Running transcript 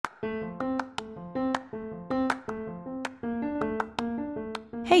Hey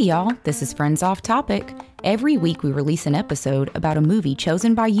y'all, this is Friends Off Topic. Every week we release an episode about a movie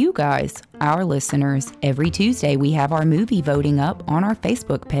chosen by you guys, our listeners. Every Tuesday we have our movie voting up on our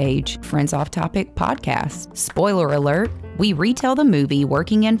Facebook page, Friends Off Topic Podcast. Spoiler alert, we retell the movie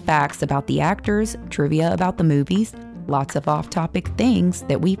working in facts about the actors, trivia about the movies, lots of off-topic things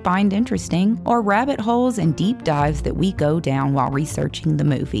that we find interesting, or rabbit holes and deep dives that we go down while researching the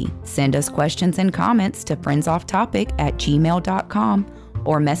movie. Send us questions and comments to friendsofftopic@gmail.com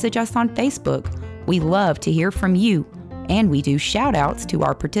or message us on Facebook. We love to hear from you, and we do shout-outs to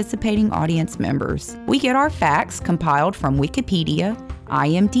our participating audience members. We get our facts compiled from Wikipedia,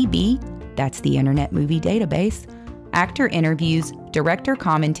 IMDb, that's the Internet Movie Database, actor interviews, director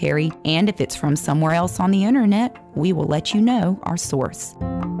commentary, and if it's from somewhere else on the internet, we will let you know our source.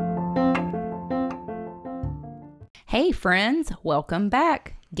 Hey friends, welcome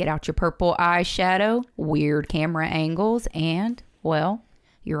back. Get out your purple eyeshadow, weird camera angles, and, well,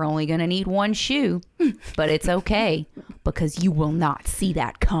 you're only going to need one shoe, but it's okay because you will not see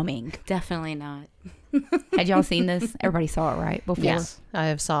that coming. Definitely not. Had y'all seen this? Everybody saw it, right? Before? Yes, I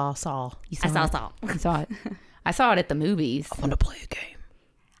have saw. You saw I it? saw. You saw it. I saw it at the movies. I want to play a game.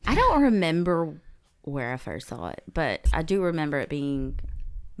 I don't remember where I first saw it, but I do remember it being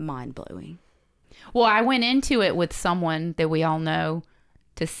mind-blowing. Well, I went into it with someone that we all know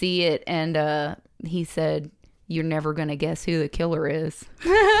to see it, and he said, "You're never going to guess who the killer is."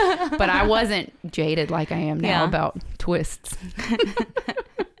 But I wasn't jaded like I am now about twists.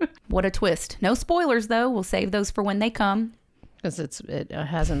 What a twist. No spoilers, though. We'll save those for when they come. Because it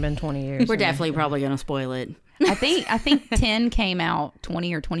hasn't been 20 years. We're definitely probably going to spoil it. I think 10 came out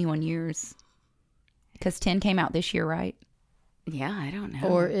 20 or 21 years. Because 10 came out this year, right? Yeah, I don't know.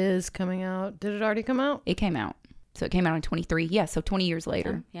 Or is coming out. Did it already come out? It came out. So it came out in 23. Yeah, so 20 years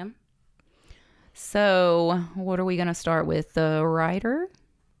later. Yeah. So what are we going to start with? The writer?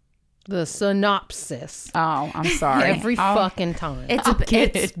 The synopsis. Oh, I'm sorry. Every fucking time.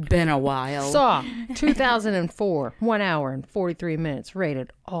 It's been a while. Saw 2004, 1 hour and 43 minutes,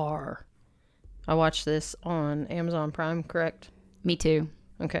 rated R. I watched this on Amazon Prime, correct? Me too.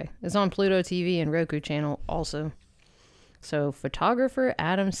 Okay. It's on Pluto TV and Roku channel also. So, photographer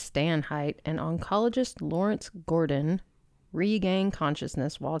Adam Stanheight and oncologist Lawrence Gordon regain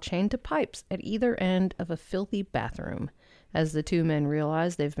consciousness while chained to pipes at either end of a filthy bathroom. As the two men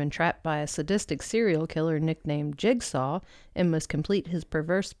realize they've been trapped by a sadistic serial killer nicknamed Jigsaw and must complete his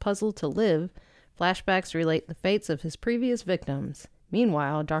perverse puzzle to live, flashbacks relate the fates of his previous victims.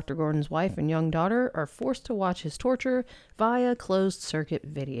 Meanwhile, Dr. Gordon's wife and young daughter are forced to watch his torture via closed-circuit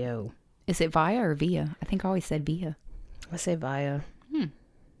video. Is it via or via? I think I always said via. I say via.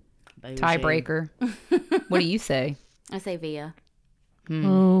 Tiebreaker. What do you say? I say via.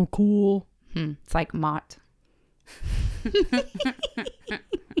 Oh, cool. It's like Mott.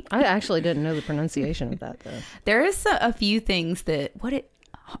 I actually didn't know the pronunciation of that, though. There is a few things that...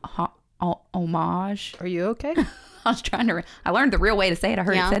 Homage? Are you okay? I was trying to... I learned the real way to say it. I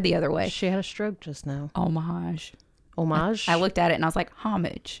heard it said the other way. She had a stroke just now. Homage. Homage? I looked at it and I was like,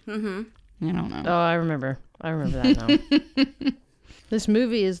 homage. Mm-hmm. I don't know. Oh, I remember. that now. This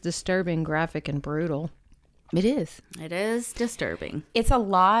movie is disturbing, graphic, and brutal. It is. It is disturbing. It's a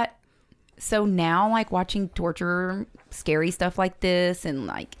lot. So now, like, watching torture, scary stuff like this, and,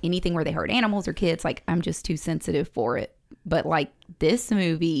 like, anything where they hurt animals or kids, like, I'm just too sensitive for it. But, like, this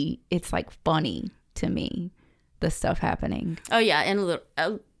movie, it's, like, funny to me, the stuff happening. Oh, yeah, in a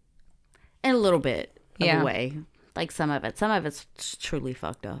little bit of Yeah. a way. Like, some of it's truly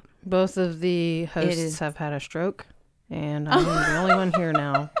fucked up. Both of the hosts have had a stroke, and I'm the only one here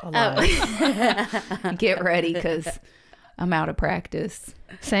now alive. Get ready, because I'm out of practice.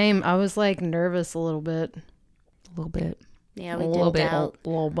 Same. I was, like, nervous a little bit. A little bit. Yeah, we A little dipped bit. out. A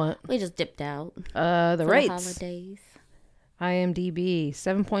little bit. We just dipped out. The for rates. the holidays. IMDb,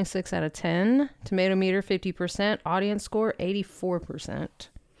 7.6 out of 10. Tomato meter, 50%. Audience score, 84%.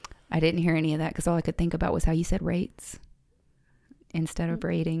 I didn't hear any of that because all I could think about was how you said rates instead of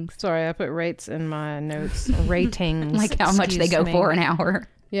ratings. Sorry, I put rates in my notes. Ratings. Like how much they go for an hour.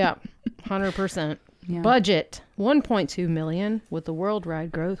 Yeah, 100%. Yeah. Budget, $1.2 million with the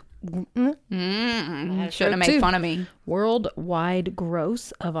worldwide growth. Shouldn't have made fun of me. Worldwide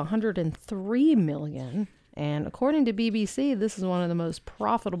gross of $103 million. And according to BBC, this is one of the most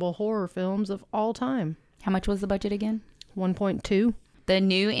profitable horror films of all time. How much was the budget again? 1.2. The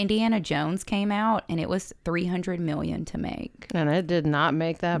new Indiana Jones came out and it was $300 million to make. And it did not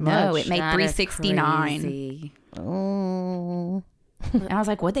make that much. No, it made That is $369. crazy. Oh. And I was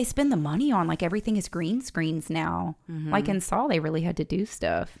like, what'd they spend the money on? Like everything is green screens now. Like in Saw, they really had to do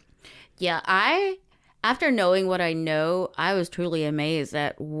stuff. Yeah, after knowing what I know, I was truly amazed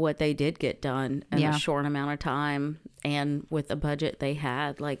at what they did get done in a short amount of time and with the budget they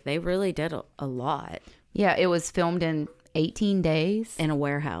had. Like, they really did a lot. Yeah, it was filmed in 18 days. In a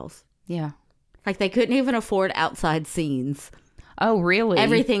warehouse. Yeah. Like, they couldn't even afford outside scenes. Oh, really?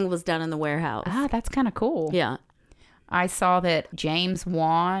 Everything was done in the warehouse. Ah, that's kind of cool. Yeah. I saw that James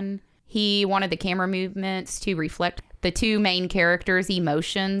Wan, he wanted the camera movements to reflect the two main characters'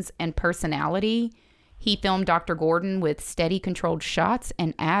 emotions and personality. He filmed Dr. Gordon with steady, controlled shots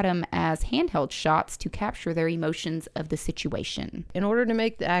and Adam as handheld shots to capture their emotions of the situation. In order to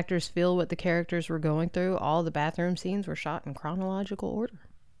make the actors feel what the characters were going through, all the bathroom scenes were shot in chronological order.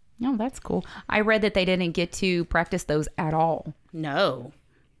 Oh, that's cool. I read that they didn't get to practice those at all. No.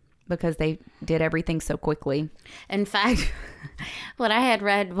 Because they did everything so quickly. In fact, what I had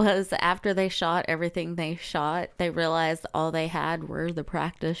read was after they shot everything they shot, they realized all they had were the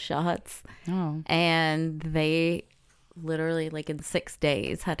practice shots. Oh. And they literally, like in 6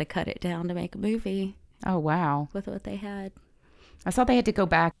 days, had to cut it down to make a movie. Oh, wow. With what they had. I saw they had to go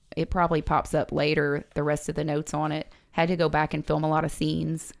back. It probably pops up later, the rest of the notes on it. Had to go back and film a lot of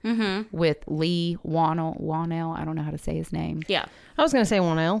scenes with Lee Whannell. I don't know how to say his name. Yeah. I was going to say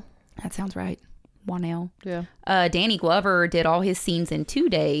 1L. That sounds right. Whannell. Yeah. Danny Glover did all his scenes in 2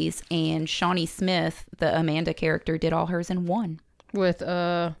 days, and Shawnee Smith, the Amanda character, did all hers in 1. With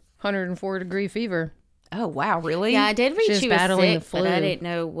 104-degree fever. Oh, wow. Really? Yeah, I did read she was battling sick, the flu. but I didn't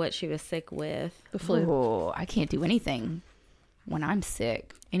know what she was sick with. The flu. Oh, I can't do anything when I'm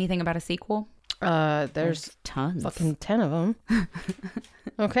sick. Anything about a sequel? There's tons. Fucking 10 of them.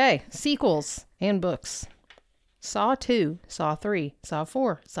 Okay. Sequels and books. Saw 2, Saw 3, Saw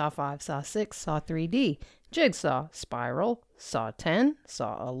 4, Saw 5, Saw 6, Saw 3D, Jigsaw, Spiral, Saw 10,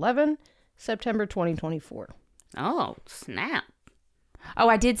 Saw 11, September 2024. Oh, snap. Oh,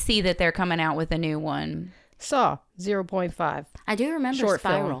 I did see that they're coming out with a new one. Saw 0.5. I do remember Short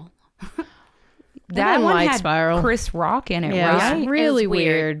Spiral. That one like had Spiral. Chris Rock in it, Yeah, right? really It was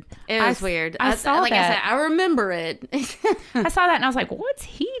weird. It was weird. I saw like that. I said, I remember it. I saw that and I was like, what's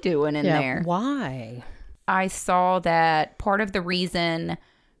he doing in there? Why? I saw that part of the reason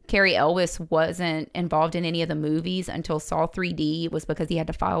Cary Elwes wasn't involved in any of the movies until Saw 3D was because he had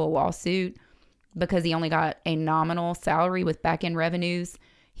to file a lawsuit because he only got a nominal salary with back-end revenues.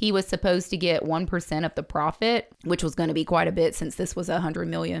 He was supposed to get 1% of the profit, which was going to be quite a bit since this was $100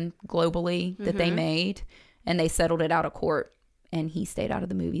 million globally that they made. And they settled it out of court. And he stayed out of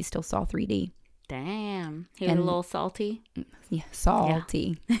the movie, still Saw 3D. Damn. He was a little salty. Yeah,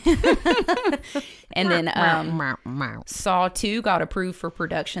 salty. And then Saw 2 got approved for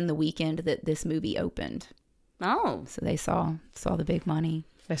production the weekend that this movie opened. Oh. So they saw the big money.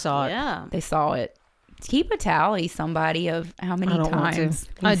 They saw it. Yeah. They saw it. Keep a tally, somebody, of how many I don't want times to.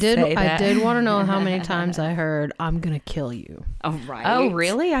 you I did say want to know how many times I heard, I'm going to kill you. Oh, right. Oh,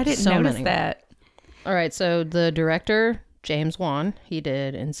 really? I didn't So notice many. that. All right, so the director, James Wan, he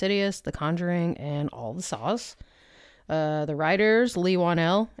did Insidious, The Conjuring, and all the Saws. The writers, Lee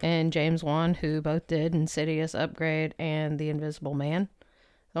Whannell and James Wan, who both did Insidious, Upgrade, and The Invisible Man.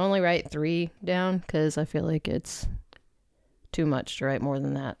 I only write 3 down because I feel like it's too much to write more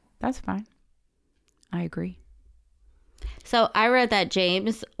than that. That's fine. I agree. So I read that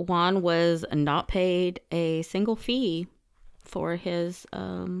James Wan was not paid a single fee for his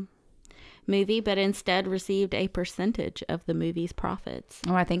movie, but instead received a percentage of the movie's profits.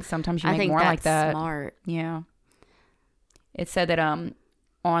 Oh, I think sometimes you I make think more that's like that. smart. Yeah. It said that on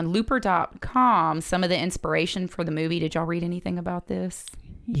looper.com, some of the inspiration for the movie, did y'all read anything about this?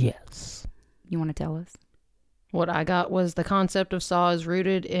 Yes. You want to tell us? What I got was the concept of Saw is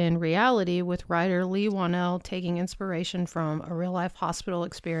rooted in reality, with writer Lee Whannell taking inspiration from a real-life hospital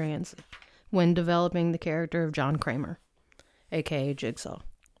experience when developing the character of John Kramer, a.k.a. Jigsaw.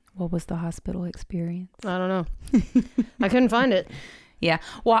 What was the hospital experience? I don't know. I couldn't find it. Yeah.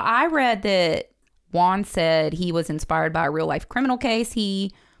 Well, I read that Juan said he was inspired by a real-life criminal case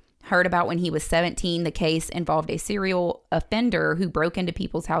he heard about when he was 17. The case involved a serial offender who broke into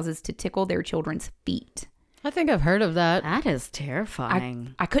people's houses to tickle their children's feet. I think I've heard of that. That is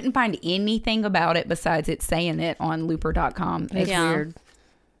terrifying. I couldn't find anything about it besides it saying it on looper.com. It's weird.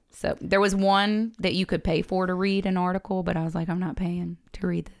 So there was one that you could pay for to read an article, but I was like, I'm not paying to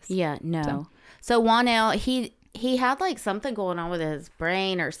read this. Yeah, no. So Whannell, he had like something going on with his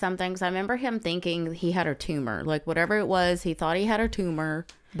brain or something. So I remember him thinking he had a tumor, like whatever it was. He thought he had a tumor,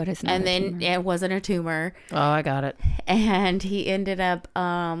 But it's not. and then it wasn't a tumor. Oh, I got it. And he ended up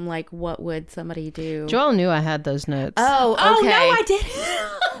like, what would somebody do? Joelle knew I had those notes. Oh, okay. Oh, no, I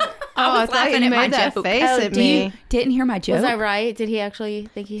didn't. I thought you made that face at me. You didn't hear my joke? Was I right? Did he actually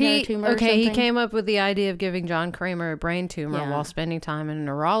think he had a tumor or Okay, he something? came up with the idea of giving John Kramer a brain tumor while spending time in a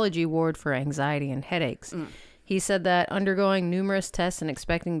neurology ward for anxiety and headaches. He said that undergoing numerous tests and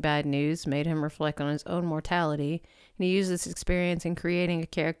expecting bad news made him reflect on his own mortality, and he used this experience in creating a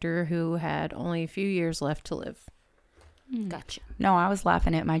character who had only a few years left to live. Gotcha. No, I was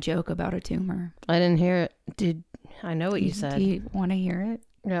laughing at my joke about a tumor. I didn't hear it. I know what you said. Do you want to hear it?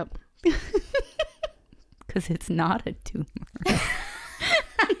 Yep. Because it's not a tumor.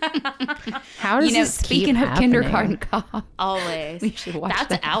 How does this speaking keep of happening? Kindergarten Cop, Always. we should watch That's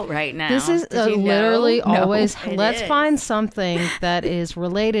that. out right now. This is Did you know? literally No, always, it let's is. find something that is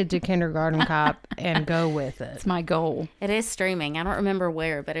related to Kindergarten Cop and go with it. It's my goal. It is streaming. I don't remember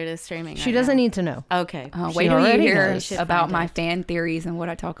where, but it is streaming. She right doesn't now. need to know. Okay. Wait She till you already hear knows. about Find my it. fan theories and what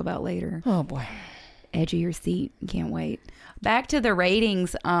I talk about later. Oh, boy. Edge of your seat. Can't wait. Back to the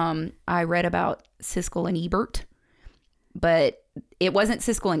ratings. I read about Siskel and Ebert, but it wasn't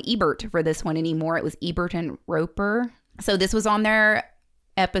Siskel and Ebert for this one anymore. It was Ebert and Roper. So this was on their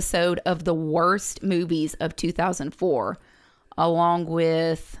episode of the worst movies of 2004, along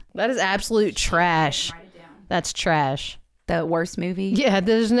with That is absolute trash. That's trash. the worst movie. Yeah,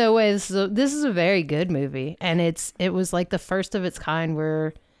 there's no way. This is a very good movie, and it was like the first of its kind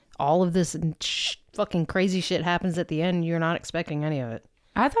where all of this fucking crazy shit happens at the end. And you're not expecting any of it.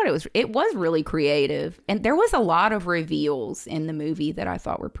 I thought it was really creative, and there was a lot of reveals in the movie that I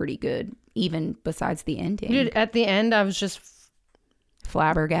thought were pretty good, even besides the ending. Dude, at the end, I was just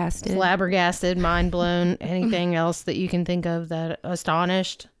Flabbergasted. mind blown. Anything else that you can think of that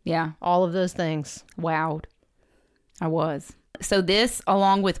astonished? Yeah. All of those things. Wowed. I was. So this,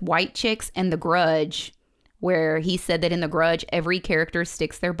 along with White Chicks and The Grudge, where he said that in The Grudge, every character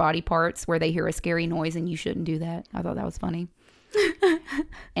sticks their body parts where they hear a scary noise, and you shouldn't do that. I thought that was funny.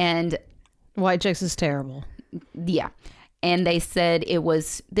 And White Chicks is terrible. yeah. And they said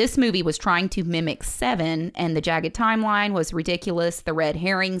this movie was trying to mimic Seven, and the jagged timeline was ridiculous. The red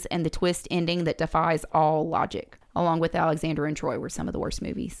herrings and the twist ending that defies all logic, along with Alexander and Troy, were some of the worst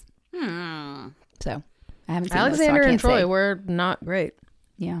movies. So I haven't seen Alexander those, so I and can't Troy say. were not great.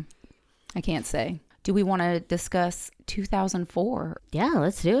 Yeah, I can't say. Do we want to discuss 2004? Yeah,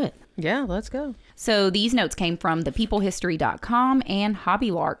 let's do it. Yeah, let's go. So these notes came from thepeoplehistory.com and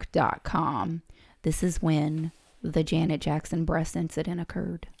hobbylark.com. This is when the Janet Jackson breast incident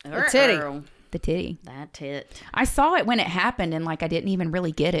occurred. The titty. The titty. That tit. I saw it when it happened, and I didn't even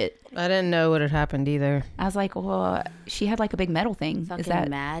really get it. I didn't know what had happened either. I was like, well, she had like a big metal thing. Fucking Is that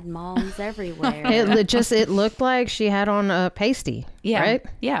mad moms everywhere. It looked like she had on a pasty. yeah? Right?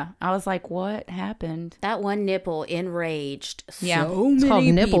 Yeah. I was like, what happened? That one nipple enraged Yeah. so It's called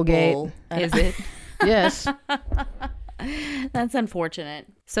many Nipplegate. people. Is it? Yes. That's unfortunate.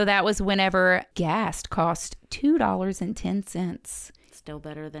 So that was whenever gas cost $2.10. Still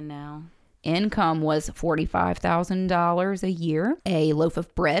better than now. Income was $45,000 a year. A loaf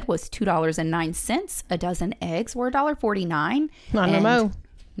of bread was $2.09. A dozen eggs were $1.49. Not no mo.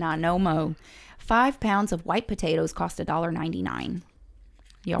 Not no mo. 5 pounds of white potatoes cost $1.99. Y'all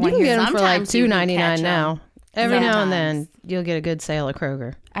You want can to get hear? them for like Sometimes you can $2.99 catch now. Every now and then Sometimes. you'll get a good sale at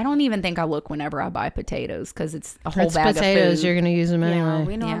Kroger. I don't even think I look whenever I buy potatoes because it's a whole It's bag potatoes. of food. You're going to use them Yeah, anyway.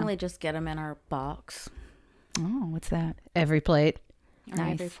 we normally just get them in our box. Oh, what's that? Every plate. Our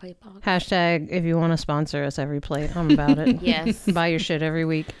Nice. every plate box. Hashtag if you want to sponsor us, Every Plate. I'm about it. Yes. Buy your shit every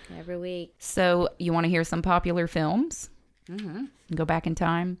week. Every week. So you want to hear some popular films? Mm-hmm. Go back in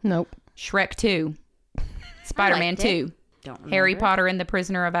time. Nope. Shrek 2. Spider-Man liked it. 2. Don't remember. Harry Potter and the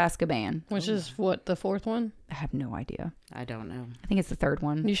Prisoner of Azkaban. Which is what, the fourth one? I have no idea. I don't know. I think it's the third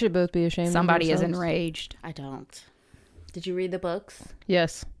one. You should both be ashamed Somebody of is yourselves. enraged. I don't. Did you read the books?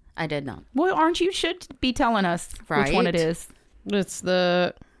 Yes. I did not. Well, aren't you should be telling us which one it Right. is. It's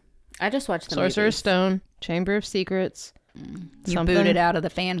the I just watched the Sorcerer's movies. Stone, Chamber of Secrets. You booted out of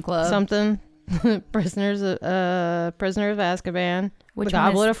the fan club. Something. Prisoner of Azkaban. Which the one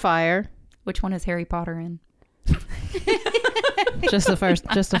Goblet is- of Fire. Which one is Harry Potter in? Just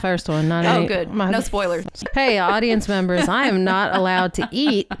the first one. Not Oh, any, good. my- No spoilers. Hey, audience members, I am not allowed to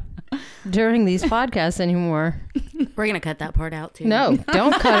eat during these podcasts anymore. We're going to cut that part out too. No,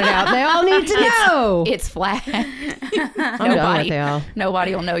 don't cut it out. They all need to know. It's flat. I'm done with y'all.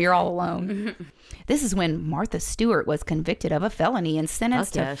 Nobody will know. You're all alone. This is when Martha Stewart was convicted of a felony and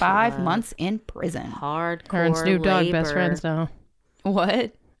sentenced Fuck yeah, to she 5 was. months in prison. Hardcore Her and Snoop Dogg, labor. best friends now.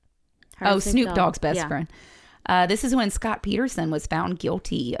 What? Her Oh, and Snoop Dogg's best Yeah. friend. This is when Scott Peterson was found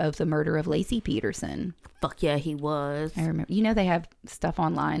guilty of the murder of Lacey Peterson. Fuck yeah, he was. I remember. You know they have stuff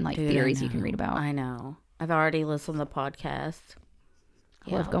online, like Dude, I theories you can know. read about. I know. I've already listened to the podcast.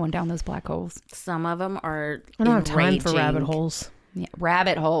 I love going down those black holes. Some of them are I don't have time for enraging. rabbit holes. Yeah,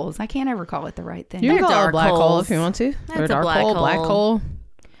 rabbit holes. I can't ever call it the right thing. You can They're call it a dark black hole holes. if you want to. That's Or a dark black hole, black hole. hole.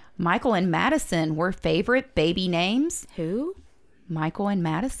 Michael and Madison were favorite baby names. Who? Michael and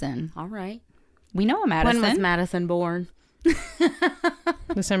Madison. All right. We know a Madison. When was Madison born?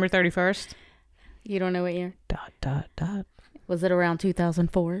 December 31st. You don't know what year? ... Was Was it around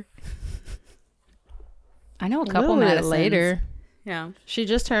 2004? I know a a couple little bit Madisons. later. Yeah. She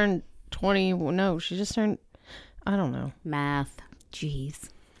just turned 20. No, she just turned, I don't know. Math. Jeez.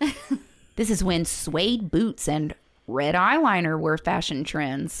 This is when suede boots and red eyeliner were fashion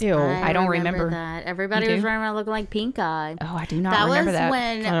trends. Ew. I don't remember. that. Everybody You was do? running around looking like pink eye. Oh, I do not That remember was that.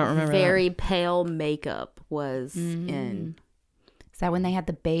 when I don't remember very pale makeup was in. Is that when they had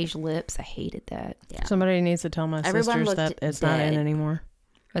the beige lips? I hated that. Yeah. Somebody needs to tell my Everyone sisters looked that it's not in dead. anymore.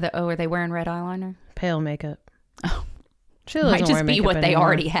 Are they wearing red eyeliner? Pale makeup. Oh. Sheila Might doesn't just wear be makeup what they anymore.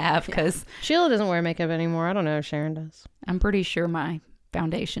 already have, because Sheila doesn't wear makeup anymore. I don't know if Sharon does. I'm pretty sure my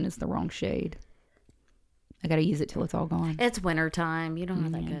foundation is the wrong shade. I got to use it till it's all gone. It's wintertime. You know how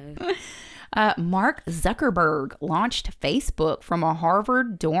that goes. Mark Zuckerberg launched Facebook from a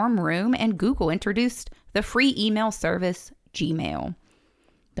Harvard dorm room, and Google introduced the free email service Gmail.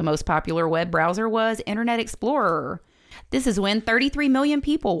 The most popular web browser was Internet Explorer. This is when 33 million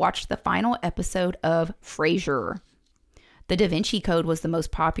people watched the final episode of Frasier. The Da Vinci Code was the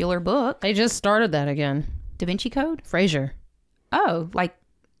most popular book. They just started that again. Da Vinci Code? Frasier. Oh, like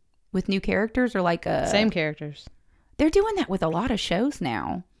with new characters or like Same characters. They're doing that with a lot of shows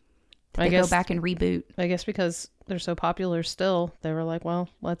now. I They guess- go back and reboot. I guess because they're so popular still, they were like, well,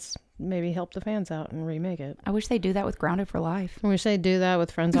 let's maybe help the fans out and remake it. I wish they'd do that with Grounded for Life. We say do that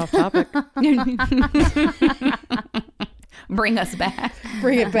with Friends Off Topic. Bring us back.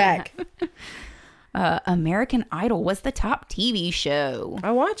 Bring it back. American Idol was the top TV show.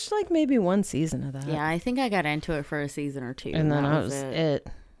 I watched like maybe one season of that. Yeah, I think I got into it for a season or two. And then that that was it.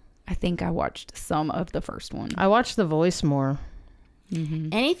 I think I watched some of the first one. I watched The Voice more.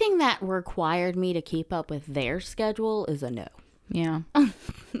 Anything that required me to keep up with their schedule is a no. Yeah.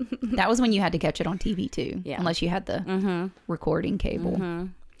 That was when you had to catch it on TV too. Yeah. Unless you had the recording cable.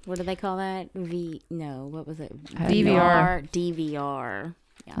 What do they call that? What was it? DVR. DVR.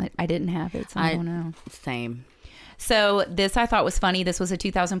 Yeah. I didn't have it, so I don't know. Same. So this I thought was funny. This was a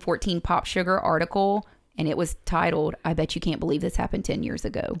 2014 Pop Sugar article, and it was titled, "I bet you can't believe this happened 10 years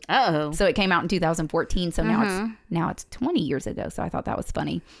ago." Uh-oh. So it came out in 2014. So now it's 20 years ago. So I thought that was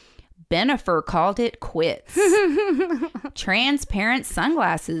funny. Benifer called it quits. Transparent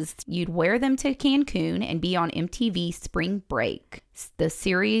sunglasses. You'd wear them to Cancun and be on MTV Spring Break. The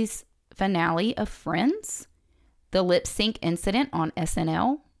series finale of Friends. The lip sync incident on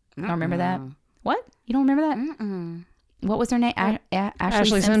SNL. You don't remember that? What? You don't remember that? What was her name?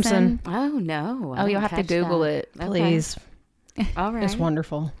 Ashley Simpson. Oh, no. Oh, you'll have to Google it. Please. All right. It's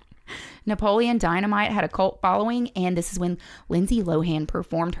wonderful. Napoleon Dynamite had a cult following, and this is when Lindsay Lohan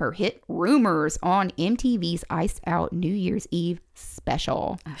performed her hit Rumors on MTV's Iced Out New Year's Eve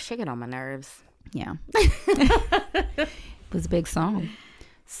special. Oh, she get on my nerves. Yeah. It was a big song.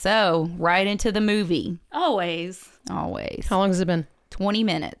 So, right into the movie. Always. Always. How long has it been? 20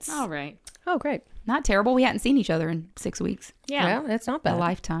 minutes. All right. Oh, great. Not terrible. We hadn't seen each other in 6 weeks. Yeah. Well, it's not A bad.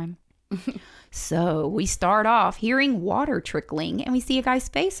 lifetime. So we start off hearing water trickling, and we see a guy's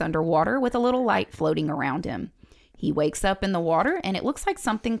face underwater with a little light floating around him. He wakes up in the water, and it looks like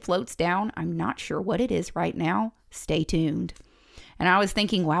something floats down. I'm not sure what it is right now. Stay tuned. And I was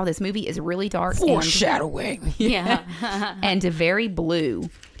thinking, wow, this movie is really dark. Foreshadowing. Yeah. And very blue.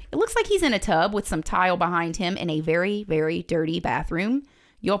 It looks like he's in a tub with some tile behind him in a very, very dirty bathroom.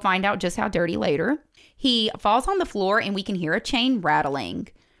 You'll find out just how dirty later. He falls on the floor, and we can hear a chain rattling.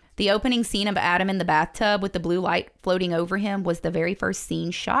 The opening scene of Adam in the bathtub with the blue light floating over him was the very first scene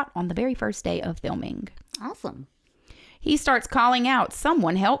shot on the very first day of filming. Awesome. He starts calling out,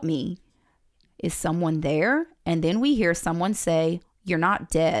 "Someone help me." Is someone there? And then we hear someone say, "You're not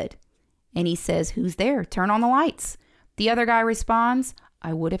dead." And he says, "Who's there? Turn on the lights." The other guy responds,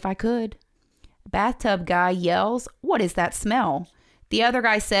 "I would if I could." Bathtub guy yells, "What is that smell?" The other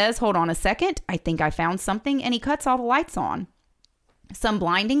guy says, "Hold on a second. I think I found something." And he cuts all the lights on. Some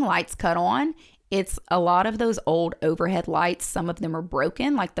blinding lights cut on. It's a lot of those old overhead lights. Some of them are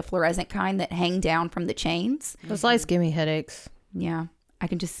broken, like the fluorescent kind that hang down from the chains. Those lights give me headaches. Yeah, I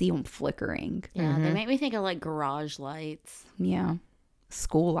can just see them flickering. Yeah, they make me think of like garage lights. Yeah.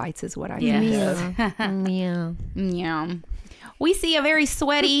 School lights is what I Yes. think of. Yeah. Yeah. We see a very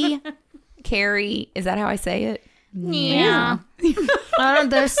sweaty Carrie. Is that how I say it? Yeah.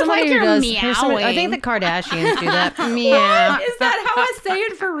 There's somebody who you're does. I think the Kardashians do that. Meow. Is that how I say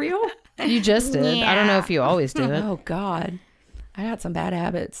it for real? You just did. I don't know if you always do it. Oh, God. I got some bad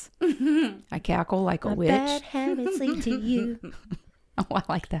habits. I cackle like a witch. Bad habits lead to you. Oh, I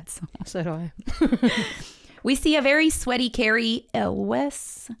like that song. So do I. We see a very sweaty Carrie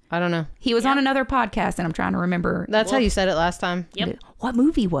Elwes. I don't know. He was on another podcast, and I'm trying to remember. That's how you said it last time. Yep. What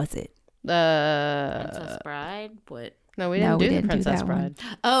movie was it? Princess Bride? What? No, we didn't do the Princess Bride.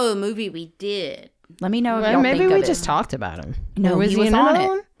 Oh, a movie we did. Let me know if Well, y'all maybe think we of just it. talked about him. No, Or he was in on another it.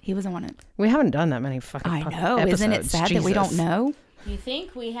 one? He was on it. We haven't done that many fucking I know. Isn't it episodes. sad that we don't Jesus. know? You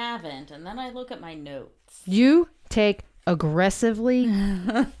think we haven't, and then I look at my notes. You take aggressively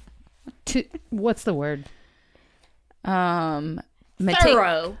to what's the word?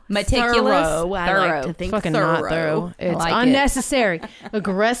 Thorough. Meticulous. Thorough. I like to think Fucking thorough. not thorough. It's like it. unnecessary.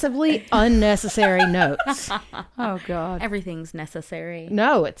 Aggressively unnecessary notes. Oh, God. Everything's necessary.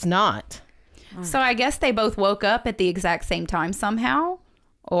 No, it's not. So I guess they both woke up at the exact same time somehow?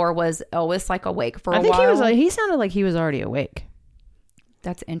 Or was Elvis like awake for a while? I think he sounded like he was already awake.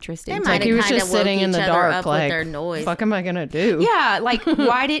 That's interesting. They It's might like, Like he was kinda just woke sitting in each the other dark up with like, their noise. fuck am I going to do? yeah, like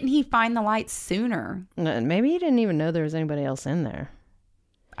why didn't he find the lights sooner? Maybe he didn't even know there was anybody else in there.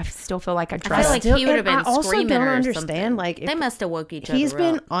 I still feel like I I trust. feel like he would have been I also screaming don't or understand, something. like, if they must have woke each other He's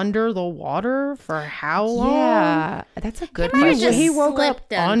been up. under the water for how long? Yeah, that's a good might have question. just He woke up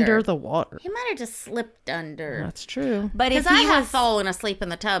slipped under. under the water. He might have just slipped under. That's true. But if Because I he have was, fallen asleep in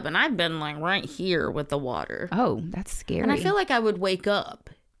the tub, and I've been like right here with the water. oh, that's scary. And I feel like I would wake up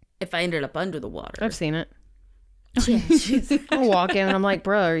if I ended up under the water. I've seen it. Yeah. I walk in and I'm like,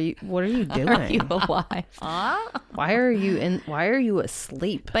 bro, what are you doing? Are you alive? Why are you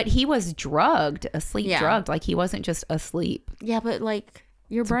asleep? But he was drugged, Yeah. drugged. Like he wasn't just asleep. Yeah, but like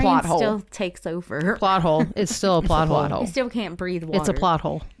your a brain plot hole. still takes over. Plot hole. It's still a plot plot hole. hole. You still can't breathe water. It's a plot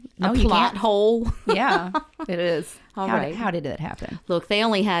hole. No, a you plot can't. hole. Yeah, it is. All how, right. how did that happen? Look, they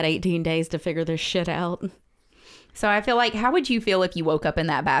only had 18 days to figure this shit out. So I feel like, how would you feel if you woke up in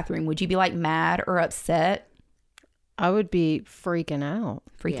that bathroom? Would you be like mad or upset? I would be freaking out.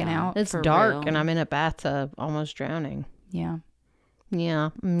 Freaking Yeah. out? It's For dark real. and I'm in a bathtub almost drowning. Yeah. Yeah.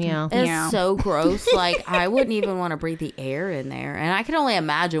 Yeah. It's Yeah. so gross. Like, I wouldn't even want to breathe the air in there. And I can only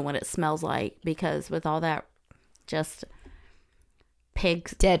imagine what it smells like because with all that just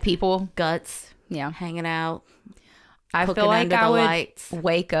pigs, Dead people. guts Yeah. hanging out. I Cooking feel like under I the would lights.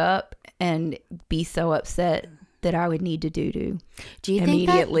 wake up and be so upset that I would need to doo-doo Do you think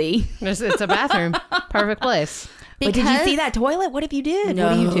that? immediately. It's a bathroom. Perfect place. But did you see Because- that toilet? What if you did? No.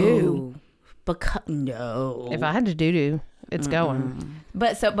 What do you do? Because no. If I had to doo-doo, it's going.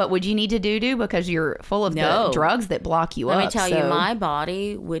 But would you need to doo-doo because you're full of the No. drugs that block you Let up? me tell you, so my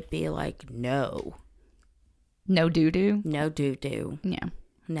body would be like, no, no doo-doo. no doo-doo. Yeah.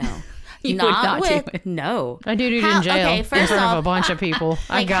 No. You would not do it. No. I doo-dooed How- in jail okay, in first front off, of a bunch of people.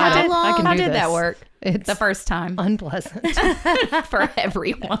 I like, got how it. I long- can How do did this. that work? It's The first time unpleasant for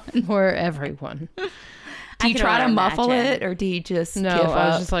everyone. for everyone. Do you can try to only muffle imagine. it or do you just No, give I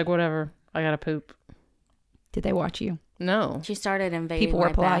was up? just like, whatever. I gotta poop. Did they watch you? No. She started invading People were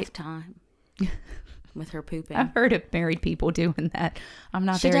my polite. bath time with her pooping. I've heard of married people doing that. I'm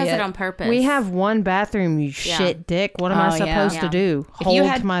not She there does yet. it on purpose. We have one bathroom, you shit dick. What am I Oh, yeah. supposed Yeah. to do? If you Hold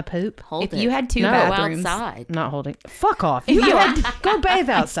had- my poop? Hold if it. you had two No. Go bathrooms, outside. Not holding. Fuck off. You go bathe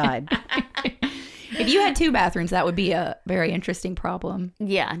outside. if you had two bathrooms, that would be a very interesting problem.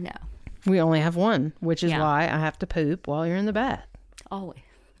 Yeah, no. We only have one, which is Yeah. why I have to poop while you're in the bath. Always.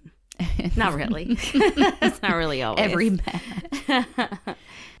 Not really. It's not really always. Every match.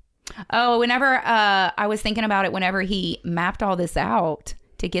 Oh, whenever I was thinking about it, whenever he mapped all this out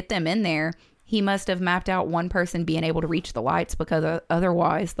to get them in there, he must have mapped out one person being able to reach the lights because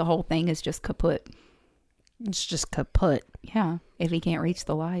otherwise the whole thing is just kaput. It's just kaput. Yeah, if he can't reach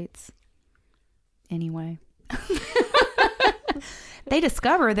the lights. Anyway. They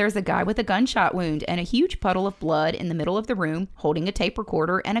discover there's a guy with a gunshot wound and a huge puddle of blood in the middle of the room holding a tape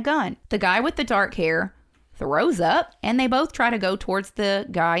recorder and a gun. The guy with the dark hair throws up and they both try to go towards the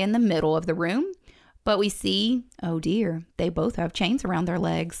guy in the middle of the room. But we see, oh dear, they both have chains around their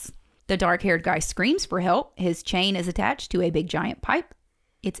legs. The dark-haired guy screams for help. His chain is attached to a big giant pipe.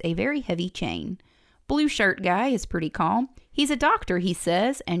 It's a very heavy chain. Blue shirt guy is pretty calm. He's a doctor, he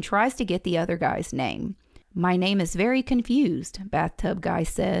says, and tries to get the other guy's name. My name is very confused, bathtub guy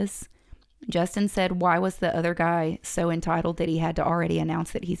says. Justin said, why was the other guy so entitled that he had to already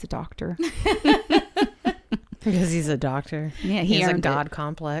announce that he's a doctor? Because he's a doctor. Yeah, he has a earned god it.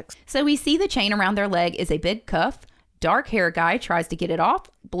 complex. So we see the chain around their leg is a big cuff. Dark hair guy tries to get it off.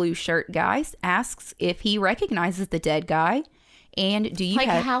 Blue shirt guy asks if he recognizes the dead guy. And do you Like,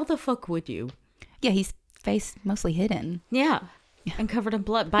 have... how the fuck would you? Yeah, he's face mostly hidden. Yeah. And covered in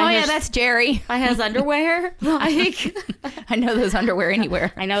blood. Oh, yeah, that's Jerry. By his underwear? Like, I know those underwear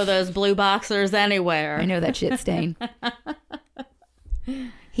anywhere. I know those blue boxers anywhere. I know that shit stain.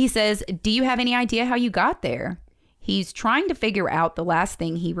 He says, do you have any idea how you got there? He's trying to figure out the last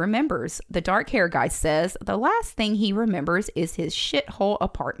thing he remembers. The dark hair guy says the last thing he remembers is his shithole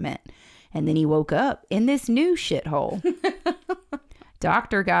apartment. And then he woke up in this new shithole.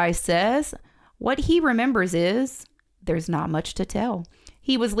 Doctor guy says what he remembers is there's not much to tell.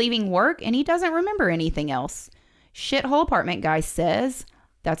 He was leaving work and he doesn't remember anything else. Shithole apartment guy says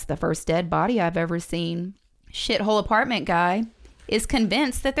that's the first dead body I've ever seen. Shithole apartment guy is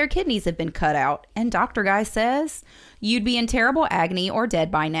convinced that their kidneys have been cut out. And doctor guy says, you'd be in terrible agony or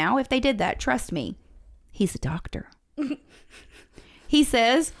dead by now if they did that. Trust me. He's a doctor. He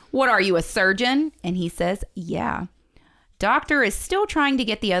says, what are you, a surgeon? And he says, yeah. Doctor is still trying to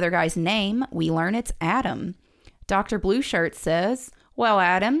get the other guy's name. We learn it's Adam. Dr. Blue Shirt says, well,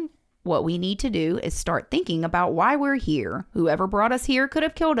 Adam, what we need to do is start thinking about why we're here. Whoever brought us here could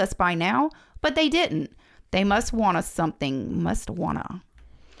have killed us by now, but they didn't. They must want us something. Wanna.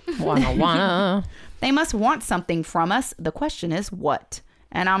 They must want something from us. The question is what?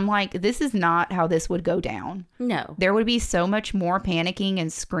 And I'm like, this is not how this would go down. No. There would be so much more panicking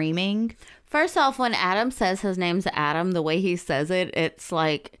and screaming. First off, when Adam says his name's Adam, the way he says it, it's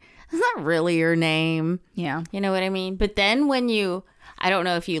like, is that really your name? Yeah. You know what I mean? But then when you, I don't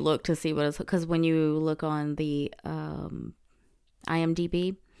know if you look to see what it's, because when you look on the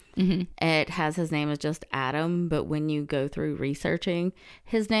IMDb, it has his name as just Adam, but when you go through researching,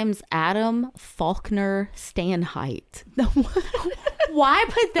 his name's Adam Faulkner Stanheight. Why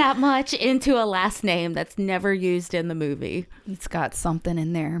put that much into a last name that's never used in the movie? It's got something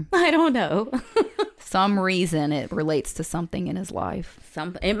in there. I don't know. Some reason it relates to something in his life.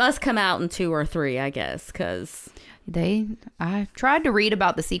 It must come out in 2 or 3, I guess, because I tried to read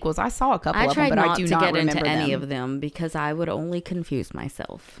about the sequels. I saw a couple of them, but I do not remember them. I tried not to get into any of them because I would only confuse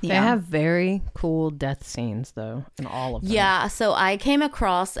myself. They have very cool death scenes, though, in all of them. Yeah, so I came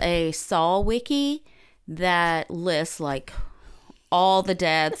across a Saw wiki that lists, like, all the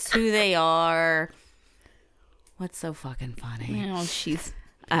deaths, who they are. What's so fucking funny? Oh, she's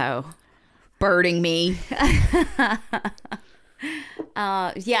birding me.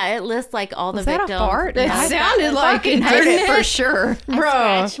 Yeah, it lists like all the victims. Was that a fart? It sounded like it, heard it for sure. I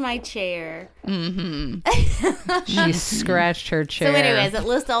scratched my chair. She scratched her chair. So anyways, it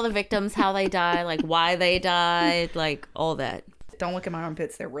lists all the victims, how they died, like why they died, like all that. Don't look at my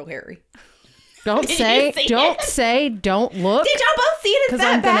armpits. They're real hairy. Don't look. Did y'all both see it? Is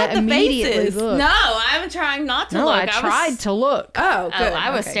that bad? The faces. Look. No, I'm trying not to look. I tried to look. Oh, good. I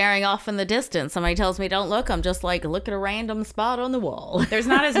was staring off in the distance. Somebody tells me don't look. I'm just like, look at a random spot on the wall. There's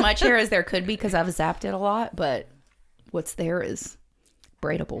not as much hair as there could be because I've zapped it a lot, but what's there is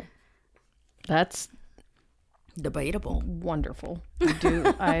braidable. That's debatable. Wonderful.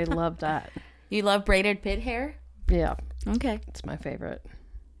 I love that. You love braided pit hair? Yeah. Okay. It's my favorite.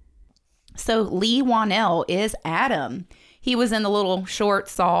 So Lee Wanell is Adam. He was in the little short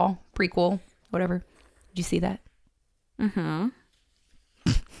Saw prequel, whatever. Did you see that? Mm-hmm.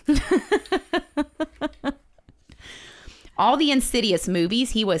 All the Insidious movies,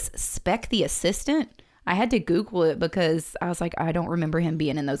 he was Spec the assistant. I had to Google it because I was like, I don't remember him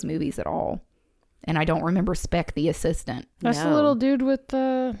being in those movies at all. And I don't remember Spec the assistant. That's the little dude with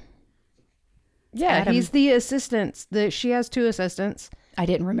the... Yeah, Adam. He's the assistant. She has 2 assistants. I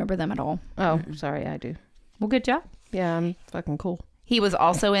didn't remember them at all. Oh, sorry, I do. Well, good job. Yeah, I'm fucking cool. He was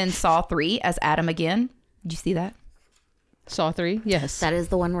also in Saw 3 as Adam again. Did you see that? Saw 3? Yes. That is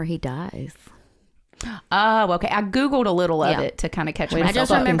the one where he dies. Oh, okay. I Googled a little of it to kind of catch myself I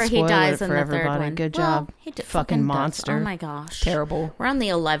just up. remember he dies in for the everybody. third one. Good job. He fucking monster. Oh my gosh. Terrible. We're on the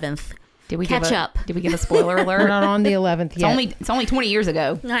 11th. Did we catch up? Did we give a spoiler alert? We're not on the 11th yet. It's only 20 years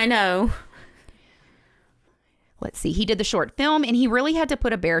ago. I know. Let's see. He did the short film, and he really had to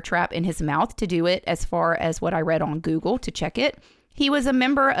put a bear trap in his mouth to do it, as far as what I read on Google to check it. He was a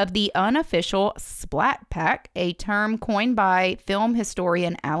member of the unofficial Splat Pack, a term coined by film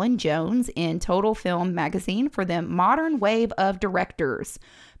historian Alan Jones in Total Film magazine for the modern wave of directors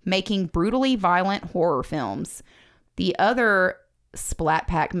making brutally violent horror films. The other Splat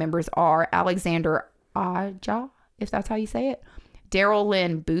Pack members are Alexander Aja, if that's how you say it, Daryl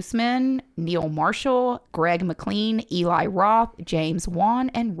Lynn Boosman, Neil Marshall, Greg McLean, Eli Roth, James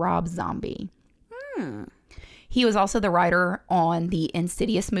Wan, and Rob Zombie. He was also the writer on the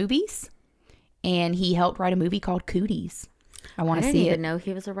Insidious movies, and he helped write a movie called Cooties. I want to see it. I didn't even know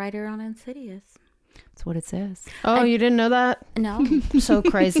he was a writer on Insidious. That's what it says. Oh, you didn't know that? No. So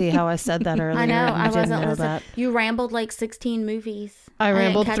crazy how I said that earlier. I know. and you I didn't wasn't know listening. that. You rambled like 16 movies. I didn't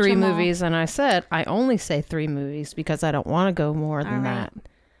rambled catch 3 them all. movies, and I said I only say 3 movies because I don't want to go more than All right.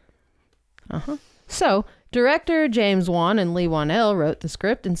 that. So, director James Wan and Lee Wan-el wrote the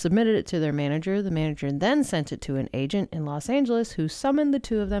script and submitted it to their manager. The manager then sent it to an agent in Los Angeles who summoned the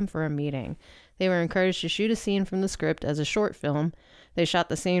two of them for a meeting. They were encouraged to shoot a scene from the script as a short film. They shot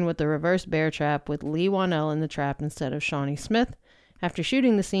the scene with the reverse bear trap with Lee Wan-el in the trap instead of Shawnee Smith. After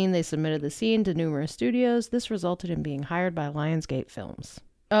shooting the scene, they submitted the scene to numerous studios. This resulted in being hired by Lionsgate Films.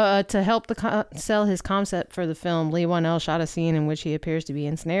 To help sell his concept for the film, Lee Wan-el shot a scene in which he appears to be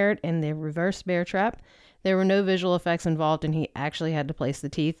ensnared in the reverse bear trap. There were no visual effects involved, and he actually had to place the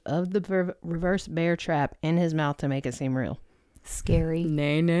teeth of the reverse bear trap in his mouth to make it seem real. Scary.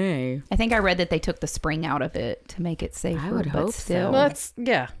 Nay. I think I read that they took the spring out of it to make it safer. I would but hope still.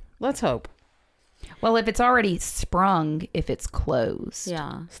 so. Let's hope. Well, if it's already sprung, if it's closed,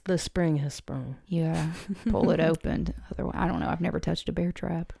 Yeah. The spring has sprung. yeah, pull it open. Otherwise, I don't know. I've never touched a bear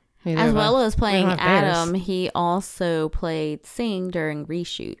trap. As well as playing don't have bears. Adam, he also played Sing during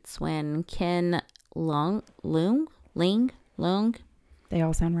reshoots when Ken Leung They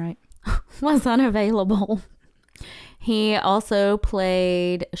all sound right. was unavailable. He also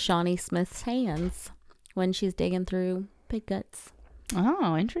played Shawnee Smith's hands when she's digging through pig guts.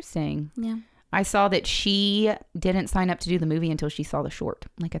 Oh, interesting. Yeah. I saw that she didn't sign up to do the movie until she saw the short.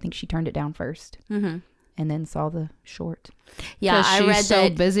 Like, I think she turned it down first Mm-hmm. and then saw the short. Yeah, I she's read so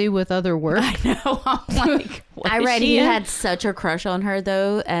that. busy with other work. I know. I'm like, what I is read she he in? had such a crush on her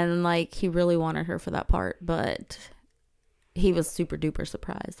though, and like he really wanted her for that part, but he was super duper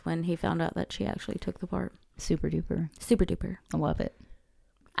surprised when he found out that she actually took the part. Super duper. Super duper. I love it.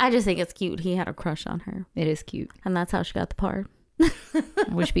 I just think it's cute. He had a crush on her, It is cute. and that's how she got the part.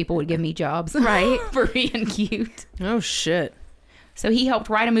 I wish people would give me jobs. Right. For being cute. Oh, shit. So he helped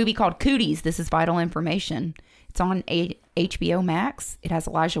write a movie called Cooties. This is vital information. It's on HBO Max. It has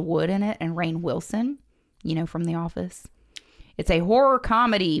Elijah Wood in it and Rainn Wilson, you know, from The Office. It's a horror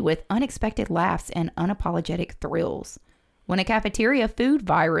comedy with unexpected laughs and unapologetic thrills. When a cafeteria food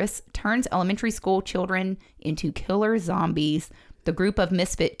virus turns elementary school children into killer zombies, the group of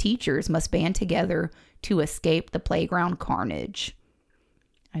misfit teachers must band together to escape the playground carnage.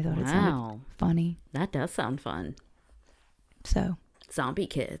 I thought it sounded funny. That does sound fun. So, Zombie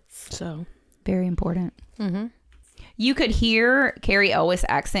kids. So, very important. Mm-hmm. You could hear Carrie Elwes'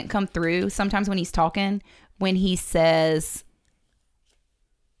 accent come through sometimes when he's talking, when he says,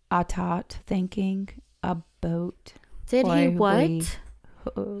 I taught thinking about... Did he what?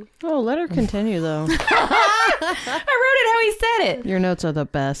 oh, let her continue, though. I wrote it how he said it. Your notes are the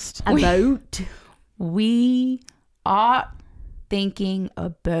best. About. We are thinking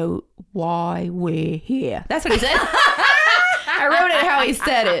about why we're here. That's what he said. I wrote it how he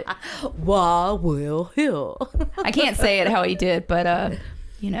said it. Why will heal? I can't say it how he did, but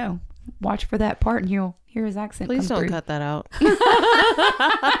you know, watch for that part and you'll hear his accent. Please come don't through. cut that out.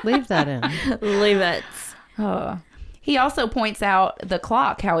 Leave that in. Leave it. He also points out the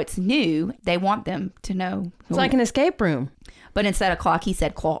clock, how it's new. They want them to know. It's like an escape room. But instead of clock, he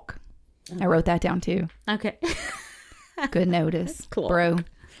said clock. I wrote that down too. Okay. Good notice, Cool. bro.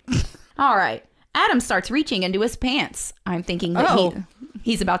 All right. Adam starts reaching into his pants. I'm thinking that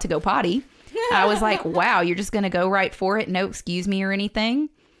he's about to go potty. I was like, wow, you're just going to go right for it? No excuse me or anything?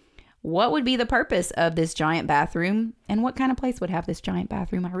 What would be the purpose of this giant bathroom? And what kind of place would have this giant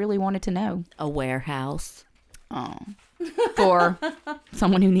bathroom? I really wanted to know. A warehouse. Oh. For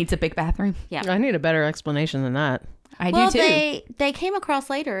someone who needs a big bathroom. Yeah. I need a better explanation than that. I Well, do too. they came across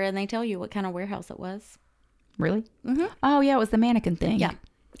later and they tell you what kind of warehouse it was. Really? Mm-hmm. Oh, yeah, it was the mannequin thing. Yeah.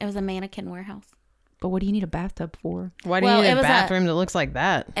 It was a mannequin warehouse. But what do you need a bathtub for? Why do Well, you it need a was bathroom that looks like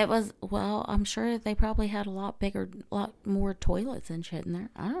that? It was, well, I'm sure they probably had a lot more toilets and shit in there.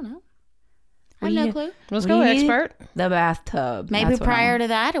 I don't know. I have no clue. Let's go, We- expert. The bathtub. Maybe That's what prior to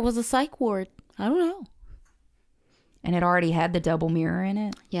that, it was a psych ward. I don't know. And it already had the double mirror in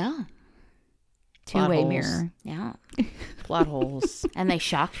it. Yeah. Two-way holes. mirror. Yeah. Plot holes. And they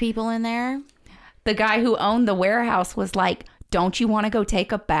shocked people in there. The guy who owned the warehouse was like, don't you want to go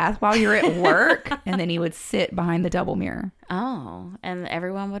take a bath while you're at work? And then he would sit behind the double mirror. Oh. And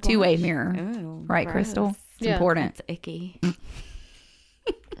everyone would Two-way watch. mirror. Ooh, Right, gross. Crystal? It's Yeah. important. That's icky.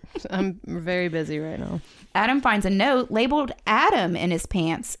 I'm very busy right now. Adam finds a note labeled Adam in his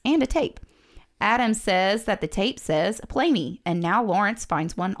pants and a tape. Adam says that the tape says, play me. And now Lawrence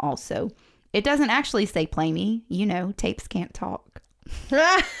finds one also. It doesn't actually say play me. You know, tapes can't talk.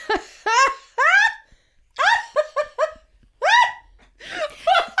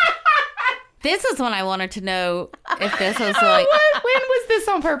 This is when I wanted to know if this was like... When was this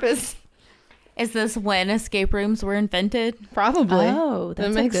on purpose? Is this when escape rooms were invented? Probably. Oh,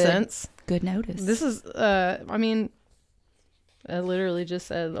 that makes sense. Good notice. This is, I mean, I literally just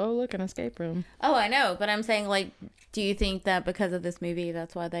said, oh, look, an escape room. Oh, I know. But I'm saying, like, do you think that because of this movie,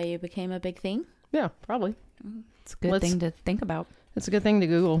 that's why they became a big thing? Yeah, probably. It's a good thing to think about. It's a good thing to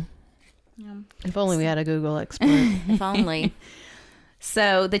Google. Yeah. If only we had a Google expert. If only.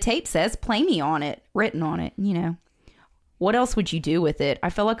 So the tape says "play me" on it, written on it, you know. What else would you do with it? I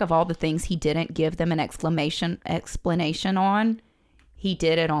feel like of all the things he didn't give them an explanation on, he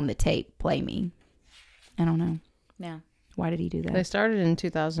did it on the tape, "play me." I don't know. Yeah. Why did he do that? They started in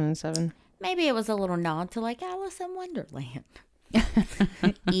 2007. Maybe it was a little nod to like Alice in Wonderland.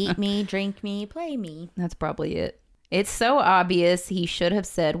 Eat me, drink me, play me. That's probably it. It's so obvious he should have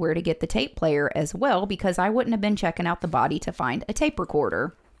said where to get the tape player as well, because I wouldn't have been checking out the body to find a tape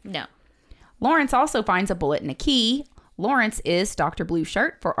recorder. No. Lawrence also finds a bullet and a key. Lawrence is Dr. Blue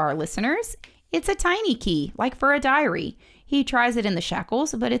Shirt for our listeners. It's a tiny key, like for a diary. He tries it in the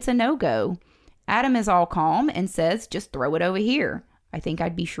shackles, but it's a no-go. Adam is all calm and says, just throw it over here. I think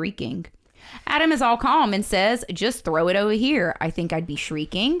I'd be shrieking. Adam is all calm and says, just throw it over here. I think I'd be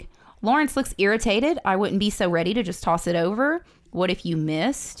shrieking. Lawrence looks irritated. I wouldn't be so ready to just toss it over. What if you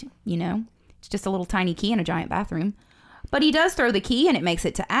missed? You know, it's just a little tiny key in a giant bathroom. But he does throw the key and it makes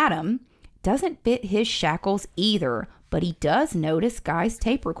it to Adam. Doesn't fit his shackles either, but he does notice Guy's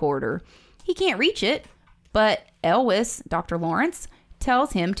tape recorder. He can't reach it, but Elwes, Dr. Lawrence,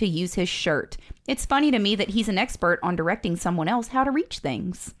 tells him to use his shirt. It's funny to me that he's an expert on directing someone else how to reach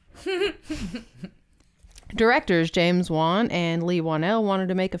things. Directors James Wan and Lee Wanell wanted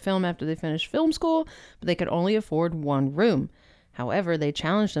to make a film after they finished film school, but they could only afford one room. However, they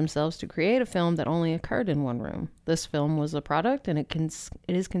challenged themselves to create a film that only occurred in one room. This film was a product, and it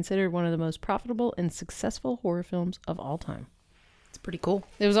is considered one of the most profitable and successful horror films of all time. It's pretty cool.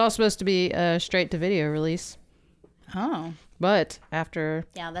 It was all supposed to be a straight-to-video release. Oh. But after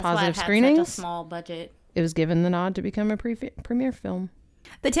Yeah, that's positive why it had screenings, such a small budget. it was given the nod to become a premiere film.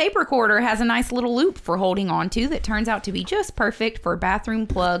 The tape recorder has a nice little loop for holding on to that turns out to be just perfect for bathroom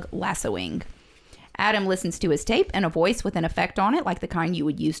plug lassoing. Adam listens to his tape and a voice with an effect on it, like the kind you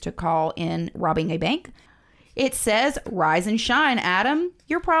would use to call in robbing a bank. It says, "Rise and shine, Adam.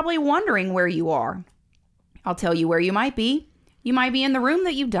 You're probably wondering where you are. I'll tell you where you might be. You might be in the room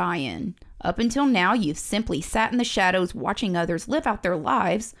that you die in. Up until now, you've simply sat in the shadows watching others live out their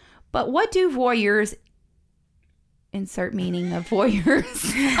lives. But what do voyeurs..." Insert meaning of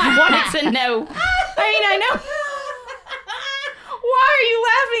voyeurs. I wanted to know. I know. Why are you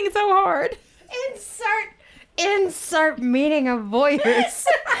laughing so hard? Insert meaning of voyeurs.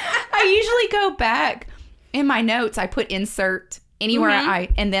 I usually go back in my notes. I put insert anywhere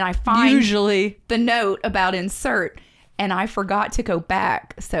and then I find Usually the note about insert, and I forgot to go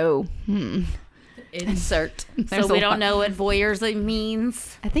back. So, insert. So we don't know what voyeurs it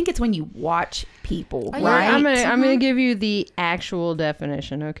means. I think it's when you watch people, Oh, right? yeah. I'm gonna give you the actual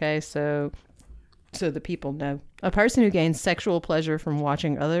definition, okay? So the people know. A person who gains sexual pleasure from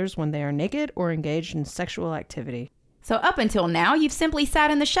watching others when they are naked or engaged in sexual activity. So up until now, you've simply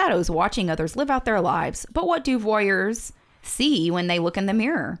sat in the shadows watching others live out their lives. But what do voyeurs see when they look in the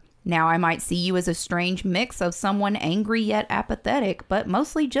mirror? Now I might see you as a strange mix of someone angry yet apathetic, but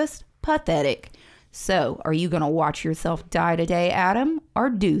mostly just pathetic. So, are you going to watch yourself die today, Adam, or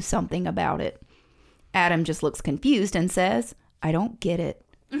do something about it? Adam just looks confused and says, I don't get it.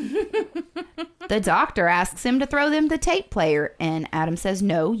 The doctor asks him to throw them the tape player, and Adam says,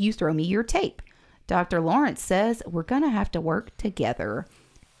 no, you throw me your tape. Dr. Lawrence says, we're going to have to work together.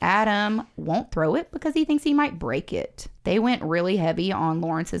 Adam won't throw it because he thinks he might break it. They went really heavy on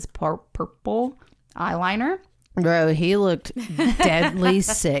Lawrence's purple eyeliner. Bro, he looked deadly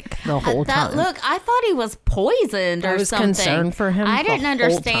sick the whole time. Look, I thought he was poisoned or I was something. concerned for him. I the didn't whole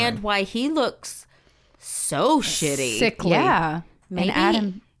understand time. why he looks so shitty. Sickly. Yeah. Maybe And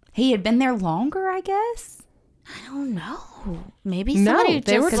Adam, he had been there longer, I guess. I don't know. Maybe No, somebody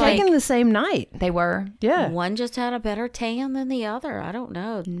they were just taken the same night. They were. Yeah. one just had a better tan than the other. I don't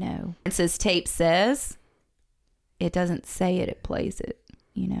know. No. Lawrence's tape says, it doesn't say it, it plays it,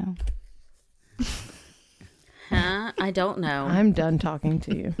 you know. Huh? I don't know. I'm done talking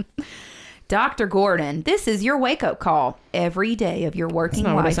to you. Dr. Gordon, this is your wake-up call every day of your working That's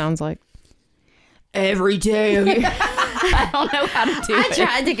not what it life. sounds like. Every day of your... I don't know how to do I it.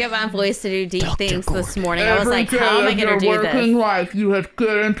 tried to get my voice to do deep things this morning. I was like, how am I going to do this? life, you have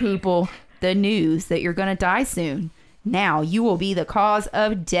given people the news that you're going to die soon. Now you will be the cause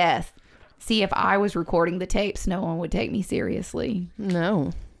of death. See, if I was recording the tapes, no one would take me seriously.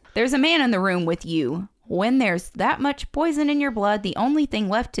 No. There's a man in the room with you. When there's that much poison in your blood, the only thing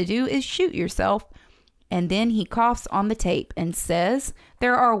left to do is shoot yourself. And then he coughs on the tape and says,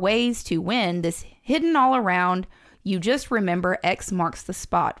 there are ways to win this hidden all around. You just remember X marks the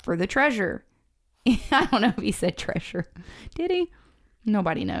spot for the treasure. I don't know if he said treasure. Did he?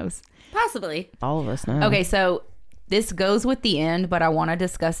 Nobody knows. Possibly. All of us know. Okay, so this goes with the end, but I want to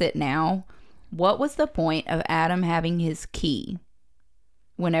discuss it now. What was the point of Adam having his key?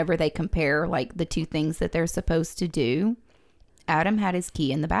 Whenever they compare like the two things that they're supposed to do, Adam had his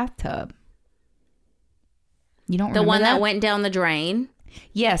key in the bathtub. You don't remember The one that went down the drain.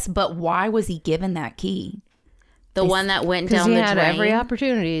 Yes, but why was he given that key? The one that went down he the had drain. every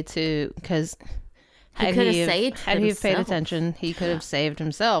opportunity to, because He could have saved had he paid himself. attention, he could have saved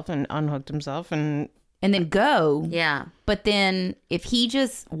himself and unhooked himself and And then go. Yeah. But then if he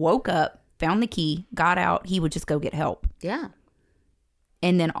just woke up, found the key, got out, he would just go get help. Yeah.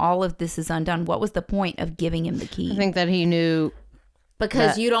 And then all of this is undone. What was the point of giving him the key? I think that he knew.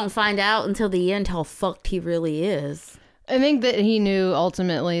 Because you don't find out until the end how fucked he really is. I think that he knew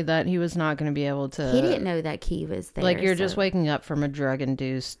ultimately that he was not going to be able to. He didn't know that key was there. Like you're just so- waking up from a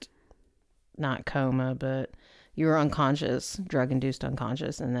drug-induced, not coma, but you were unconscious, drug-induced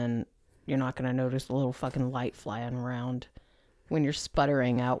unconscious, and then you're not going to notice the little fucking light flying around when you're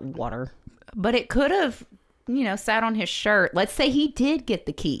sputtering out water. But it could have, sat on his shirt. Let's say he did get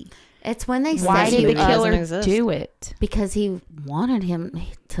the key. It's when they Why said did the he killer exist. do it? because he wanted him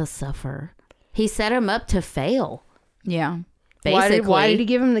to suffer. He set him up to fail. Yeah. Basically. Why did he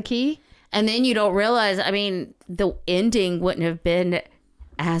give him the key? And then you don't realize, the ending wouldn't have been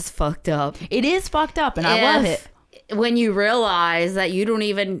as fucked up. It is fucked up, and I love it. When you realize that you don't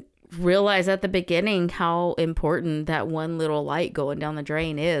even realize at the beginning how important that one little light going down the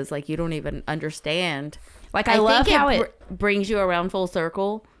drain is. Like, you don't even understand. Like, I love think how brings you around full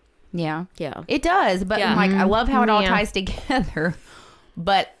circle. Yeah. Yeah. It does, but Yeah. I love how it all Yeah. ties together.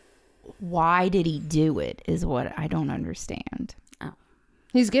 But why did he do it is what I don't understand.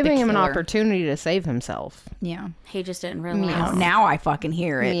 He's giving him an killer. opportunity to save himself. Yeah. He just didn't realize. Now I fucking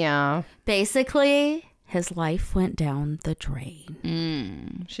hear it. Yeah. Basically, his life went down the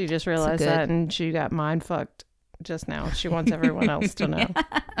drain. She just realized good- that and she got mind fucked just now. She wants everyone else to know.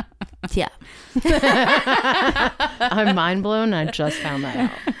 Yeah. I'm mind blown. I just found that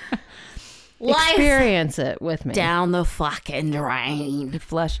out. Life Experience it with me. down the fucking drain. He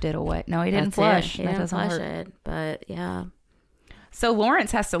flushed it away. No, he didn't That's flush. He That didn't doesn't flush hurt. it, but yeah. So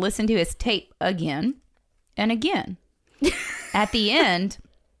Lawrence has to listen to his tape again and again. At the end,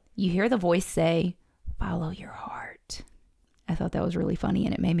 you hear the voice say, "Follow your heart." I thought that was really funny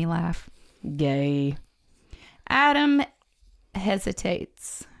and it made me laugh. Gay. Adam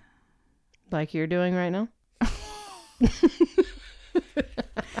hesitates. Like you're doing right now?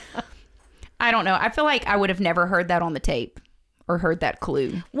 I don't know. I feel like I would have never heard that on the tape or heard that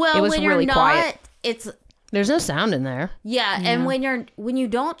clue. Well, it was when really you're not, quiet. it's There's no sound in there. and when you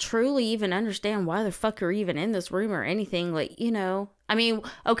don't truly even understand why the fuck you're even in this room or anything, like,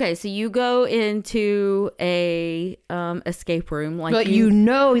 okay, so you go into a escape room, like, But you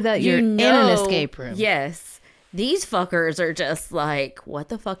know that you're in an escape room. Yes, these fuckers are just like, what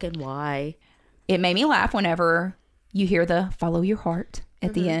the fuck and why? It made me laugh whenever you hear the "follow your heart"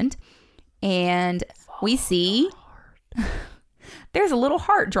 at the end. And we see there's a little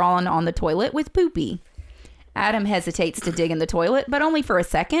heart drawn on the toilet with poopy. Adam hesitates to dig in the toilet, but only for a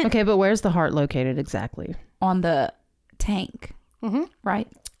second. Okay, but where's the heart located exactly? On the tank. Mm-hmm. Right?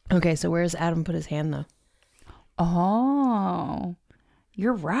 Okay, so where's Adam put his hand though? Oh,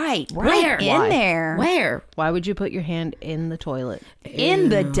 you're right. Right Where? in Why? there. Where? Why would you put your hand in the toilet? In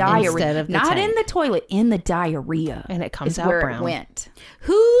the diarrhea. Instead of the Not tank. in the toilet, in the diarrhea. And it comes is out where brown. It went.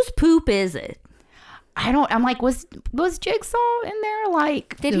 Whose poop is it? I'm like, was Jigsaw in there?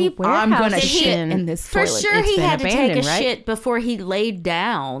 Like, Did he? I'm gonna Did shit he- in this For toilet. sure, It's he been had to take a abandoned, right? shit before he laid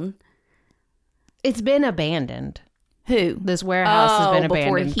down. It's been abandoned. Who? This warehouse has been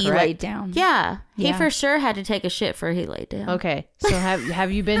before abandoned. he correct? laid down. Yeah, he Yeah. for sure had to take a shit before he laid down. Okay, so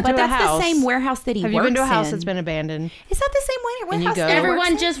have you been But to a that's house? the same warehouse that he Have works you been to a house in. that's been abandoned? Is that the same And you warehouse go- that he works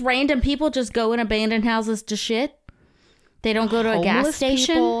Everyone in? just random people just go in abandoned houses to shit. They don't go to a gas Homeless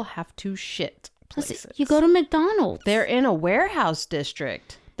station. people have to shit places. You go to McDonald's. They're in a warehouse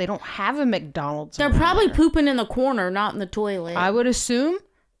district. They don't have a McDonald's. They're around probably there. pooping in the corner, not in the toilet. I would assume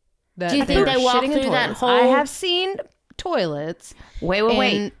that Do you think they're they walk shitting in through that toilets. whole- I have seen toilets. Wait.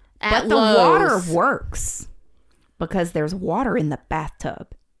 in- At But the Lowe's. water works because there's water in the bathtub.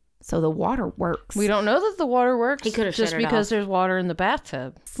 So the water works. We don't know that the water works. He could have just shut it because off. there's water in the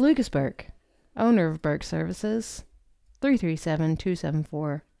bathtub. Lucas Burke, owner of Burke Services,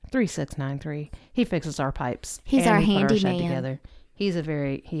 337-274-2999. 3693. He fixes our pipes. He's and our we put shed handyman. together.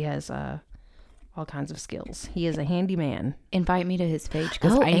 He has all kinds of skills. He is a handyman. Invite me to his page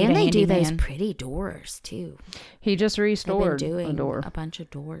because Oh, I need and a they do handyman. those pretty doors too. He just They've been restored doing a door. a bunch of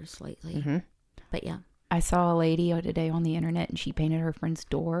doors lately. Mm-hmm. But yeah. I saw a lady today on the internet and she painted her friend's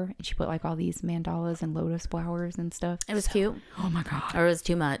door and she put like all these mandalas and lotus flowers and stuff. It was cute. Oh my God. Or it was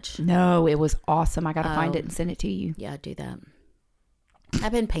too much. No, it was awesome. I got to find it and send it to you. Yeah, do that.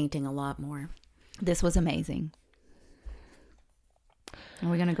 I've been painting a lot more. This was amazing. Are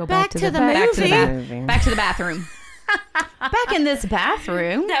we going to go Back back to to the the movie. back to the bathroom? Back in this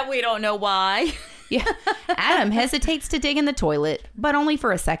bathroom. That we don't know why. Yeah. Adam hesitates to dig in the toilet, but only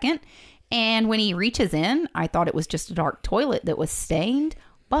for a second. And when he reaches in, I thought it was just a dark toilet that was stained,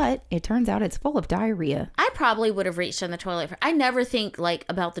 but it turns out it's full of diarrhea. I probably would have reached in the toilet. I never think like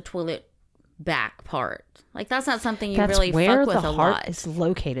about the toilet back part. Like that's not something you That's really where fuck with the a heart lot. is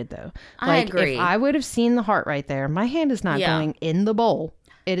located, though. I Like, agree. If I would have seen the heart right there, my hand is not Yeah. going in the bowl.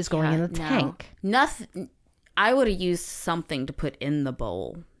 It is going in the No. tank. Nothing. I would have used something to put in the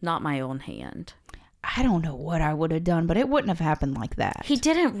bowl, not my own hand. I don't know what I would have done, but it wouldn't have happened like that. He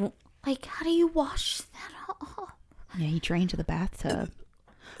didn't. Like, how do you wash that off? Yeah, he drained to the bathtub.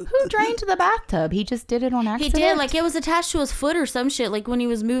 Who drained to the bathtub? He just did it on He accident. did. Like, it was attached to his foot or some shit. Like, when he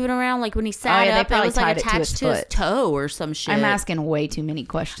was moving around, like, when he sat yeah, they up, it probably was, like, tied it to attached his to his foot. toe or some shit. I'm asking way too many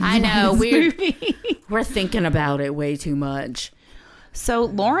questions. I know. about this movie. We're thinking about it way too much. So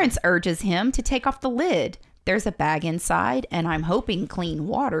Lawrence urges him to take off the lid. There's a bag inside, and I'm hoping clean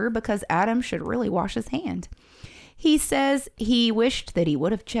water because Adam should really wash his hand. He says he wished that he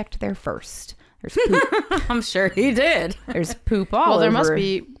would have checked there first. There's poop. I'm sure he did. There's poop all Well, there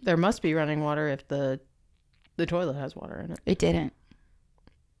over. must be running water if the toilet has water in it. It didn't.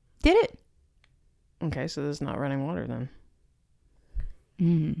 Did it? Okay, so there's not running water then.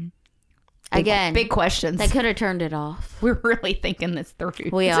 Again, Big questions. they could have turned it off. We're really thinking this through.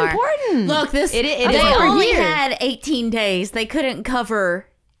 We It's are. important. Look, this. It they is over only here. had 18 days. They couldn't cover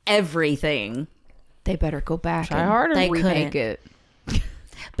everything They better go back Try and harder. They remake couldn't. it.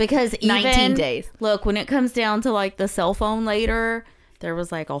 because even 19 days. Look, when it comes down to like the cell phone later, there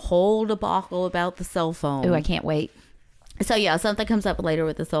was like a whole debacle about the cell phone. Ooh, I can't wait. So yeah, something comes up later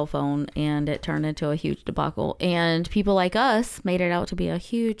with the cell phone, and it turned into a huge debacle. And people like us made it out to be a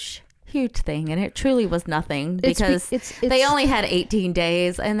huge thing, and it truly was nothing because it's- they only had 18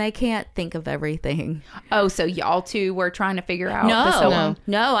 days, and they can't think of everything. Oh, so y'all two were trying to figure out No, the cell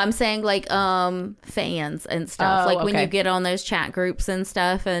no, I'm saying like fans and stuff. Oh, Like when okay. you get on those chat groups and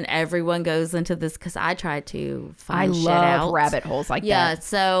stuff, and everyone goes into this because I tried to I find shit love out. rabbit holes like Yeah, that.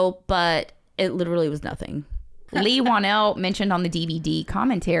 so but it literally was nothing. Lee Whannell mentioned on the DVD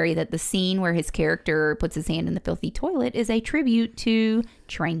commentary that the scene where his character puts his hand in the filthy toilet is a tribute to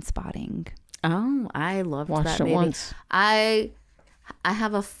Trainspotting. Oh, I loved Watched that it movie. once. I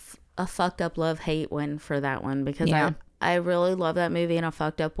have a fucked up love-hate one for that one because Yeah. I really love that movie in a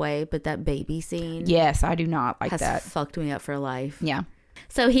fucked up way, but that baby scene Yes, I do not like has that. fucked me up for life. Yeah.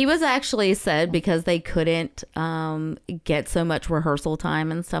 So he was actually said because they couldn't get so much rehearsal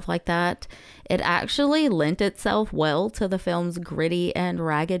time and stuff like that, it actually lent itself well to the film's gritty and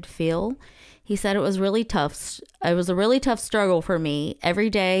ragged feel. He said it was really tough. It was a really tough struggle for me. Every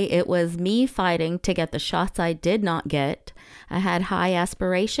day it was me fighting to get the shots I did not get. I had high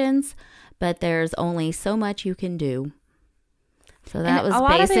aspirations, but there's only so much you can do. So that And was a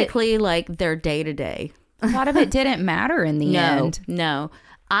lot of it- basically like their day to day. A lot of it didn't matter in the end. No.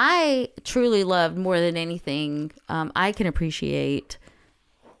 I truly loved more than anything. I can appreciate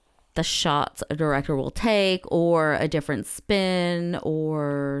the shots a director will take or a different spin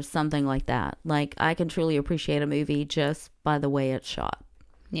or something like that. Like I can truly appreciate a movie just by the way it's shot.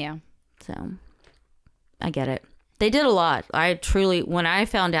 Yeah. So I get it. They did a lot. I truly, when I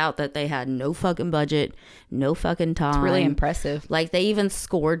found out that they had no fucking budget, no fucking time. It's really impressive. Like they even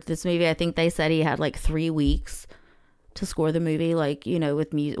scored this movie. I think they said he had like 3 weeks to score the movie. Like, you know,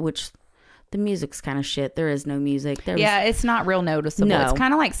 with music, which the music's kind of shit. There is no music. Yeah, it's not real noticeable. No. It's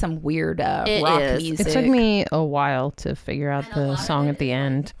kind of like some weird It rock is. music. It took me a while to figure out the song at the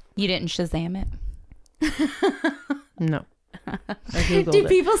end. You didn't Shazam it? No. I Googled Do it.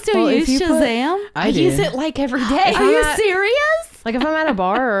 people still Well, use if you put- Shazam? I do. use it like every day. Are you not- serious? Like if I'm at a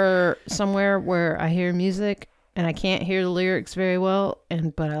bar or somewhere where I hear music and I can't hear the lyrics very well,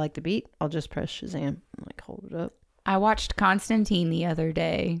 but I like the beat, I'll just press Shazam and like hold it up. I watched Constantine the other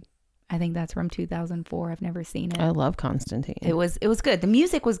day. I think that's from 2004. I've never seen it. I love Constantine. It was good. The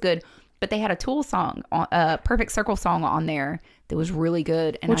music was good, but they had a Tool song, Perfect Circle song on there that was really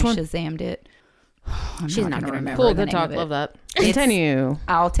good, and Which I one? Shazammed it. She's not gonna remember. Cool, the good name talk. of it. Love that. It's- Continue.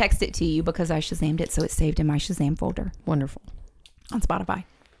 I'll text it to you because I Shazammed it, so it's saved in my Shazam folder Wonderful. on Spotify.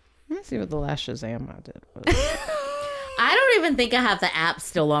 Let me see what the last Shazam I did was. I don't even think I have the app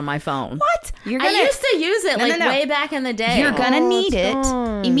still on my phone. What? I used to use it No. way back in the day. You're gonna need it's it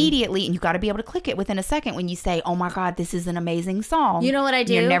gone. immediately, and you got to be able to click it within a second when you say, "Oh my God, this is an amazing song." You know what I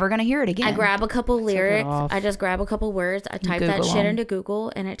do? You're never gonna hear it again. I grab a couple lyrics. off. I just grab a couple words. I type that Google shit them. into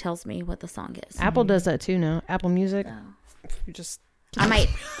Google, and it tells me what the song is. Apple does that too now. Apple Music. You just I might.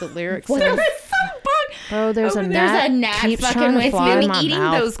 the lyrics. What in. the Bro, there's a There's gnat. a gnat keeps fucking trying to with fly me. in Been my eating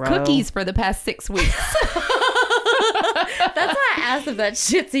mouth, those bro. cookies for the past 6 weeks. That's why I asked if that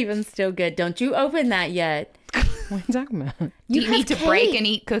shit's even still good. Don't you open that yet? What are you talking about? Do you have need to cake. break and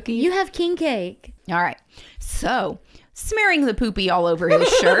eat cookies? You have king cake. All right. So, smearing the poopy all over his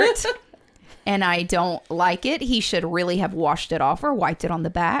shirt, and I don't like it. He should really have washed it off or wiped it on the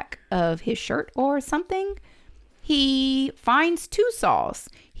back of his shirt or something. He finds 2 saws.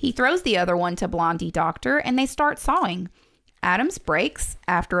 He throws the other one to Blondie Doctor, and they start sawing. Adams breaks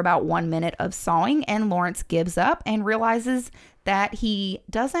after about 1 minute of sawing, and Lawrence gives up and realizes that he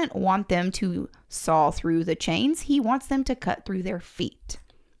doesn't want them to saw through the chains. He wants them to cut through their feet.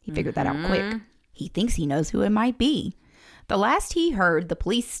 He figured that out quick. He thinks he knows who it might be. The last he heard, the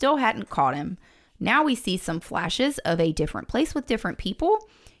police still hadn't caught him. Now we see some flashes of a different place with different people.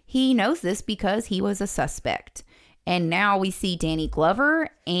 He knows this because he was a suspect. And now we see Danny Glover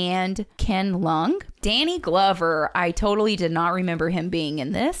and Ken Lung. Danny Glover, I totally did not remember him being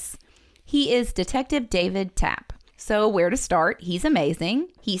in this. He is Detective David Tapp. So where to start? He's amazing.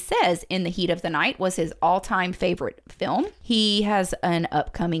 He says In the Heat of the Night was his all-time favorite film. He has an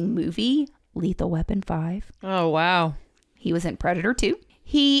upcoming movie, Lethal Weapon 5. Oh, wow. He was in Predator 2.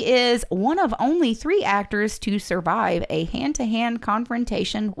 He is one of only 3 actors to survive a hand-to-hand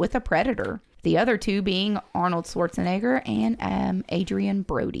confrontation with a predator. The other 2 being Arnold Schwarzenegger and Adrian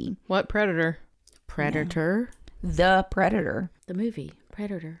Brody. What Predator? Predator. The Predator. The movie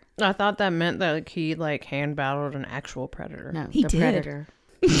Predator. I thought that meant that he hand battled an actual predator. No, He the did. Predator.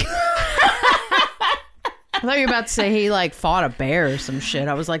 I thought you were about to say he fought a bear or some shit.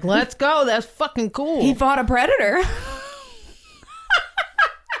 I was like, let's go. That's fucking cool. He fought a predator.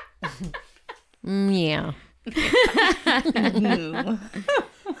 Yeah.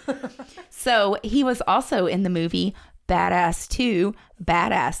 So he was also in the movie Badass 2,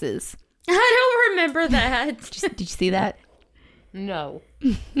 Badasses. I don't remember that. Did you see that? No.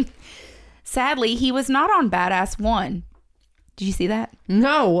 Sadly, he was not on Badass 1. Did you see that?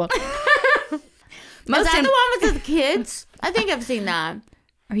 No. Is that the one with the kids? I think I've seen that.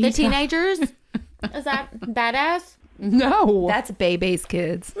 Are you The teenagers? Is that badass? No. That's Bebe's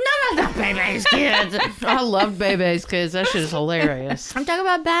kids. No, not the baby's kids. I love Bebe's kids. That shit is hilarious. I'm talking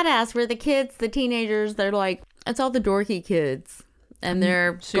about badass, where the kids, the teenagers, they're like, it's all the dorky kids. And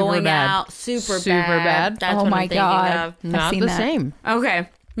they're Super going bad. out super Bad. bad. That's Oh what my I'm thinking God. of. I've Not seen the that. same. Okay,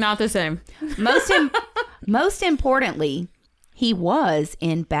 not the same. Most importantly, he was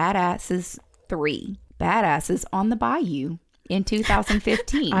in Badasses 3, Badasses on the Bayou in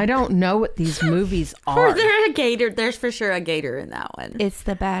 2015. I don't know what these movies Or are. there's a gator. There's for sure a gator in that one. It's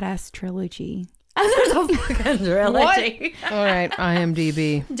the Badass trilogy. There's a fucking trilogy. All right,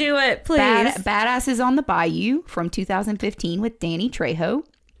 IMDb. Do it, please. Badasses on the Bayou from 2015 with Danny Trejo.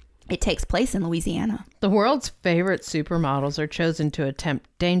 It takes place in Louisiana. The world's favorite supermodels are chosen to attempt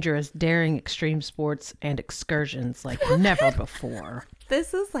dangerous, daring extreme sports and excursions like never before.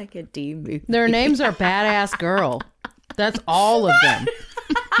 This is like a D movie. Their names are Badass Girl. That's all of them.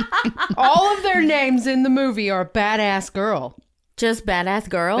 All of their names in the movie are Badass Girl. Just badass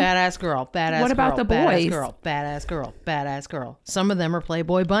girl. Badass Girl. Badass What about girl, the Badass boys? Girl. Badass Girl. Badass Girl. Some of them are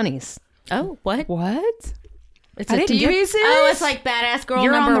Playboy bunnies. Oh, what? What? It's I a didn't TV get- series? Oh, it's like badass girl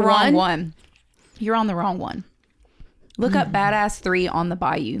You're number on the wrong one. one. You're on the wrong one. Look up Badass 3 on the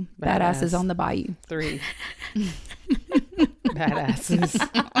Bayou. Badasses on the Bayou. 3.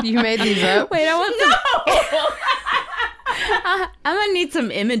 Badasses. You made these up? Wait, I want I'm gonna need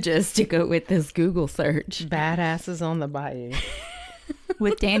some images to go with this Google search. Badasses on the Bayou.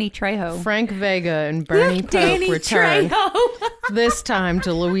 With Danny Trejo. Frank Vega and Bernie Pope return, this time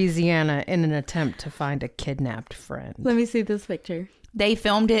to Louisiana in an attempt to find a kidnapped friend. Let me see this picture. They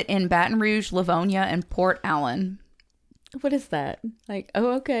filmed it in Baton Rouge, Livonia, and Port Allen. What is that? Like,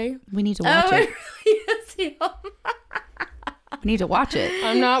 oh, okay. We need to watch it. Yes, yeah. We need to watch it.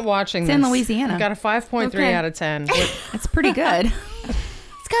 I'm not watching It's this. in Louisiana. I got a 5.3 Okay. out of 10. It's pretty good.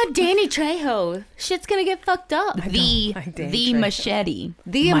 It's got Danny Trejo. Shit's gonna get fucked up. The like Danny the Trejo. machete.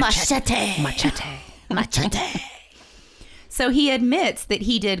 The machete. Machete. Machete. So he admits that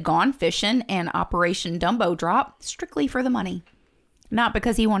he did Gone Fishing and Operation Dumbo Drop strictly for the money. Not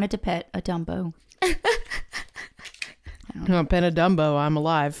because he wanted to pet a Dumbo. No, pet a Dumbo, I'm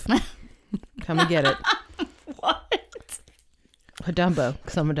alive. Come and get it. What? A Dumbo,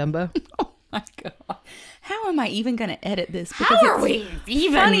 because I'm a Dumbo. Oh my God. How am I even going to edit this? How are we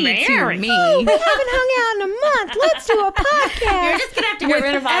even funny married? to me. We haven't hung out in a month. Let's do a podcast. You're just going to have to get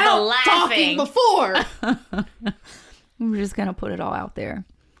rid of all the laughing. before. We're just going to put it all out there.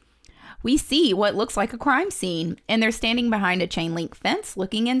 We see what looks like a crime scene, and they're standing behind a chain link fence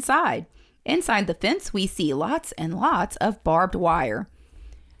looking inside. Inside the fence, we see lots and lots of barbed wire.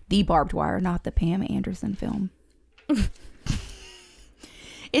 The barbed wire, not the Pam Anderson film.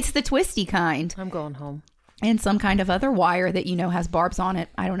 It's the twisty kind. I'm going home. And some kind of other wire that has barbs on it.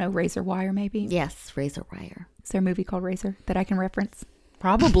 I don't know, razor wire maybe? Yes, razor wire. Is there a movie called Razor that I can reference?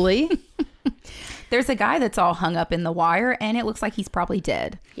 Probably. There's a guy that's all hung up in the wire, and it looks like he's probably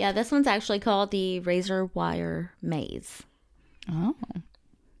dead. Yeah, this one's actually called the razor wire maze. Oh.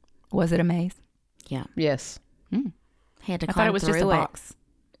 Was it a maze? Yeah. Yes. He had to I climb thought it was through just a box.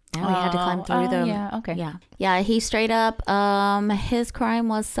 No, he had to climb through them. Yeah, okay. Yeah, he straight up, his crime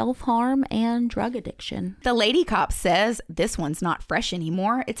was self-harm and drug addiction. The lady cop says this one's not fresh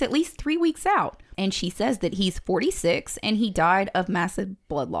anymore. It's at least 3 weeks out. And she says that he's 46 and he died of massive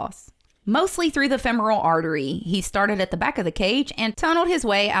blood loss. Mostly through the femoral artery. He started at the back of the cage and tunneled his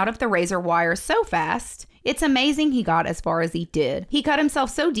way out of the razor wire so fast. It's amazing he got as far as he did. He cut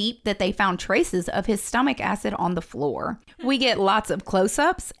himself so deep that they found traces of his stomach acid on the floor. We get lots of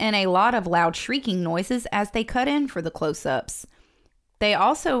close-ups and a lot of loud shrieking noises as they cut in for the close-ups. They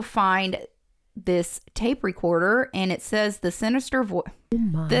also find this tape recorder, and it says the sinister voice.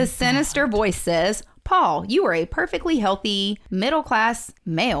 The sinister voice says, "Paul, you are a perfectly healthy, middle-class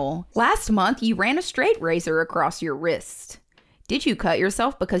male. Last month, you ran a straight razor across your wrist. Did you cut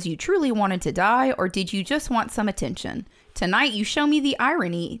yourself because you truly wanted to die, or did you just want some attention? Tonight, you show me the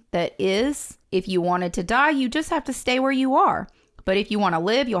irony that is, if you wanted to die, you just have to stay where you are. But if you want to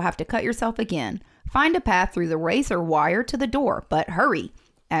live, you'll have to cut yourself again. Find a path through the razor wire to the door, but hurry.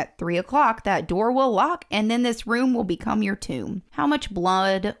 At 3 o'clock, that door will lock, and then this room will become your tomb. How much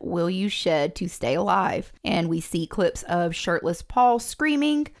blood will you shed to stay alive?" And we see clips of shirtless Paul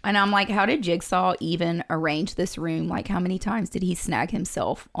screaming. And I'm like, how did Jigsaw even arrange this room? Like, how many times did he snag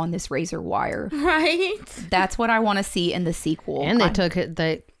himself on this razor wire? Right? That's what I want to see in the sequel. And they took it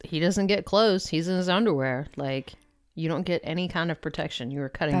that he doesn't get clothes. He's in his underwear. Like, you don't get any kind of protection. You were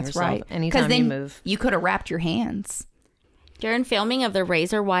cutting That's yourself right. anytime then you move. You could have wrapped your hands. During filming of the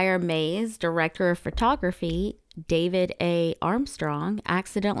razor wire maze, director of photography David A. Armstrong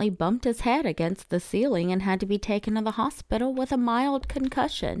accidentally bumped his head against the ceiling and had to be taken to the hospital with a mild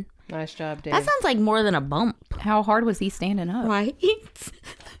concussion. Nice job, Dave. That sounds like more than a bump. How hard was he standing up? Right?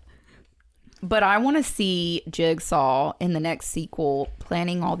 But I want to see Jigsaw in the next sequel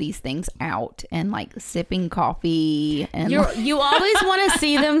planning all these things out and like sipping coffee. And You always want to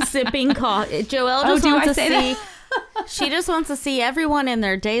see them sipping coffee. Joelle just wants to see... She just wants to see everyone in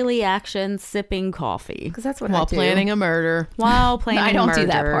their daily actions sipping coffee. Because that's what While I do. planning a murder. While planning I don't murders.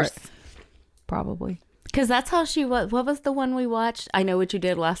 do that part. Probably. Because that's how she was. What was the one we watched? I Know What You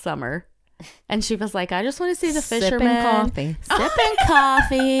Did Last Summer. And she was like, I just want to see the fishermen. Sipping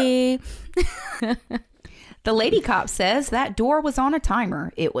coffee. The lady cop says that door was on a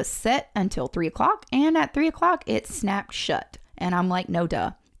timer. It was set until 3 o'clock, and at 3 o'clock, it snapped shut. And I'm like, no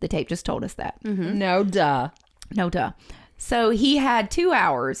duh. The tape just told us that. Mm-hmm. No duh. No duh. So he had 2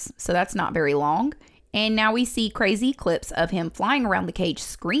 hours, so that's not very long. And now we see crazy clips of him flying around the cage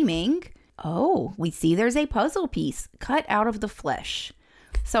screaming. Oh, we see there's a puzzle piece cut out of the flesh.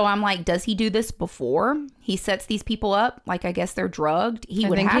 So I'm like, does he do this before he sets these people up? Like, I guess they're drugged. I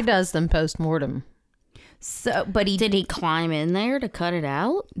think he does them post-mortem. So, but Did he climb in there to cut it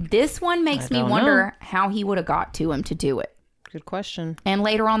out? This one makes me wonder how he would have got to him to do it. Good question. And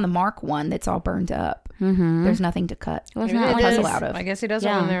later on, the Mark one that's all burned up. Mm-hmm. There's nothing to cut. Wasn't Maybe that they like puzzle did. out of. I guess he does it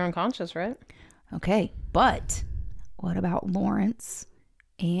when they're unconscious, right? Okay, but what about Lawrence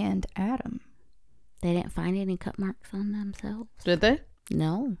and Adam? They didn't find any cut marks on themselves? Did they?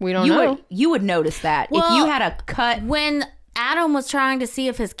 No. We don't know. You would notice that if you had a cut. When Adam was trying to see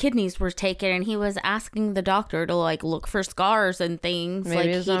if his kidneys were taken and he was asking the doctor to like look for scars and things, Maybe like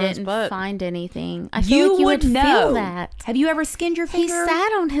it's he on his didn't butt. find anything. I feel like you would know. feel that. Have you ever skinned your He finger?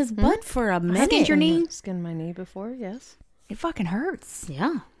 sat on his butt for a minute. Skinned your knee? Skinned my knee before, yes. It fucking hurts.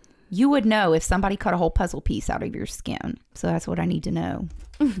 Yeah. You would know if somebody cut a whole puzzle piece out of your skin. So that's what I need to know.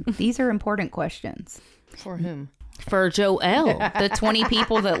 These are important questions. For whom? For Joelle. The 20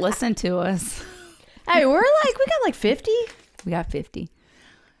 people that listen to us. Hey, we got like 50. We got 50.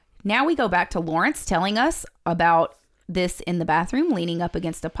 Now we go back to Lawrence telling us about this in the bathroom, leaning up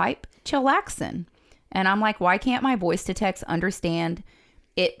against a pipe, chillaxin'. And I'm like, why can't my voice to text understand?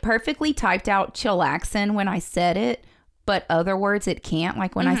 It perfectly typed out chillaxin' when I said it, but other words it can't.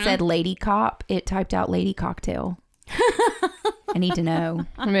 Like when I said lady cop, it typed out lady cocktail. I need to know.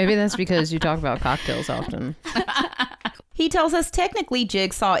 Maybe that's because you talk about cocktails often. He tells us technically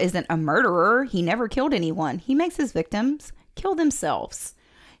Jigsaw isn't a murderer. He never killed anyone. He makes his victims kill themselves.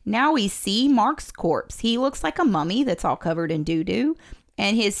 Now we see Mark's corpse. He looks like a mummy that's all covered in doo-doo.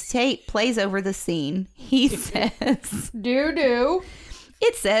 And his tape plays over the scene. He says, Doo-doo.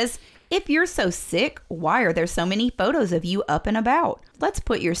 It says, if you're so sick, why are there so many photos of you up and about? Let's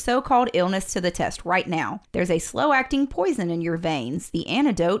put your so-called illness to the test right now. There's a slow-acting poison in your veins. The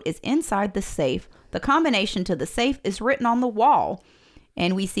antidote is inside the safe. The combination to the safe is written on the wall.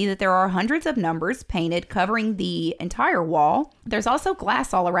 And we see that there are hundreds of numbers painted covering the entire wall. There's also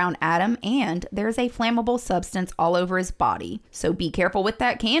glass all around Adam, and there's a flammable substance all over his body. So be careful with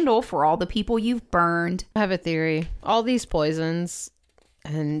that candle for all the people you've burned. I have a theory. All these poisons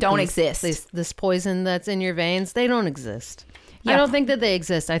and don't exist. This poison that's in your veins, they don't exist. Yeah. I don't think that they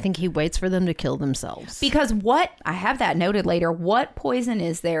exist. I think he waits for them to kill themselves. Because I have that noted later, what poison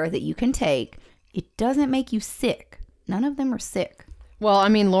is there that you can take? It doesn't make you sick. None of them are sick. Well, I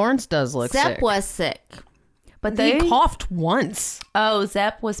mean, Lawrence does look sick. Zepp was sick. But he coughed once. Oh,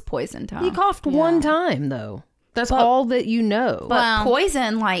 Zepp was poisoned, huh? He coughed one time, though. That's all that you know. But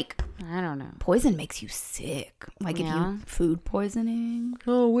poison, like... I don't know. Poison makes you sick. Like if you food poisoning.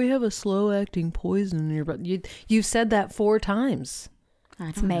 Oh, we have a slow-acting poison in your body. You've said that 4 times.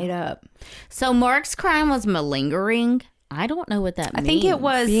 It's made up. So Mark's crime was malingering? I don't know what that means. I think it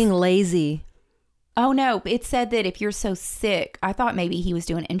was... being lazy. Oh, no. It said that if you're so sick, I thought maybe he was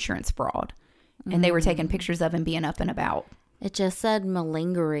doing insurance fraud. And they were taking pictures of him being up and about. It just said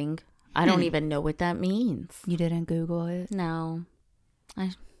malingering. I don't even know what that means. You didn't Google it? No.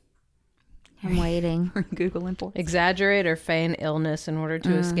 I'm waiting. We're Googling for it. Exaggerate or feign illness in order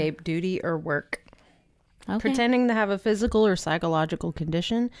to escape duty or work. Okay. Pretending to have a physical or psychological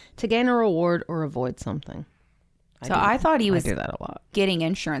condition to gain a reward or avoid something. I thought he was do that a lot. Getting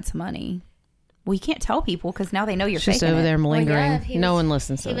insurance money. Well, you can't tell people because now they know you're She's faking just over it. there malingering. Well, no one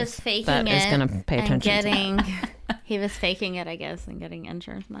listens to He this. was faking that it. is going to pay attention to. He was faking it, I guess, and getting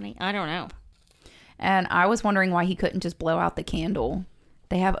insurance money. I don't know. And I was wondering why he couldn't just blow out the candle.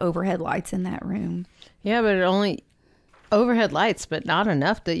 They have overhead lights in that room. Yeah, but it only overhead lights, but not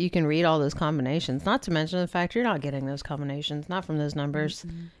enough that you can read all those combinations. Not to mention the fact you're not getting those combinations, not from those numbers.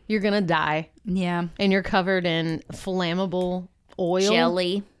 Mm-hmm. You're going to die. Yeah. And you're covered in flammable oil.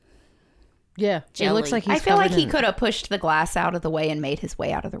 Jelly. Yeah. Jelly. It looks like I feel like he could have pushed the glass out of the way and made his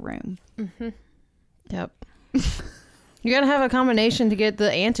way out of the room. Mm-hmm. Yep. You got to have a combination to get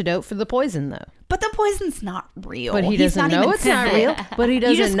the antidote for the poison, though. But the poison's not real. But he doesn't know it's not real. But he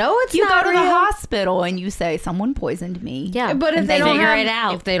doesn't know it's not real. You go to the hospital and you say, someone poisoned me. Yeah, but if they don't figure have it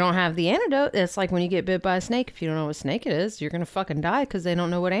out. If they don't have the antidote, it's like when you get bit by a snake. If you don't know what snake it is, you're going to fucking die because they don't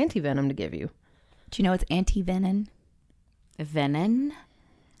know what anti-venom to give you. Do you know it's anti-venom? Venom?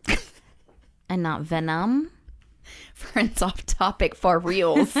 And not venom? Friends off topic for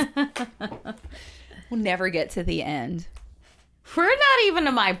reals. We'll never get to the end. We're not even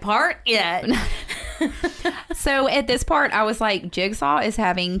to my part yet. So at this part, I was like, Jigsaw is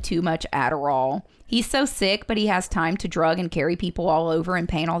having too much Adderall. He's so sick, but he has time to drug and carry people all over and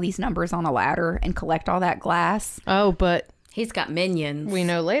paint all these numbers on a ladder and collect all that glass. Oh, but he's got minions. We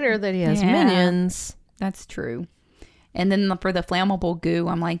know later that he has minions. That's true. And then for the flammable goo,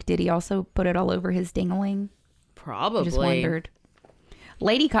 I'm like, did he also put it all over his dingling? Probably. I just wondered.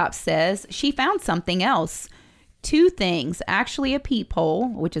 Lady Cop says she found something else. 2 things. Actually, a peephole,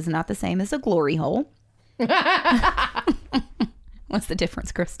 which is not the same as a glory hole. What's the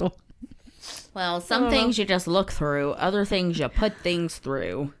difference, Crystal? Well, some things you just look through. Other things you put things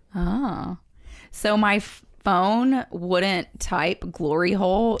through. Ah. So my phone wouldn't type glory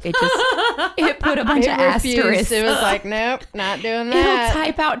hole. It just it put a bunch of asterisks. It was like, nope, not doing that. It'll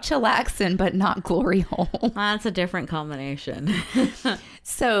type out chillaxin, but not glory hole. That's a different combination.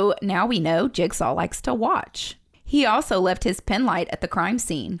 So now we know Jigsaw likes to watch. He also left his pen light at the crime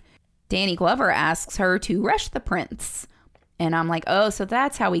scene. Danny Glover asks her to rush the prince. And I'm like, oh, so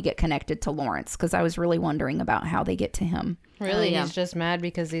that's how we get connected to Lawrence. Because I was really wondering about how they get to him. Really? He's just mad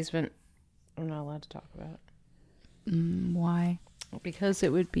because he's been... I'm not allowed to talk about it. Why? Because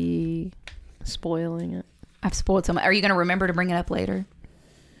it would be spoiling it. I've spoiled so much. Are you going to remember to bring it up later?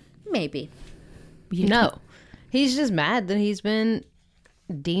 Maybe. No. He's just mad that he's been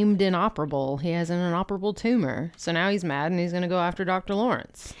deemed inoperable. He has an inoperable tumor. So now he's mad and he's going to go after Dr.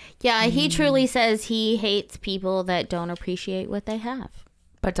 Lawrence. Yeah, he truly says he hates people that don't appreciate what they have.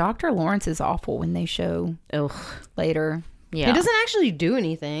 But Dr. Lawrence is awful when they show later. Yeah. He doesn't actually do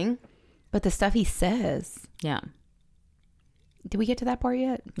anything. But the stuff he says. Yeah. Did we get to that part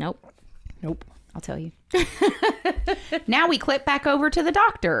yet? Nope. I'll tell you. Now we clip back over to the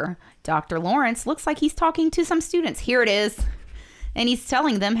doctor. Dr. Lawrence looks like he's talking to some students. Here it is. And he's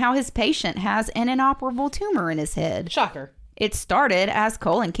telling them how his patient has an inoperable tumor in his head. Shocker. It started as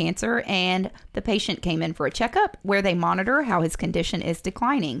colon cancer, and the patient came in for a checkup where they monitor how his condition is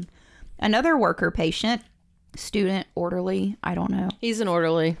declining. Another worker patient, student, orderly, I don't know. He's an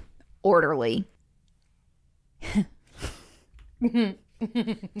orderly. Orderly. I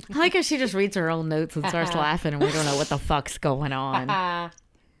like how she just reads her own notes and starts laughing and we don't know what the fuck's going on.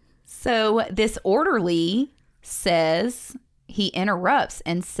 So this orderly says, he interrupts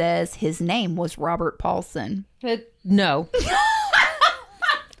and says his name was Robert Paulson. No.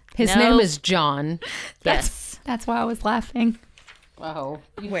 His name is John. Yes. That's why I was laughing. Oh.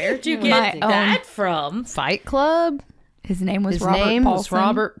 Where'd you get that from? Fight Club? His name was His Robert name Paulson. was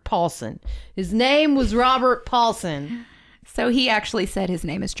Robert Paulson. His name was Robert Paulson. So he actually said his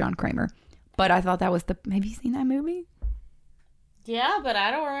name is John Kramer. But I thought that was have you seen that movie? Yeah, but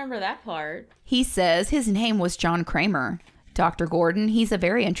I don't remember that part. He says his name was John Kramer. Dr. Gordon, he's a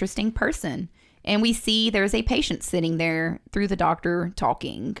very interesting person. And we see there's a patient sitting there through the doctor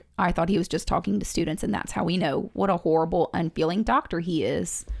talking. I thought he was just talking to students, and that's how we know what a horrible, unfeeling doctor he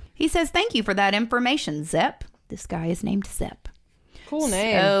is. He says, thank you for that information, Zepp. This guy is named Zepp. Cool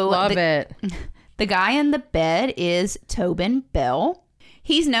name. So Love it. The guy in the bed is Tobin Bell.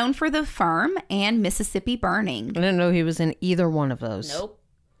 He's known for The Firm and Mississippi Burning. I didn't know he was in either one of those. Nope.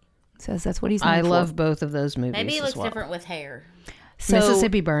 Says that's what he's known I for. love both of those movies. Maybe he looks as well. different with hair. So,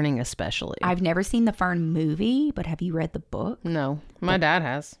 Mississippi Burning especially. I've never seen the Fern movie, but have you read the book? No, my dad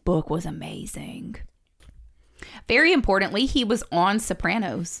has. Book was amazing. Very importantly, he was on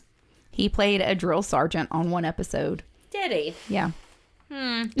Sopranos. He played a drill sergeant on one episode. Did he? Yeah,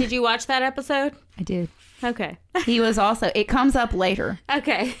 Did you watch that episode? I did. Okay. He was also, it comes up later.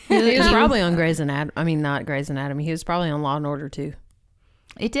 Okay. He was probably on Grey's Anatomy. I mean, not Grey's Anatomy. He was probably on Law and Order too.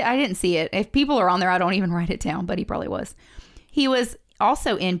 I didn't see it. If people are on there, I don't even write it down, but he probably was. He was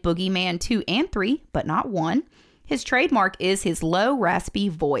also in Boogeyman 2 and 3, but not 1. His trademark is his low, raspy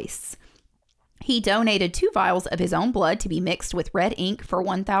voice. He donated 2 vials of his own blood to be mixed with red ink for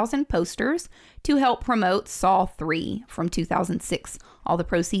 1,000 posters to help promote Saw 3 from 2006. All the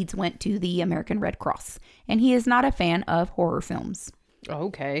proceeds went to the American Red Cross. And he is not a fan of horror films.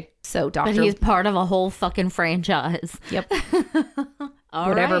 Okay. So, But Dr. he's part of a whole fucking franchise. Yep. All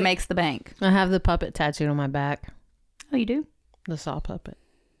Whatever right. makes the bank. I have the puppet tattooed on my back. Oh, you do? The Saw puppet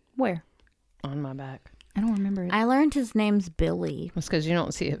Where? on my back. I don't remember it. I learned his name's Billy. That's because you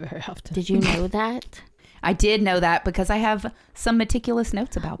don't see it very often. Did you know that? I did know that because I have some meticulous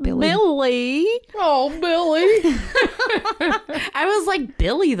notes about Billy. Billy? Oh, Billy. I was like,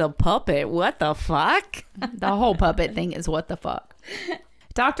 Billy the puppet? What the fuck? The whole puppet thing is what the fuck.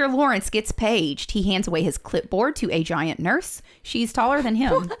 Dr. Lawrence gets paged. He hands away his clipboard to a giant nurse. She's taller than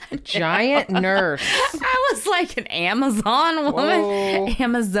him. Giant nurse. I was like an Amazon woman. Whoa.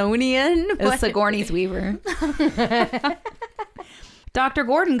 Amazonian. It's Sigourney's Weaver. Dr.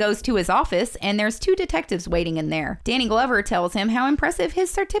 Gordon goes to his office, and there's 2 detectives waiting in there. Danny Glover tells him how impressive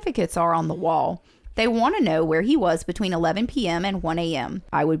his certificates are on the wall. They want to know where he was between 11 p.m. and 1 a.m.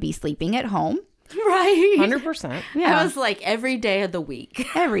 I would be sleeping at home. Right. 100%. Yeah. I was like every day of the week.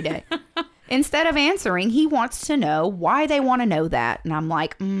 Every day. Instead of answering, he wants to know why they want to know that. And I'm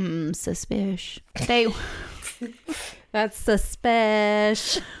like, suspicious. That's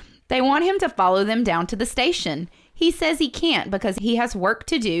suspicious. They want him to follow them down to the station. He says he can't because he has work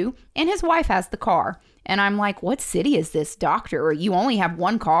to do and his wife has the car. And I'm like, what city is this, doctor? You only have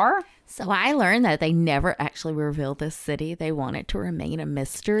 1 car? So I learned that they never actually revealed this city. They want it to remain a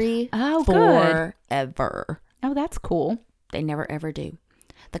mystery forever. Oh, that's cool. They never ever do.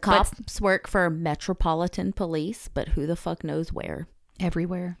 The cops work for Metropolitan Police, but who the fuck knows where?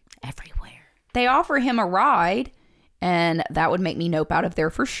 Everywhere. Everywhere. They offer him a ride, and that would make me nope out of there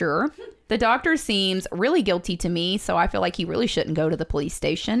for sure. The doctor seems really guilty to me, so I feel like he really shouldn't go to the police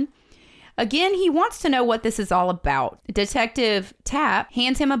station. Again, he wants to know what this is all about. Detective Tapp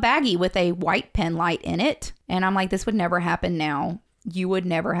hands him a baggie with a white pen light in it. And I'm like, this would never happen now. You would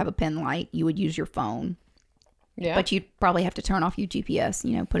never have a pen light. You would use your phone. Yeah. But you'd probably have to turn off your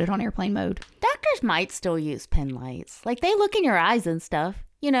GPS, put it on airplane mode. Doctors might still use pen lights. Like they look in your eyes and stuff.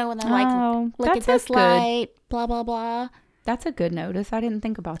 When they're Oh, like, look at that's this good. light, blah, blah, blah. That's a good notice. I didn't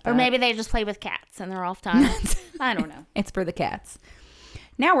think about that. Or maybe they just play with cats and they're off time. I don't know. It's for the cats.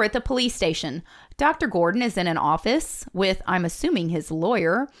 Now we're at the police station. Dr. Gordon is in an office with, I'm assuming, his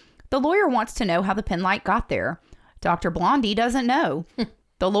lawyer. The lawyer wants to know how the pen light got there. Dr. Blondie doesn't know.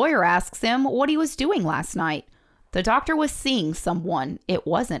 The lawyer asks him what he was doing last night. The doctor was seeing someone. It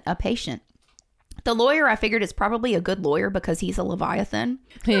wasn't a patient. The lawyer, I figured, is probably a good lawyer because he's a Leviathan.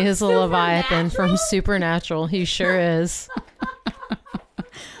 He is a Leviathan from Supernatural. He sure is.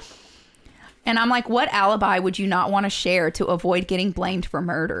 And I'm like, what alibi would you not want to share to avoid getting blamed for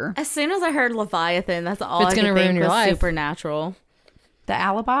murder? As soon as I heard Leviathan, that's all It's I gonna could ruin think your was life. Supernatural. The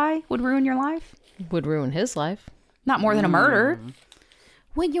alibi would ruin your life? Would ruin his life. Not more than a murder.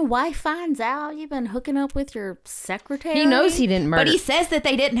 When your wife finds out you've been hooking up with your secretary. He knows he didn't murder. But he says that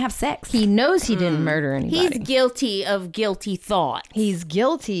they didn't have sex. He knows he didn't murder anybody. He's guilty of guilty thought. He's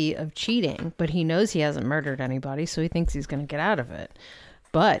guilty of cheating, but he knows he hasn't murdered anybody, so he thinks he's going to get out of it.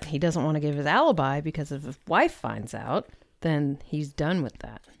 But he doesn't want to give his alibi because if his wife finds out, then he's done with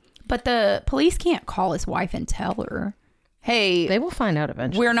that. But the police can't call his wife and tell her, hey, They will find out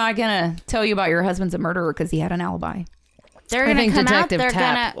eventually. we're not going to tell you about your husband's a murderer because he had an alibi. They're I gonna think come Detective out. They're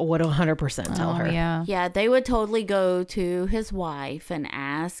Tapp gonna. would 100% tell her. Yeah. Yeah, they would totally go to his wife and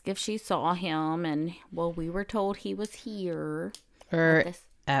ask if she saw him, and well, we were told he was here. Or This-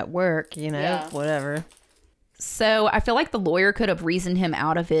 at work, you know, Yeah. whatever. So I feel like the lawyer could have reasoned him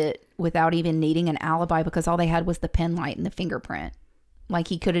out of it without even needing an alibi because all they had was the pen light and the fingerprint. Like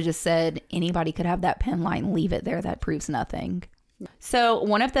he could have just said anybody could have that pen light and leave it there. That proves nothing. So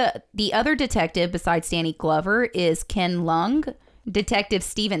one of the other detective besides Danny Glover is Ken Lung. Detective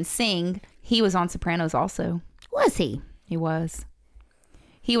Steven Singh. He was on Sopranos also. Was he? He was.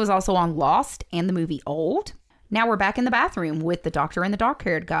 He was also on Lost and the movie Old. Now we're back in the bathroom with the doctor and the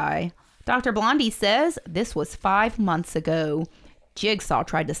dark-haired guy. Dr. Blondie says this was 5 months ago. Jigsaw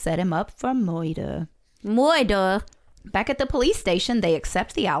tried to set him up for murder. Moida. Back at the police station, they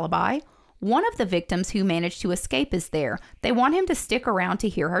accept the alibi. One of the victims who managed to escape is there. They want him to stick around to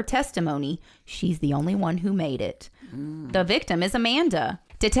hear her testimony. She's the only one who made it. The victim is Amanda.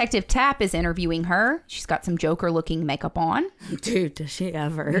 Detective Tapp is interviewing her. She's got some Joker-looking makeup on. Dude, does she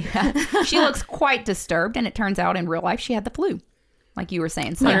ever? She looks quite disturbed, and it turns out in real life she had the flu. Like you were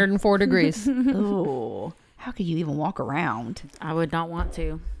saying. So, 104 degrees. ooh, how could you even walk around? I would not want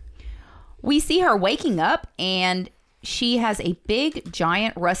to. We see her waking up, and she has a big,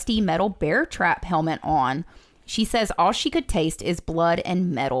 giant, rusty metal bear trap helmet on. She says all she could taste is blood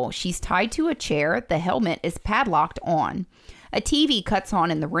and metal. She's tied to a chair. The helmet is padlocked on. A TV cuts on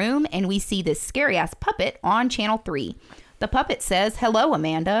in the room, and we see this scary-ass puppet on Channel 3. The puppet says, "Hello,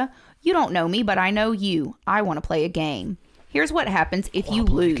 Amanda. You don't know me, but I know you. I want to play a game. Here's what happens if you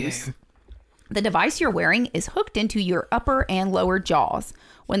lose. The device you're wearing is hooked into your upper and lower jaws.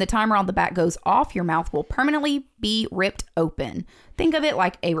 When the timer on the back goes off, your mouth will permanently be ripped open. Think of it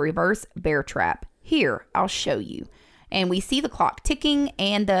like a reverse bear trap. Here, I'll show you." And we see the clock ticking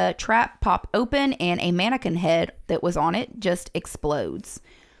and the trap pop open and a mannequin head that was on it just explodes.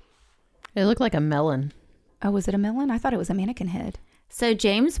 It looked like a melon. Oh, was it a melon? I thought it was a mannequin head. So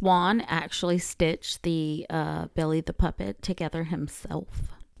James Wan actually stitched the Billy the Puppet together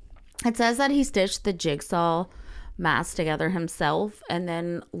himself. It says that he stitched the Jigsaw mask together himself, and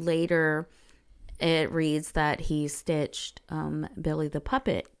then later it reads that he stitched Billy the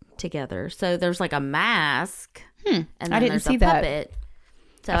Puppet together. So there's like a mask, and then I didn't there's see a that. puppet.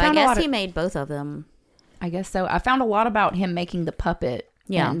 So I I found a guess lot of- he made both of them. I guess so. I found a lot about him making the puppet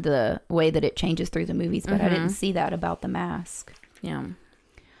and the way that it changes through the movies, but I didn't see that about the mask. Yeah.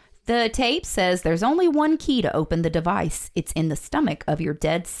 The tape says there's only one key to open the device. It's in the stomach of your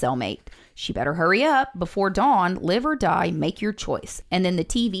dead cellmate. She better hurry up before dawn. Live or die, make your choice. And then the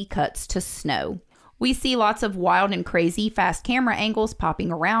TV cuts to snow. We see lots of wild and crazy fast camera angles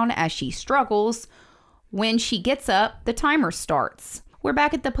popping around as she struggles. When she gets up, the timer starts. We're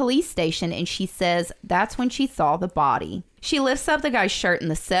back at the police station, and she says that's when she saw the body. She lifts up the guy's shirt in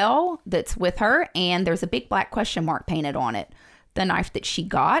the cell that's with her, and there's a big black question mark painted on it. The knife that she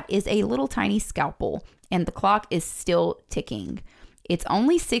got is a little tiny scalpel, and the clock is still ticking. It's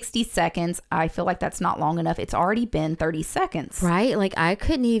only 60 seconds. I feel like that's not long enough. It's already been 30 seconds. Right? Like I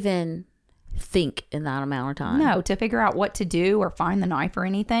couldn't even think in that amount of time. No, to figure out what to do or find the knife or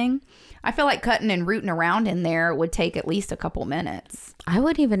anything. I feel like cutting and rooting around in there would take at least a couple minutes. I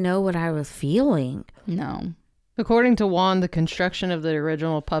wouldn't even know what I was feeling. No. According to Juan, the construction of the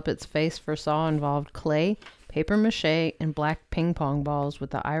original puppet's face for Saw involved clay, paper mache, and black ping pong balls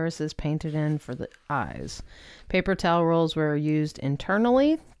with the irises painted in for the eyes. Paper towel rolls were used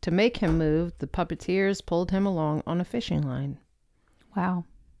internally. To make him move, the puppeteers pulled him along on a fishing line. Wow.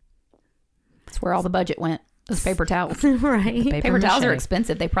 That's where all the budget went. Those paper towels. Right. Paper towels are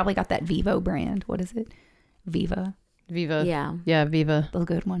expensive. They probably got that Vivo brand. What is it? Viva. Yeah. Yeah, Viva. The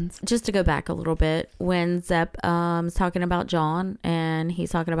good ones. Just to go back a little bit, when Zepp is talking about John and he's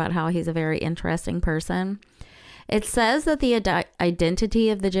talking about how he's a very interesting person, it says that the identity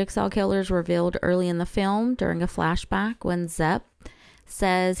of the Jigsaw killer is revealed early in the film during a flashback when Zepp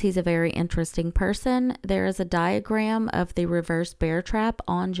says he's a very interesting person. There is a diagram of the reverse bear trap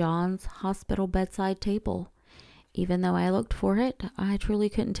on John's hospital bedside table. Even though I looked for it, I truly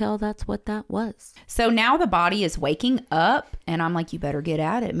couldn't tell that's what that was. So now the body is waking up, and I'm like, you better get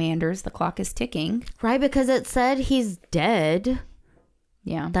at it, Manders. The clock is ticking. Right, because it said he's dead.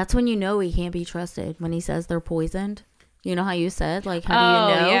 Yeah. That's when you know he can't be trusted, when he says they're poisoned. You know how you said, like, how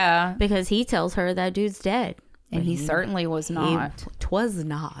do you know? Yeah. Because he tells her that dude's dead. And he certainly was not. Twas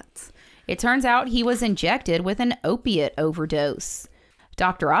not. It turns out he was injected with an opiate overdose.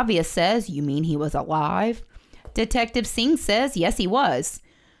 Dr. Obvious says, you mean he was alive? Detective Singh says, yes, he was.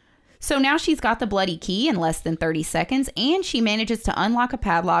 So now she's got the bloody key in less than 30 seconds, and she manages to unlock a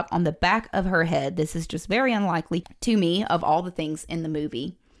padlock on the back of her head. This is just very unlikely to me of all the things in the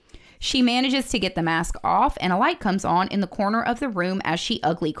movie. She manages to get the mask off, and a light comes on in the corner of the room as she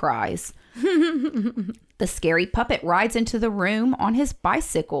ugly cries. The scary puppet rides into the room on his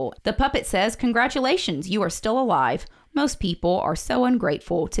bicycle. The puppet says, congratulations, you are still alive. Most people are so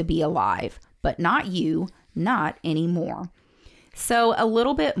ungrateful to be alive, but not you, not anymore. So a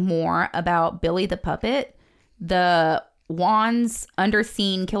little bit more about Billy the Puppet. The Wan's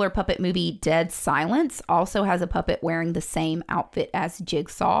underseen killer puppet movie Dead Silence also has a puppet wearing the same outfit as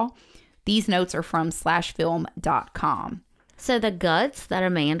Jigsaw. These notes are from slashfilm.com. So the guts that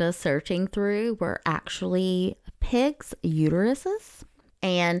Amanda's searching through were actually pigs' uteruses.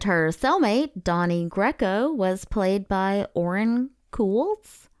 And her cellmate, Donnie Greco, was played by Orrin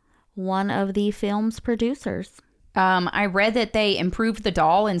Cools, one of the film's producers. I read that they improved the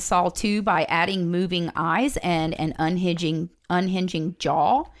doll in Saw 2 by adding moving eyes and an unhinging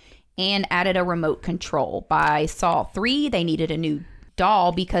jaw, and added a remote control. By Saw 3, they needed a new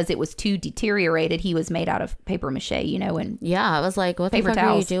doll because it was too deteriorated. He was made out of paper mache, and yeah, I was like, what the fuck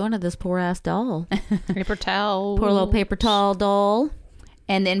are you doing to this poor ass doll? Paper towel. Poor little paper towel doll.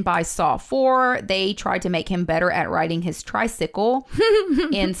 And then by Saw 4, they tried to make him better at riding his tricycle.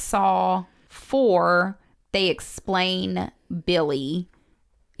 In Saw 4, they explain Billy.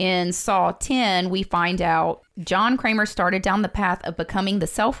 In Saw 10, we find out John Kramer started down the path of becoming the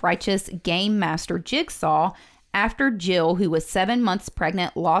self-righteous game master Jigsaw after Jill, who was 7 months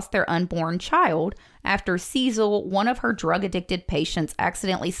pregnant, lost their unborn child after Cecil, one of her drug-addicted patients,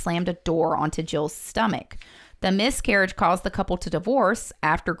 accidentally slammed a door onto Jill's stomach. The miscarriage caused the couple to divorce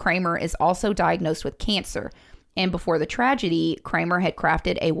after Kramer is also diagnosed with cancer. And before the tragedy, Kramer had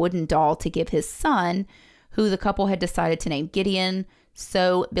crafted a wooden doll to give his son, who the couple had decided to name Gideon.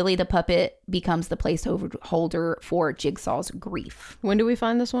 So Billy the Puppet becomes the placeholder for Jigsaw's grief. When do we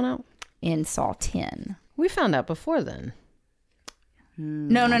find this one out? In Saw 10. We found out before then.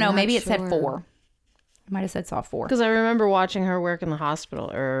 No. Maybe it said 4. I might have said Saw 4. Because I remember watching her work in the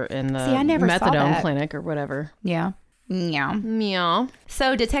hospital or in the I never saw methadone that. clinic or whatever. Yeah. Meow.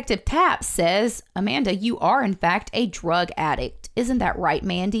 So Detective Tapp says, Amanda, you are in fact a drug addict. Isn't that right,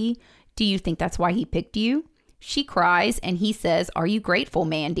 Mandy? Do you think that's why he picked you? She cries and he says, are you grateful,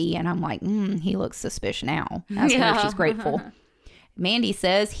 Mandy? And I'm like, he looks suspicious now. Ask her if she's grateful. Mandy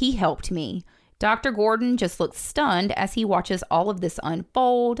says, he helped me. Dr. Gordon just looks stunned as he watches all of this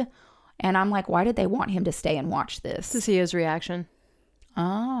unfold. And I'm like, why did they want him to stay and watch this? To see his reaction.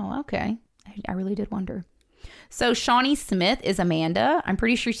 Oh, okay. I really did wonder. So Shawnee Smith is Amanda. I'm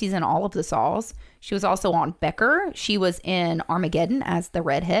pretty sure she's in all of the Saws. She was also on Becker. She was in Armageddon as the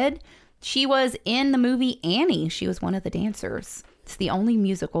redhead. She was in the movie Annie. She was one of the dancers. It's the only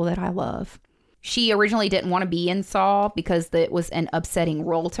musical that I love. She originally didn't want to be in Saw because it was an upsetting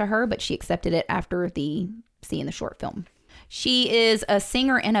role to her, but she accepted it after seeing the short film. She is a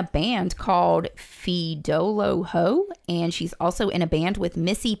singer in a band called Fidolo Ho, and she's also in a band with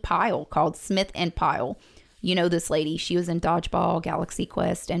Missy Pyle called Smith and Pyle. You know this lady. She was in Dodgeball, Galaxy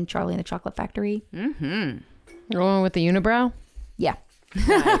Quest, and Charlie and the Chocolate Factory. Mm-hmm. The one with the unibrow? Yeah.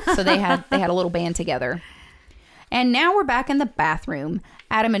 Nice. So they had a little band together. And now we're back in the bathroom.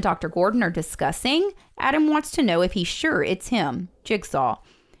 Adam and Dr. Gordon are discussing. Adam wants to know if he's sure it's him, Jigsaw.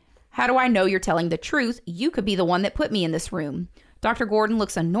 How do I know you're telling the truth? You could be the one that put me in this room. Dr. Gordon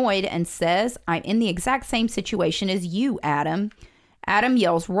looks annoyed and says, I'm in the exact same situation as you, Adam. Adam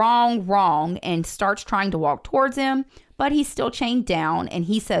yells, wrong, wrong, and starts trying to walk towards him, but he's still chained down, and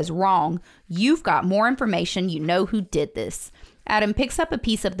he says, wrong, you've got more information, you know who did this. Adam picks up a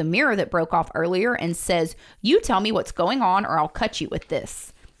piece of the mirror that broke off earlier and says, you tell me what's going on or I'll cut you with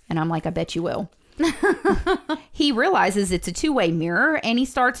this. And I'm like, I bet you will. He realizes it's a two-way mirror and he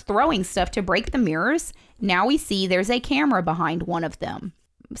starts throwing stuff to break the mirrors. Now we see there's a camera behind one of them.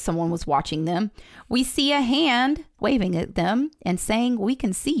 Someone was watching them. We see a hand waving at them and saying, we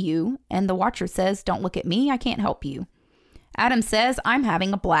can see you. And the watcher says, don't look at me. I can't help you. Adam says, I'm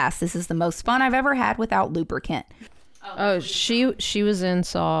having a blast. This is the most fun I've ever had without lubricant. Oh, she was in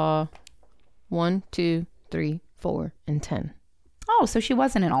Saw 1, 2, 3, 4, and 10. Oh, so she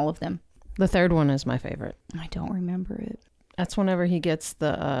wasn't in all of them. The third one is my favorite. I don't remember it. That's whenever he gets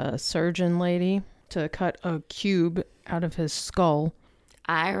the surgeon lady to cut a cube out of his skull.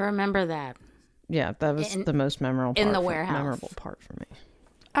 I remember that. Yeah, that was the most memorable part. In the warehouse. Memorable part for me.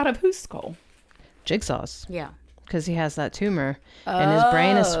 Out of whose skull? Jigsaw's. Yeah. Because he has that tumor and his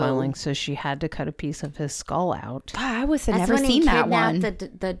brain is swelling, so she had to cut a piece of his skull out. God, I was never seen that one.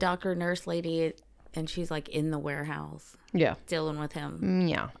 The doctor nurse lady, and she's like in the warehouse. Yeah. Dealing with him.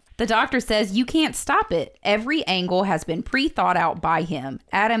 Yeah. The doctor says you can't stop it. Every angle has been pre-thought out by him.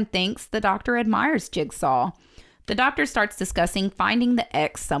 Adam thinks the doctor admires Jigsaw. The doctor starts discussing finding the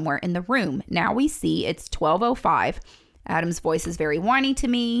X somewhere in the room. Now we see it's 12:05. Adam's voice is very whiny to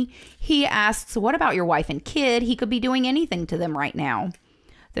me. He asks, what about your wife and kid? He could be doing anything to them right now.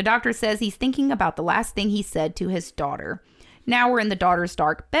 The doctor says he's thinking about the last thing he said to his daughter. Now we're in the daughter's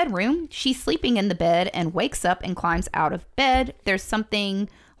dark bedroom. She's sleeping in the bed and wakes up and climbs out of bed. There's something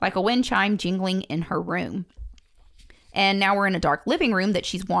like a wind chime jingling in her room. And now we're in a dark living room that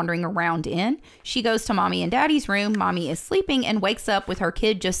she's wandering around in. She goes to mommy and daddy's room. Mommy is sleeping and wakes up with her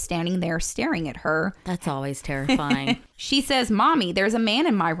kid just standing there staring at her. That's always terrifying. She says, Mommy, there's a man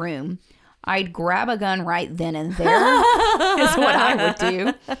in my room. I'd grab a gun right then and there is what I would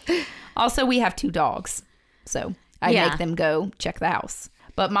do. Also, we have 2 dogs. So I make them go check the house.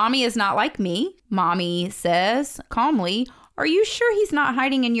 But mommy is not like me. Mommy says calmly, are you sure he's not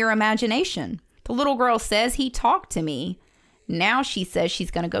hiding in your imagination? The little girl says he talked to me. Now she says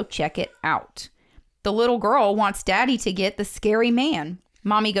she's going to go check it out. The little girl wants daddy to get the scary man.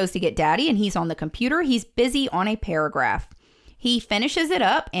 Mommy goes to get daddy and he's on the computer. He's busy on a paragraph. He finishes it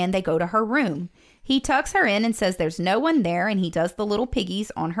up and they go to her room. He tucks her in and says there's no one there and he does the little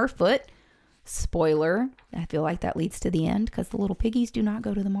piggies on her foot. Spoiler, I feel like that leads to the end because the little piggies do not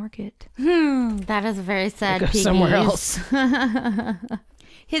go to the market. That is a very sad piggies. Somewhere else.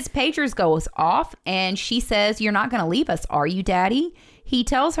 His pagers goes off and she says, you're not going to leave us, are you, Daddy? He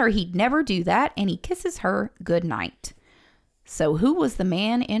tells her he'd never do that and he kisses her goodnight. So who was the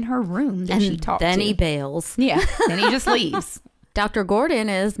man in her room that she talked to? Then he bails. Yeah, then he just leaves. Dr. Gordon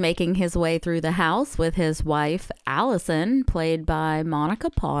is making his way through the house with his wife, Allison, played by Monica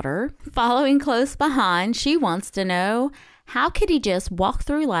Potter. Following close behind, she wants to know, how could he just walk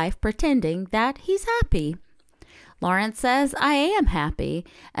through life pretending that he's happy? Lawrence says, I am happy,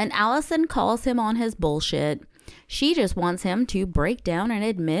 and Allison calls him on his bullshit. She just wants him to break down and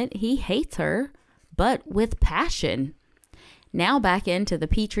admit he hates her, but with passion. Now back into the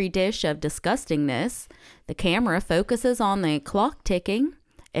petri dish of disgustingness, the camera focuses on the clock ticking.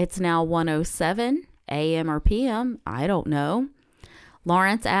 It's now 1:07 a.m. or p.m. I don't know.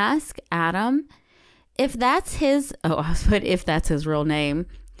 Lawrence asks Adam if that's his real name.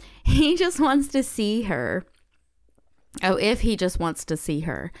 He just wants to see her. Oh, if he just wants to see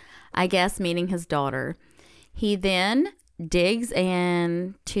her, I guess meaning his daughter. He then digs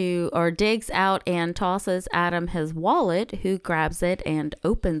out and tosses Adam his wallet, who grabs it and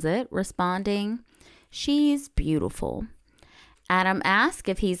opens it, responding, she's beautiful. Adam asks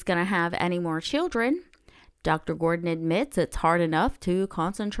if he's going to have any more children. Dr. Gordon admits it's hard enough to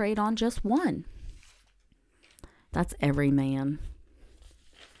concentrate on just one. That's every man.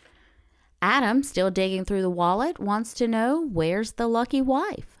 Adam, still digging through the wallet, wants to know where's the lucky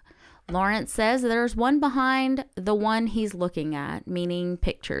wife. Lawrence says there's one behind the one he's looking at, meaning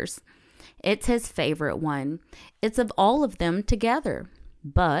pictures. It's his favorite one. It's of all of them together.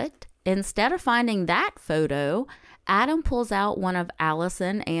 But instead of finding that photo, Adam pulls out one of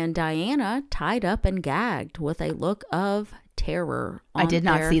Allison and Diana tied up and gagged with a look of terror on I did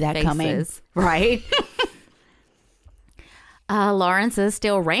not see that faces. coming. Right? Lawrence is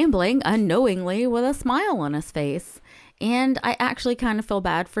still rambling unknowingly with a smile on his face. And I actually kind of feel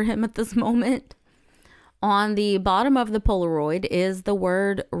bad for him at this moment. On the bottom of the Polaroid is the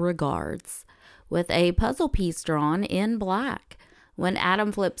word regards with a puzzle piece drawn in black. When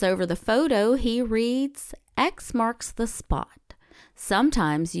Adam flips over the photo, he reads, X marks the spot.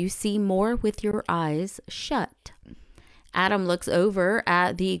 Sometimes you see more with your eyes shut. Adam looks over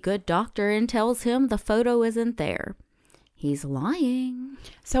at the good doctor and tells him the photo isn't there. He's lying.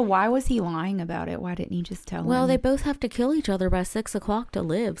 So why was he lying about it? Why didn't he just tell him? Well, they both have to kill each other by 6 o'clock to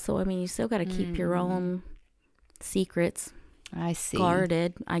live. So, I mean, you still got to keep your own secrets I see.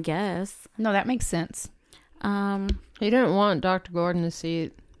 guarded, I guess. No, that makes sense. He didn't want Dr. Gordon to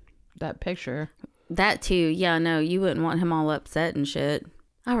see that picture. That too. Yeah, no, you wouldn't want him all upset and shit.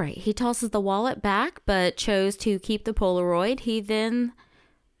 All right, he tosses the wallet back, but chose to keep the Polaroid. He then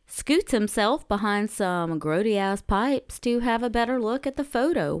scoots himself behind some grody-ass pipes to have a better look at the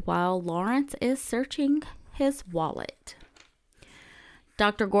photo while Lawrence is searching his wallet.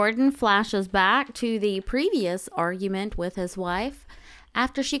 Dr. Gordon flashes back to the previous argument with his wife.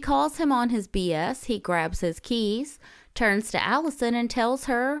 After she calls him on his BS, he grabs his keys, turns to Allison and tells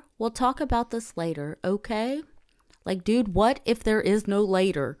her, we'll talk about this later, okay? Like, dude, what if there is no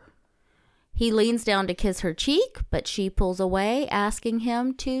later? He leans down to kiss her cheek, but she pulls away, asking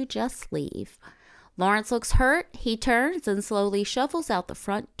him to just leave. Lawrence looks hurt. He turns and slowly shuffles out the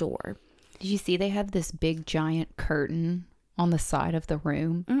front door. Did you see they have this big giant curtain on the side of the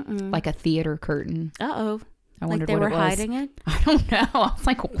room? Like a theater curtain. Uh-oh. I Like wondered they what were it was. hiding it? I don't know. I was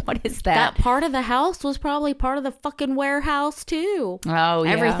like, what is that? That part of the house was probably part of the fucking warehouse, too. Oh,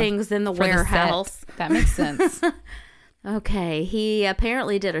 yeah. Everything's in the For the set. warehouse. That makes sense. Okay, he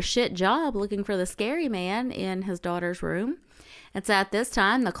apparently did a shit job looking for the scary man in his daughter's room. It's at this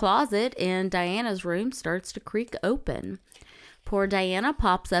time the closet in Diana's room starts to creak open. Poor Diana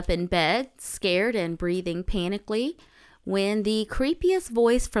pops up in bed, scared and breathing panically, when the creepiest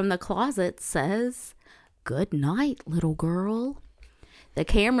voice from the closet says, "Good night, little girl." The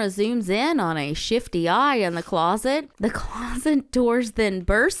camera zooms in on a shifty eye in the closet. The closet doors then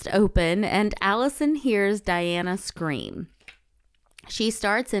burst open and Allison hears Diana scream. She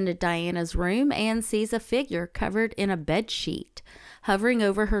starts into Diana's room and sees a figure covered in a bed sheet, hovering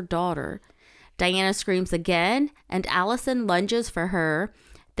over her daughter. Diana screams again and Allison lunges for her.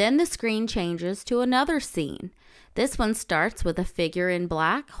 Then the screen changes to another scene. This one starts with a figure in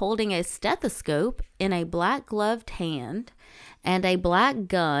black holding a stethoscope in a black gloved hand and a black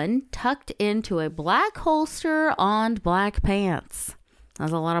gun tucked into a black holster on black pants.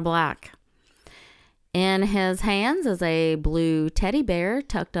 That's a lot of black. In his hands is a blue teddy bear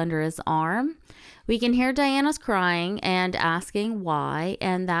tucked under his arm. We can hear Diana's crying and asking why,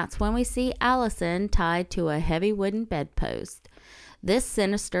 and that's when we see Allison tied to a heavy wooden bedpost. This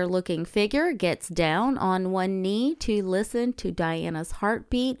sinister-looking figure gets down on one knee to listen to Diana's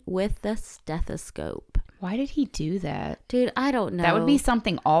heartbeat with the stethoscope. Why did he do that? Dude, I don't know. That would be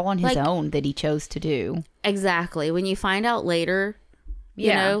something all on his own that he chose to do. Exactly. When you find out later,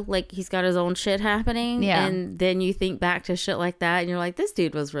 you know, like he's got his own shit happening. Yeah. And then you think back to shit like that and you're like, this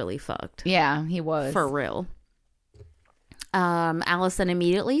dude was really fucked. Yeah, he was. For real. Allison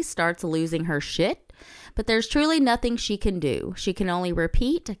immediately starts losing her shit, but there's truly nothing she can do. She can only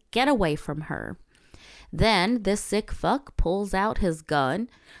repeat, "Get away from her." Then this sick fuck pulls out his gun,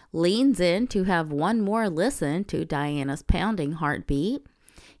 leans in to have one more listen to Diana's pounding heartbeat.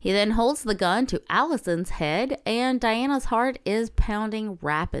 He then holds the gun to Allison's head, and Diana's heart is pounding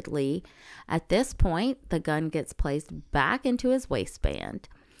rapidly. At this point, the gun gets placed back into his waistband.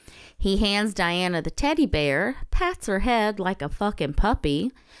 He hands Diana the teddy bear, pats her head like a fucking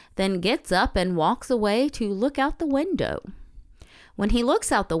puppy, then gets up and walks away to look out the window. When he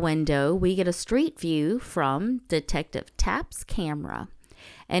looks out the window, we get a street view from Detective Tapp's camera.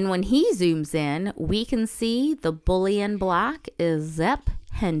 And when he zooms in, we can see the bully in black is Zepp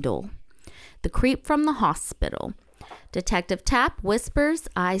Hendel, the creep from the hospital. Detective Tapp whispers,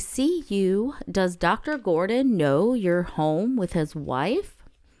 "I see you. Does Dr. Gordon know you're home with his wife?"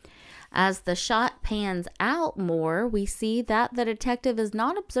 As the shot pans out more, we see that the detective is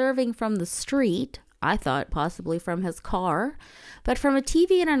not observing from the street, I thought possibly from his car, but from a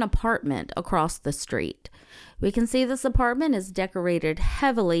TV in an apartment across the street. We can see this apartment is decorated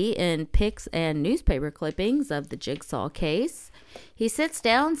heavily in pics and newspaper clippings of the Jigsaw case. He sits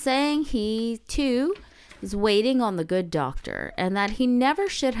down saying he, too, is waiting on the good doctor and that he never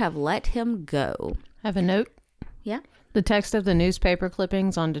should have let him go. I have a note. Yeah? The text of the newspaper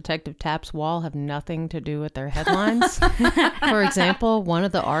clippings on Detective Tapp's wall have nothing to do with their headlines. For example, one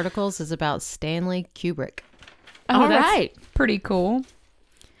of the articles is about Stanley Kubrick. Oh, All that's right. pretty cool.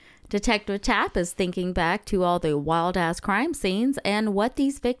 Detective Tapp is thinking back to all the wild-ass crime scenes and what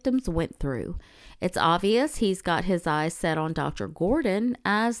these victims went through. It's obvious he's got his eyes set on Dr. Gordon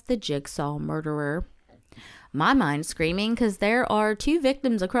as the Jigsaw murderer. My mind's screaming because there are 2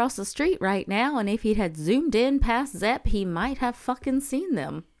 victims across the street right now, and if he had zoomed in past Zepp, he might have fucking seen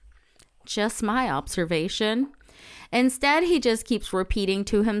them. Just my observation. Instead, he just keeps repeating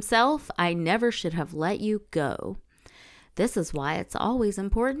to himself, I never should have let you go. This is why it's always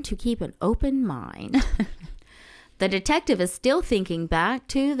important to keep an open mind. The detective is still thinking back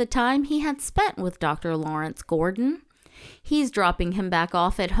to the time he had spent with Dr. Lawrence Gordon. He's dropping him back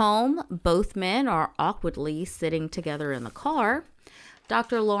off at home. Both men are awkwardly sitting together in the car.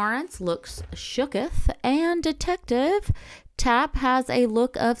 Dr. Lawrence looks shooketh, and Detective Tapp has a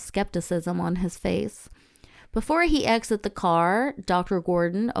look of skepticism on his face. Before he exits the car, Dr.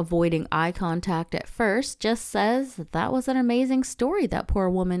 Gordon, avoiding eye contact at first, just says that was an amazing story that poor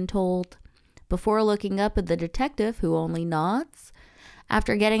woman told. Before looking up at the detective, who only nods.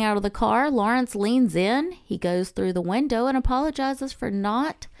 After getting out of the car, Lawrence leans in. He goes through the window and apologizes for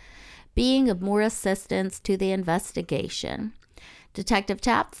not being of more assistance to the investigation. Detective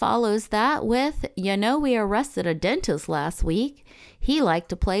Tapp follows that with, we arrested a dentist last week. He liked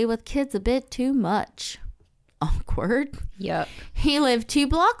to play with kids a bit too much. Awkward. Yep. He lived 2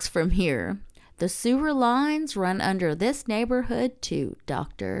 blocks from here. The sewer lines run under this neighborhood too,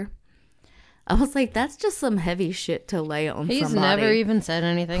 doctor. I was like, that's just some heavy shit to lay on somebody. He's never even said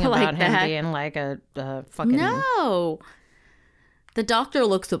anything like about him that. being like a fucking... No. The doctor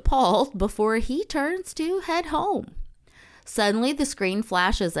looks appalled before he turns to head home. Suddenly, the screen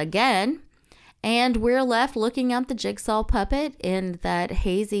flashes again, and we're left looking at the Jigsaw puppet in that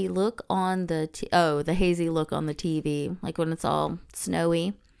hazy look on the hazy look on the TV, like when it's all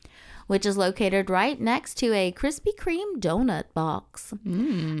snowy, which is located right next to a Krispy Kreme donut box.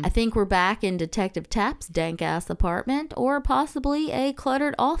 I think we're back in Detective Tapp's dank-ass apartment, or possibly a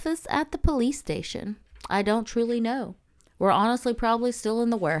cluttered office at the police station. I don't truly know. We're honestly probably still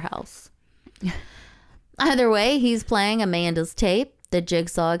in the warehouse. Either way, he's playing Amanda's tape. The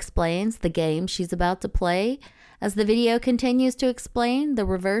Jigsaw explains the game she's about to play as the video continues to explain the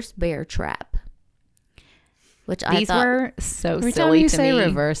reverse bear trap. Which I thought were so Every silly time you to say me.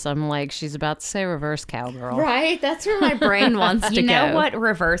 reverse, I'm like, she's about to say reverse cowgirl. Right? That's where my brain wants to You know go. what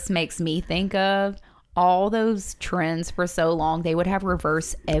reverse makes me think of? All those trends for so long, they would have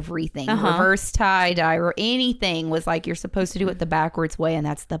reverse everything. Reverse tie-dye or anything was like you're supposed to do it the backwards way, and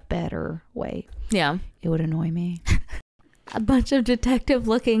that's the better way. Yeah. It would annoy me. A bunch of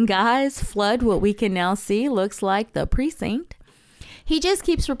detective-looking guys flood what we can now see looks like the precinct. He just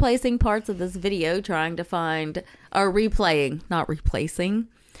keeps replacing parts of this video trying to find, or replaying, not replacing,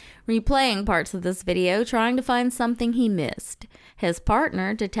 replaying parts of this video trying to find something he missed. His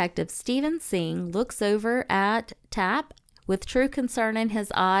partner, Detective Stephen Singh, looks over at Tapp with true concern in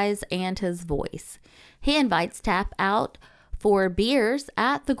his eyes and his voice. He invites Tapp out for beers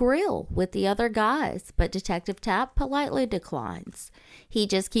at the grill with the other guys, but Detective Tapp politely declines. He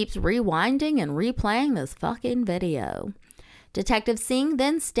just keeps rewinding and replaying this fucking video. Detective Singh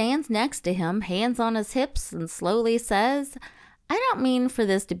then stands next to him, hands on his hips, and slowly says, I don't mean for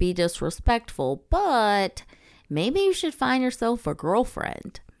this to be disrespectful, but maybe you should find yourself a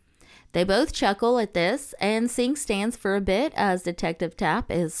girlfriend. They both chuckle at this, and Singh stands for a bit as Detective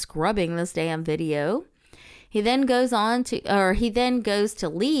Tapp is scrubbing this damn video. He then goes to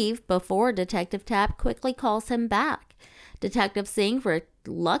leave before Detective Tapp quickly calls him back. Detective Singh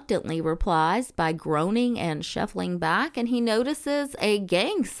reluctantly replies by groaning and shuffling back, and he notices a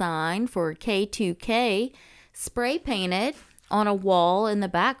gang sign for K2K spray painted on a wall in the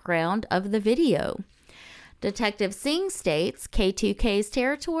background of the video. Detective Singh states K2K's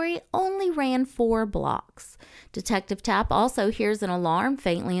territory only ran 4 blocks. Detective Tapp also hears an alarm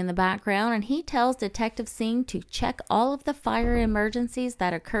faintly in the background, and he tells Detective Singh to check all of the fire emergencies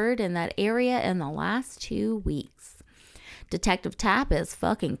that occurred in that area in the last 2 weeks. Detective Tapp is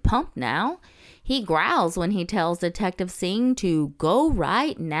fucking pumped now. He growls when he tells Detective Singh to go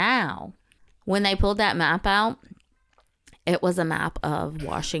right now. When they pulled that map out, it was a map of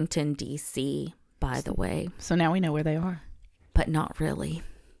Washington, D.C., by the way. So now we know where they are. But not really.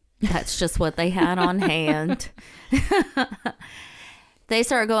 That's just what they had on hand. They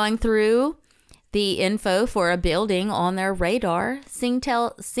start going through the info for a building on their radar. Singh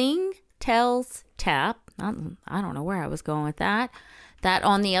tells Tapp, I don't know where I was going with that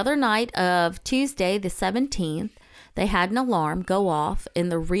on the other night of Tuesday the 17th, they had an alarm go off in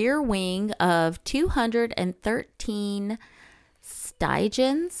the rear wing of 213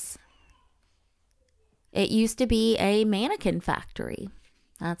 Stygens. It used to be a mannequin factory.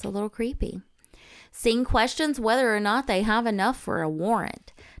 That's a little creepy. Singh questions whether or not they have enough for a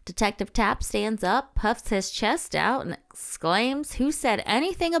warrant. Detective Tapp stands up, puffs his chest out, and exclaims, "Who said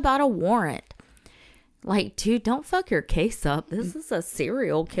anything about a warrant?" Like, dude, don't fuck your case up. This is a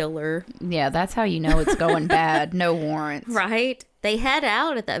serial killer. Yeah, that's how you know it's going bad. No warrants. Right? They head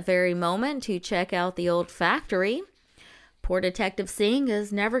out at that very moment to check out the old factory. Poor Detective Singh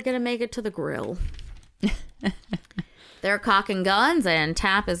is never going to make it to the grill. They're cocking guns, and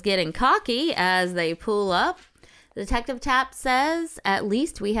Tap is getting cocky as they pull up. Detective Tap says, "At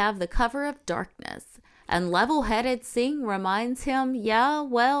least we have the cover of darkness." And level-headed Singh reminds him, "Yeah,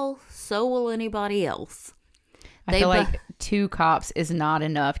 well, so will anybody else." I feel like 2 cops is not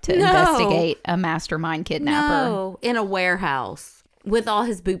enough to investigate a mastermind kidnapper. No, in a warehouse with all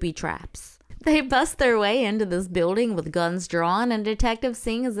his booby traps. They bust their way into this building with guns drawn, and Detective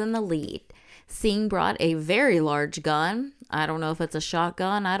Singh is in the lead. Singh brought a very large gun. I don't know if it's a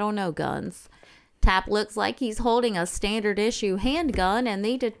shotgun. I don't know guns. Tap looks like he's holding a standard issue handgun, and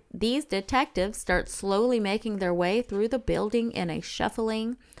these detectives start slowly making their way through the building in a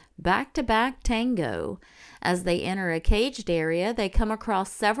shuffling, back-to-back tango. As they enter a caged area, they come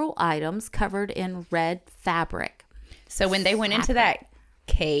across several items covered in red fabric. So when they went into that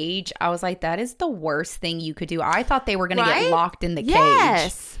cage, I was like, that is the worst thing you could do. I thought they were going to get locked in the cage.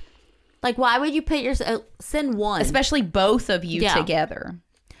 Yes. Like, why would you put send one? Especially both of you together.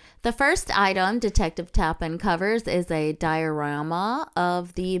 The first item Detective Tap uncovers is a diorama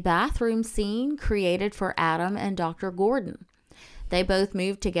of the bathroom scene created for Adam and Dr. Gordon. They both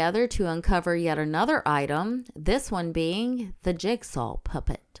move together to uncover yet another item, this one being the Jigsaw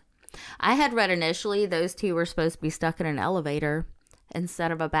puppet. I had read initially those two were supposed to be stuck in an elevator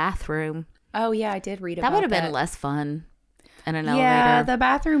instead of a bathroom. Oh, yeah, I did read about that. That would have been less fun in an elevator. Yeah, the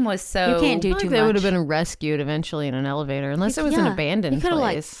bathroom was so... You can't do too much. They would have been rescued eventually in an elevator, unless it was an abandoned place. You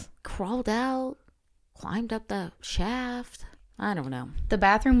could have, crawled out, climbed up the shaft. I don't know. The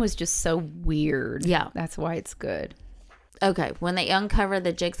bathroom was just so weird. Yeah. That's why it's good. Okay, when they uncover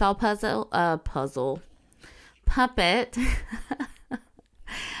the Jigsaw puppet,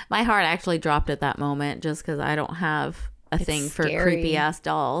 my heart actually dropped at that moment just because I don't have a thing for creepy ass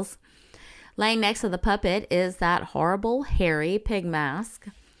dolls. Laying next to the puppet is that horrible, hairy pig mask.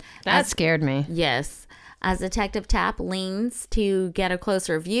 That scared me. Yes. As Detective Tap leans to get a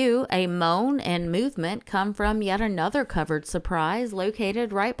closer view, a moan and movement come from yet another covered surprise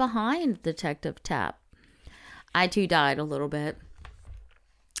located right behind Detective Tap. I too died a little bit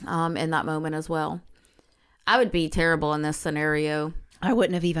in that moment as well. I would be terrible in this scenario. I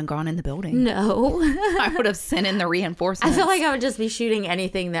wouldn't have even gone in the building. No. I would have sent in the reinforcements. I feel like I would just be shooting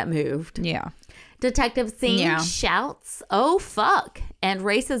anything that moved. Yeah. Detective Singh shouts, "Oh, fuck," and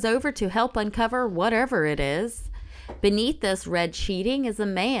races over to help uncover whatever it is. Beneath this red sheeting is a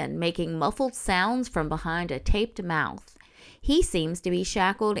man making muffled sounds from behind a taped mouth. He seems to be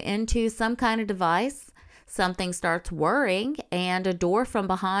shackled into some kind of device. Something starts whirring, and a door from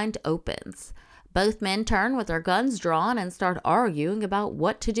behind opens. Both men turn with their guns drawn and start arguing about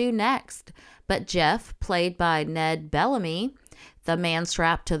what to do next. But Jeff, played by Ned Bellamy, the man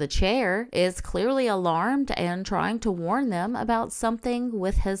strapped to the chair, is clearly alarmed and trying to warn them about something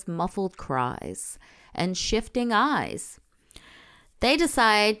with his muffled cries and shifting eyes. They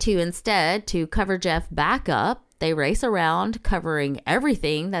decide to instead to cover Jeff back up. They race around, covering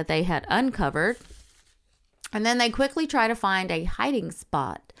everything that they had uncovered. And then they quickly try to find a hiding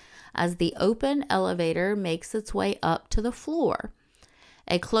spot as the open elevator makes its way up to the floor.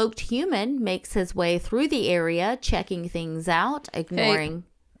 A cloaked human makes his way through the area, checking things out, ignoring... Hey,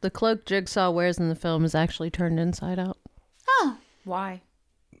 the cloak Jigsaw wears in the film is actually turned inside out. Oh. Why?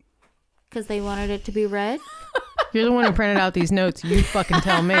 Because they wanted it to be red? You're the one who printed out these notes. You fucking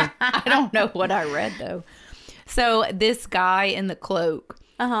tell me. I don't know what I read, though. So this guy in the cloak,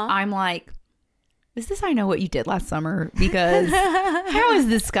 I'm like... Is this I Know What You Did Last Summer? Because how is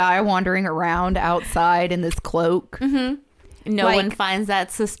this guy wandering around outside in this cloak? Mm-hmm. No one finds that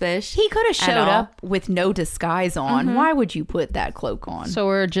suspicious. He could have showed up with no disguise on. Mm-hmm. Why would you put that cloak on? So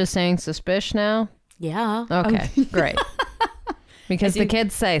we're just saying suspicious now? Yeah. Okay, great. Because the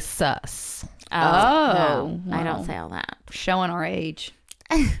kids say sus. Oh. No, well, I don't say all that. Showing our age.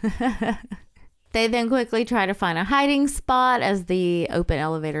 They then quickly try to find a hiding spot as the open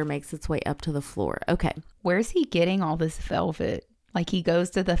elevator makes its way up to the floor. Okay. Where's he getting all this velvet? Like, he goes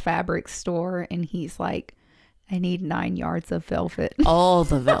to the fabric store and he's like, I need 9 yards of velvet. All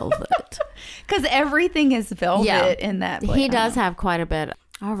the velvet. Because everything is velvet in that place. He does have quite a bit.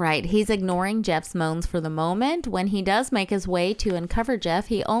 All right. He's ignoring Jeff's moans for the moment. When he does make his way to uncover Jeff,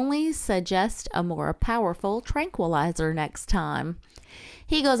 he only suggests a more powerful tranquilizer next time.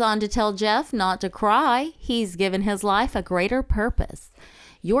 He goes on to tell Jeff not to cry. He's given his life a greater purpose.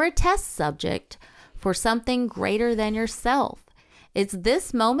 You're a test subject for something greater than yourself. It's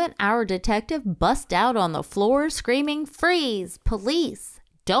this moment our detective busts out on the floor screaming, "Freeze! Police!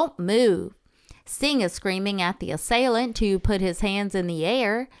 Don't move!" Singh is screaming at the assailant to put his hands in the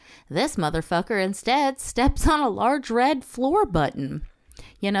air. This motherfucker instead steps on a large red floor button.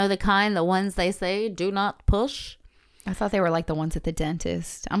 You know, the ones they say, do not push. I thought they were like the ones at the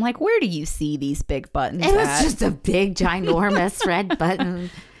dentist. I'm like, where do you see these big buttons It was at? just a big, ginormous red button.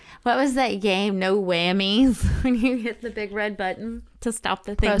 What was that game? No whammies. When you hit the big red button to stop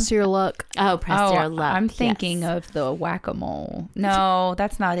the thing. Press your luck. Oh, press your luck. I'm thinking of the whack-a-mole. No,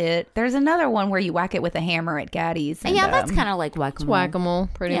 that's not it. There's another one where you whack it with a hammer at Gaddy's. And, yeah, that's kind of like whack-a-mole. It's whack-a-mole,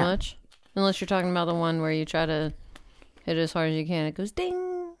 pretty Yeah. much. Unless you're talking about the one where you try to hit it as hard as you can. It goes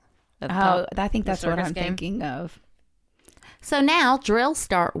ding. I think that's what circus I'm game. thinking of. So now drills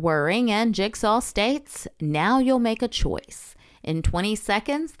start whirring and Jigsaw states, "Now you'll make a choice. In 20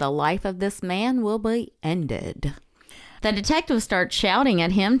 seconds, the life of this man will be ended." The detective starts shouting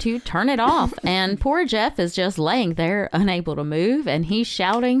at him to turn it off, and poor Jeff is just laying there, unable to move, and he's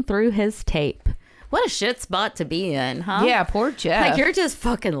shouting through his tape. What a shit spot to be in, huh? Yeah, poor Jeff. Like, you're just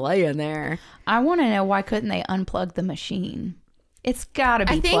fucking laying there. I want to know, why couldn't they unplug the machine? It's got to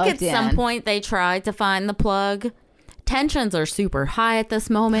be I think plugged at some in. point they tried to find the plug. Tensions are super high at this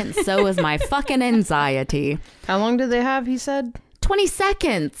moment. So is my fucking anxiety. How long did they have, he said? 20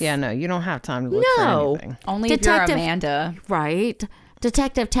 seconds. Yeah, no, you don't have time to look No. for anything. Only Detective- if you're Amanda. Right.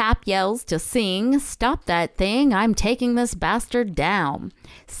 Detective Tapp yells to Singh, "Stop that thing. I'm taking this bastard down."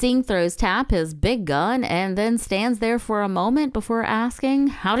 Singh throws Tapp his big gun and then stands there for a moment before asking,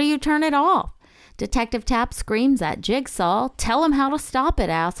 "How do you turn it off?" Detective Tapp screams at Jigsaw, "Tell him how to stop it,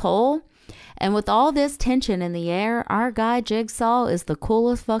 asshole." And with all this tension in the air, our guy Jigsaw is the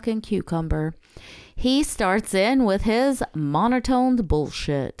coolest fucking cucumber. He starts in with his monotoned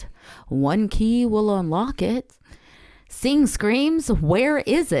bullshit. "One key will unlock it." Singh screams, "Where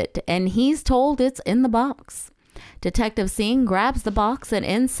is it?" And he's told it's in the box. Detective Singh grabs the box and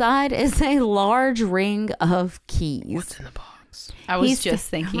inside is a large ring of keys. What's in the box? I was He's just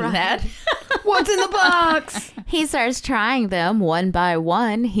thinking right. that. What's in the box? He starts trying them one by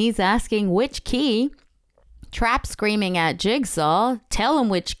one. He's asking which key. Trap screaming at Jigsaw, "Tell him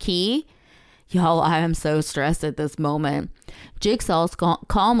which key." Y'all, I am so stressed at this moment. Jigsaw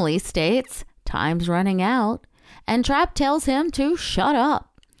calmly states, "Time's running out." And Trap tells him to shut up.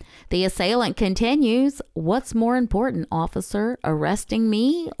 The assailant continues, "What's more important, officer, arresting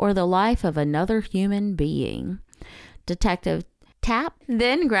me or the life of another human being?" Detective Tapp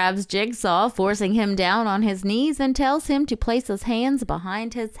then grabs Jigsaw, forcing him down on his knees, and tells him to place his hands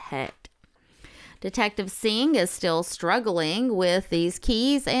behind his head. Detective Singh is still struggling with these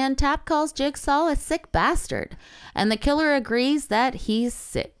keys, and Tapp calls Jigsaw a sick bastard, and the killer agrees that he's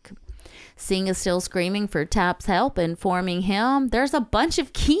sick. Singh is still screaming for Tapp's help, informing him there's a bunch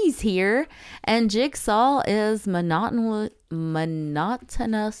of keys here, and Jigsaw is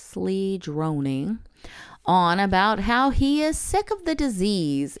monotonously droning on about how he is sick of the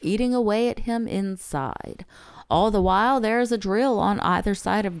disease eating away at him inside. All the while, there's a drill on either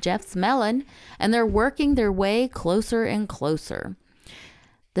side of Jeff's melon, and they're working their way closer and closer.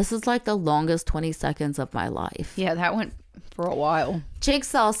 This is like the longest 20 seconds of my life. Yeah, that went for a while.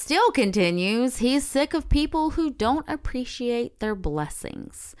 Jigsaw still continues. He's sick of people who don't appreciate their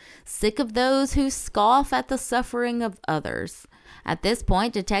blessings. Sick of those who scoff at the suffering of others. At this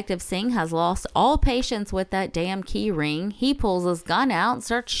point, Detective Singh has lost all patience with that damn key ring. He pulls his gun out and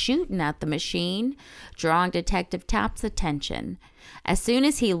starts shooting at the machine, drawing Detective Tapp's attention. As soon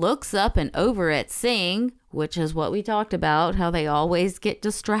as he looks up and over at Singh, which is what we talked about, how they always get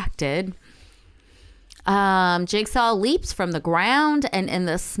distracted, Jigsaw leaps from the ground and in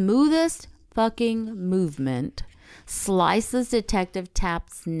the smoothest fucking movement slices Detective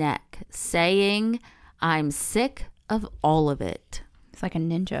Tapp's neck, saying, "I'm sick of all of it." It's like a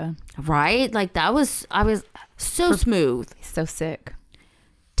ninja. Right? Like I was so smooth. He's so sick.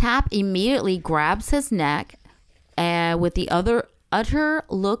 Tapp immediately grabs his neck and with the utter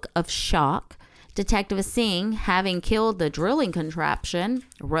look of shock, Detective Singh, having killed the drilling contraption,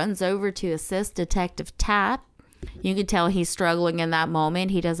 runs over to assist Detective Tapp. You can tell he's struggling in that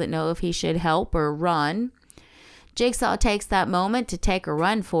moment. He doesn't know if he should help or run. Jigsaw takes that moment to take a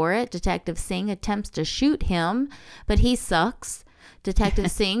run for it. Detective Singh attempts to shoot him, but he sucks. Detective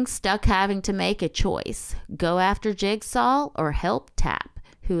Singh stuck having to make a choice. Go after Jigsaw or help Tapp,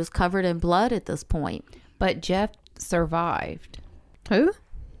 who is covered in blood at this point. But Jeff survived. Who?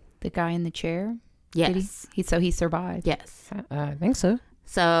 The guy in the chair? Yes. Did he? So he survived. Yes. I think so.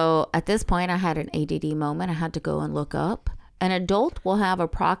 So at this point, I had an ADD moment. I had to go and look up. An adult will have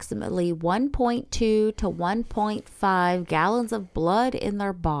approximately 1.2 to 1.5 gallons of blood in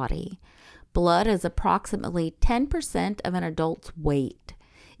their body. Blood is approximately 10% of an adult's weight.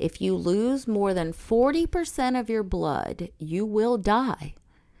 If you lose more than 40% of your blood, you will die.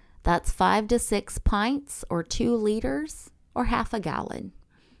 That's 5 to 6 pints or 2 liters or half a gallon.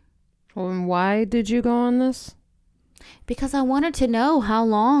 Well, and why did you go on this? Because I wanted to know how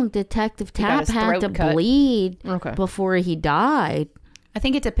long Detective Tapp had to bleed before he died. I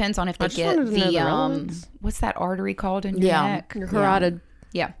think it depends on if they get the what's that artery called in your neck? Your carotid.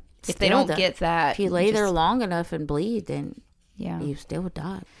 Yeah. If they don't get that. If you lay there long enough and bleed, then you still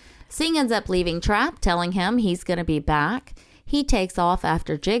die. Singh ends up leaving Trapp, telling him he's going to be back. He takes off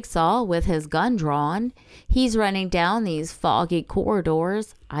after Jigsaw with his gun drawn. He's running down these foggy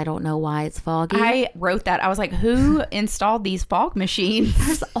corridors. I don't know why it's foggy. I wrote that. I was like, who installed these fog machines?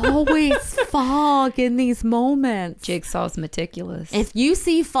 There's always fog in these moments. Jigsaw's meticulous. If you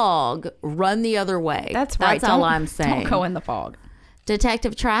see fog, run the other way. That's right. That's all I'm saying. Don't go in the fog.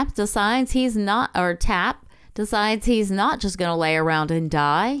 Detective Tapp decides he's not just going to lay around and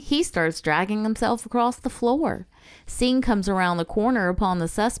die. He starts dragging himself across the floor. Singh comes around the corner upon the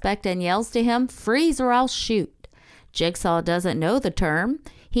suspect and yells to him, "Freeze or I'll shoot." Jigsaw doesn't know the term.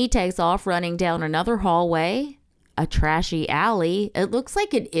 He takes off running down another hallway, a trashy alley. It looks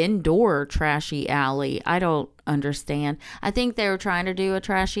like an indoor trashy alley. I don't understand. I think they were trying to do a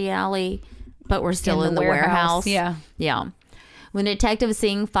trashy alley, but we're still in the warehouse. Yeah. When Detective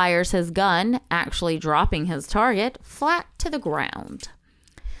Singh fires his gun, actually dropping his target flat to the ground.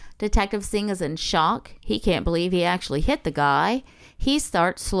 Detective Singh is in shock. He can't believe he actually hit the guy. He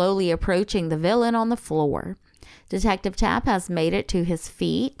starts slowly approaching the villain on the floor. Detective Tapp has made it to his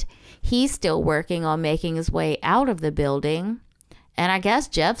feet. He's still working on making his way out of the building. And I guess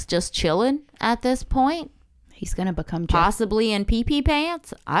Jeff's just chilling at this point. He's going to become Jeff. Possibly in pee-pee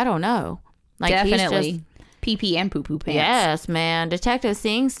pants? I don't know. Definitely. Pee-pee and poo-poo pants. Yes, man. Detective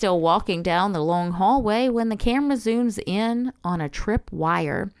Singh's still walking down the long hallway when the camera zooms in on a trip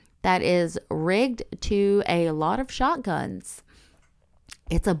wire that is rigged to a lot of shotguns.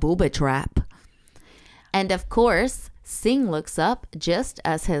 It's a booba trap. And of course, Singh looks up just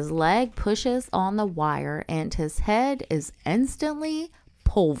as his leg pushes on the wire and his head is instantly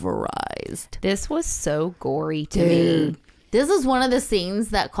pulverized. This was so gory to me. This is one of the scenes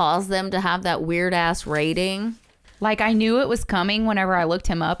that caused them to have that weird ass rating. Like, I knew it was coming whenever I looked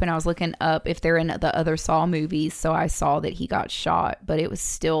him up, and I was looking up if they're in the other Saw movies, so I saw that he got shot, but it was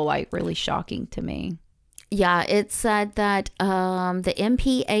still, like, really shocking to me. Yeah, it said that the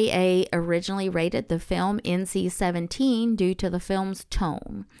MPAA originally rated the film NC-17 due to the film's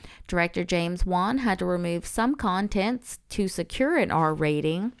tone. Director James Wan had to remove some contents to secure an R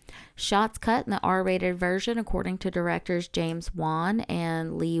rating. Shots cut in the R-rated version, according to directors James Wan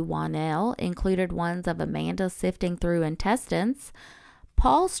and Lee Wanell, included ones of Amanda sifting through intestines,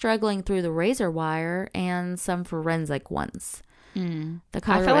 Paul struggling through the razor wire, and some forensic ones. The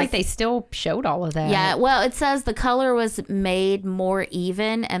color I feel like they still showed all of that. Yeah, well, it says the color was made more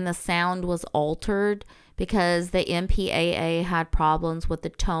even and the sound was altered because the MPAA had problems with the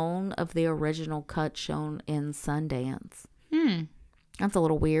tone of the original cut shown in Sundance. That's a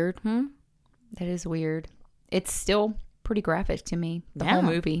little weird. That is weird. It's still pretty graphic to me, the whole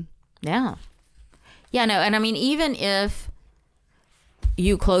movie. Yeah, no, and I mean, even if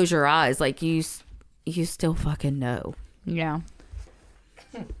you close your eyes, like you still fucking know. Yeah.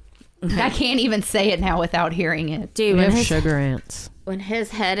 I can't even say it now without hearing it. Dude, we have sugar ants. When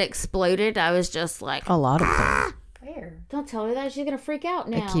his head exploded, I was just like... A lot of them. Where? Don't tell her that. She's going to freak out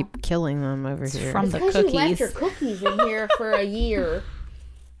now. I keep killing them over here. From the cookies. Because you left your cookies in here for a year.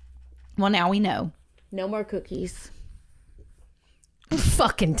 Well, now we know. No more cookies.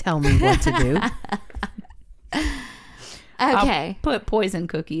 Fucking tell me what to do. Okay. I'll put poison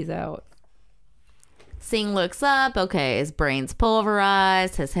cookies out. Singh looks up. Okay, his brain's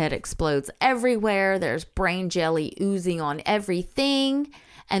pulverized. His head explodes everywhere. There's brain jelly oozing on everything.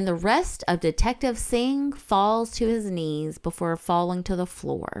 And the rest of Detective Singh falls to his knees before falling to the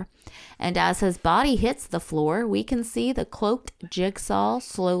floor. And as his body hits the floor, we can see the cloaked Jigsaw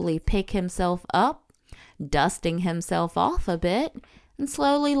slowly pick himself up, dusting himself off a bit, and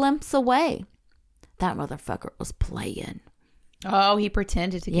slowly limps away. That motherfucker was playing. Oh, he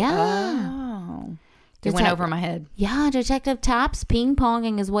pretended to get... Yeah. Oh. It went over my head. Yeah, Detective Tapp's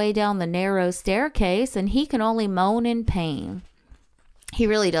ping-ponging his way down the narrow staircase, and he can only moan in pain. He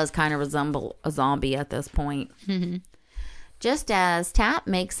really does kind of resemble a zombie at this point. Just as Tapp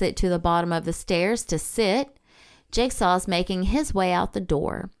makes it to the bottom of the stairs to sit, Jigsaw's making his way out the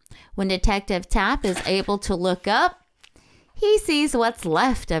door. When Detective Tapp is able to look up, He sees what's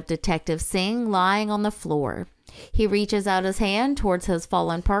left of Detective Singh lying on the floor. He reaches out his hand towards his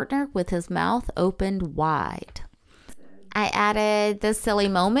fallen partner with his mouth opened wide. I added, this silly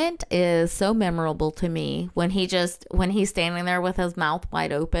moment is so memorable to me when he's standing there with his mouth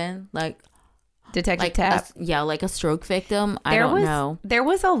wide open, like Detective Tapp. Like a stroke victim. I don't know. There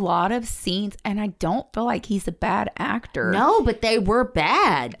was a lot of scenes, and I don't feel like he's a bad actor. No, but they were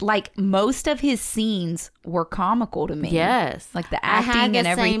bad. Like, most of his scenes were comical to me. Yes. Like the acting and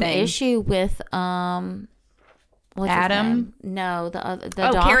everything. I had the same issue with what's Adam. his name? No, the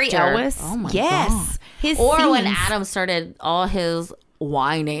doctor. Cary Elwes. Oh my yes. God. When Adam started all his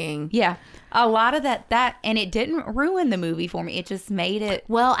whining. Yeah. A lot of that, and it didn't ruin the movie for me. It just made it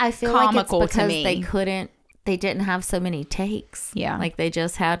I feel comical like it's because to me. they didn't have so many takes. Yeah. Like they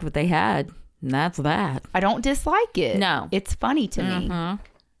just had what they had, and that's that. I don't dislike it. No. It's funny to me.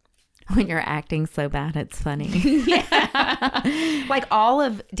 When you're acting so bad, it's funny. Like all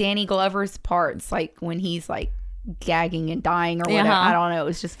of Danny Glover's parts, like when he's like gagging and dying or whatever. I don't know. It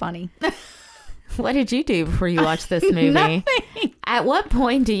was just funny. What did you do before you watched this movie? Nothing. At what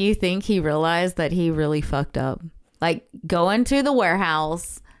point do you think he realized that he really fucked up? Like going to the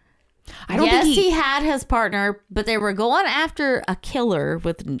warehouse. I don't think he had his partner, but they were going after a killer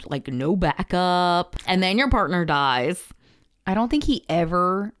with like no backup. And then your partner dies. I don't think he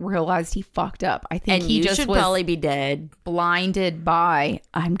ever realized he fucked up. I think he just should was probably be dead. Blinded by,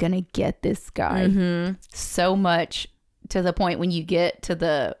 I'm going to get this guy. So much to the point when you get to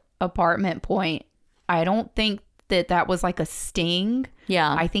the apartment point, I don't think that was like a sting.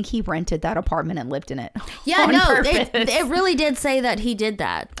 Yeah. I think he rented that apartment and lived in it. Yeah, no, it really did say that he did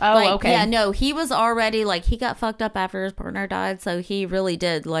that. Oh, okay. Yeah, no, he was already like, he got fucked up after his partner died. So he really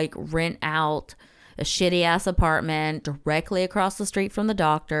did like rent out a shitty ass apartment directly across the street from the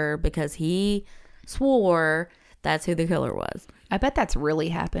doctor because he swore that's who the killer was. I bet that's really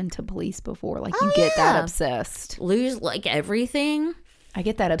happened to police before. Like you get that obsessed. Lose like everything. I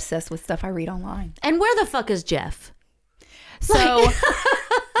get that obsessed with stuff I read online. And where the fuck is Jeff? So,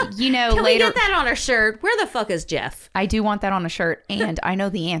 Can later. we get that on a shirt? Where the fuck is Jeff? I do want that on a shirt, and I know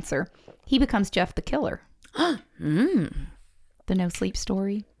the answer. He becomes Jeff the Killer. The No Sleep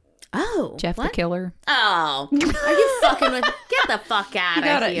Story. Oh. Jeff the Killer. Oh. Are you fucking with... Get the fuck out of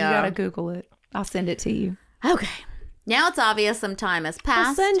here. You gotta Google it. I'll send it to you. Okay. Now it's obvious some time has passed.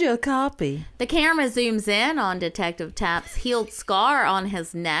 I'll send you a copy. The camera zooms in on Detective Tapp's healed scar on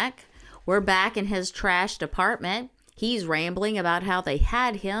his neck. We're back in his trashed apartment. He's rambling about how they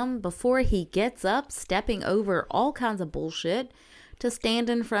had him before he gets up, stepping over all kinds of bullshit to stand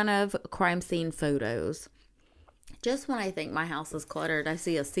in front of crime scene photos. Just when I think my house is cluttered, I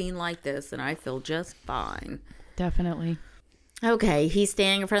see a scene like this and I feel just fine. Definitely. Okay, he's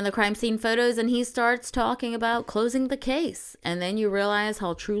standing in front of the crime scene photos and he starts talking about closing the case. And then you realize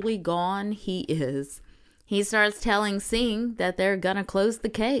how truly gone he is. He starts telling Singh that they're gonna close the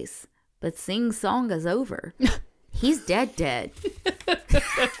case. But Singh's song is over. He's dead.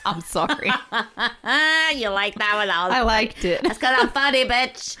 I'm sorry. You like that one? I liked it. That's because I'm funny,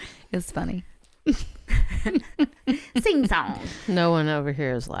 bitch. It's funny. Sing song. No one over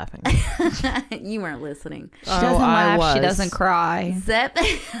here is laughing. You weren't listening. She doesn't laugh. was. She doesn't cry. Zep.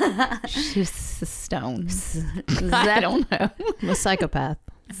 She's a stone. I don't know. I'm a psychopath.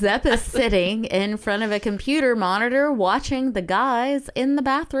 Zep is sitting in front of a computer monitor watching the guys in the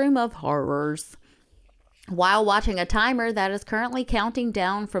bathroom of horrors while watching a timer that is currently counting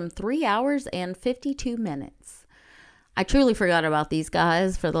down from 3 hours and 52 minutes. I truly forgot about these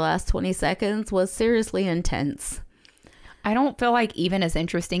guys for the last 20 seconds. Was seriously intense. I don't feel like even as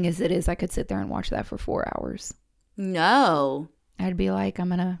interesting as it is, I could sit there and watch that for 4 hours. No. I'd be like, I'm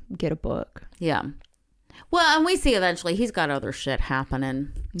going to get a book. Yeah. Well, and we see eventually he's got other shit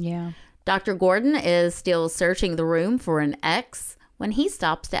happening. Yeah. Dr. Gordon is still searching the room for an X when he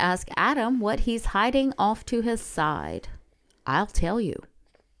stops to ask Adam what he's hiding off to his side. I'll tell you.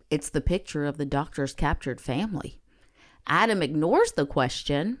 It's the picture of the doctor's captured family. Adam ignores the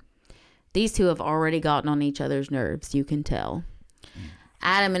question. These two have already gotten on each other's nerves, you can tell.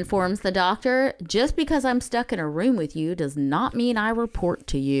 Adam informs the doctor, just because I'm stuck in a room with you does not mean I report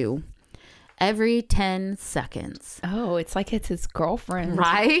to you. Every 10 seconds. Oh, it's like it's his girlfriend.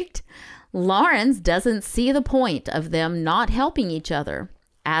 Right? Lawrence doesn't see the point of them not helping each other.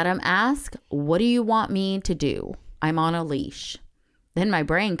 Adam asks, what do you want me to do? I'm on a leash. Then my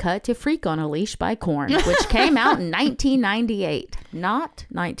brain cut to Freak on a Leash by Korn, which came out in 1998, not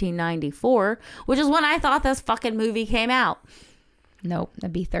 1994, which is when I thought this fucking movie came out. Nope,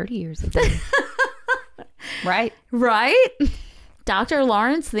 that'd be 30 years ago. Right? Right? Dr.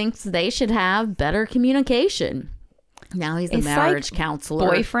 Lawrence thinks they should have better communication. Now he's a It's marriage like counselor.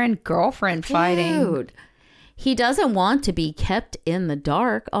 Boyfriend, girlfriend fighting. Dude. He doesn't want to be kept in the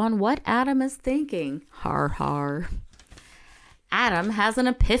dark on what Adam is thinking. Har har. Adam has an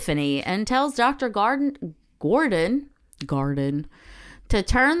epiphany and tells Dr. Gordon to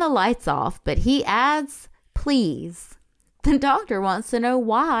turn the lights off, but he adds, please. The doctor wants to know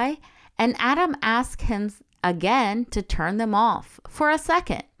why, and Adam asks him again to turn them off for a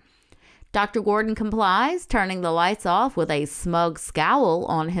second. Dr. Gordon complies, turning the lights off with a smug scowl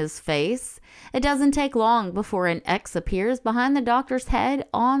on his face. It doesn't take long before an X appears behind the doctor's head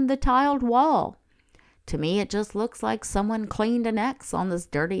on the tiled wall. To me, it just looks like someone cleaned an X on this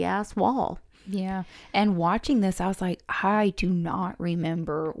dirty-ass wall. Yeah. And watching this, I was like, I do not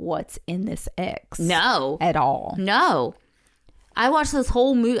remember what's in this X. No. At all. No. I watched this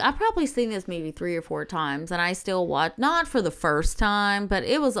whole movie. I've probably seen this maybe 3 or 4 times, and I still watch, not for the first time, but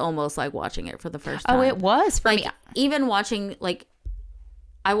it was almost like watching it for the first time. Oh, it was for me. Even watching, like,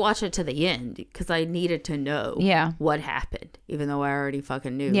 I watched it to the end because I needed to know what happened, even though I already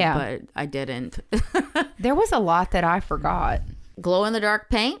fucking knew, but I didn't. There was a lot that I forgot. Glow-in-the-dark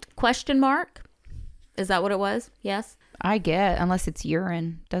paint? Question mark? Is that what it was? Yes? I get, unless it's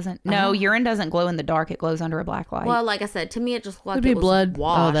urine. Urine doesn't glow in the dark. It glows under a black light. Well, like I said, to me it just looked like Could be it was blood.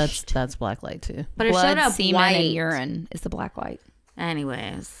 washed. Oh, that's black light too. But blood, it showed up semen, white. and urine is the black light.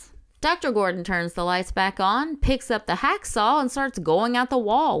 Anyways, Dr. Gordon turns the lights back on, picks up the hacksaw, and starts going at the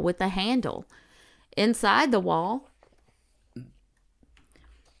wall with the handle. Inside the wall,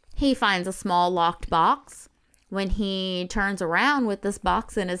 he finds a small locked box. When he turns around with this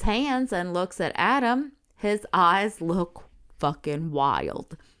box in his hands and looks at Adam, his eyes look fucking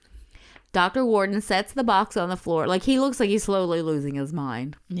wild. Dr. Gordon sets the box on the floor. Like, he looks like he's slowly losing his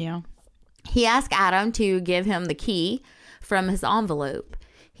mind. Yeah. He asks Adam to give him the key from his envelope.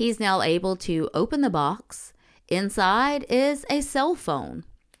 He's now able to open the box. Inside is a cell phone.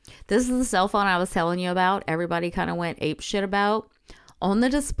 This is the cell phone I was telling you about. Everybody kind of went apeshit about. On the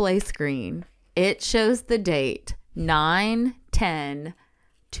display screen, it shows the date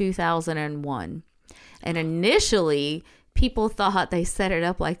 9/10/2001. And initially, people thought they set it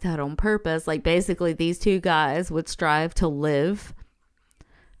up like that on purpose. Like, basically, these two guys would strive to live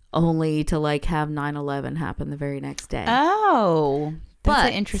only to, like, have 9/11 happen the very next day. Oh, that's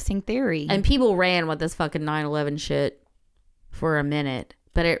an interesting theory. And people ran with this fucking 9/11 shit for a minute.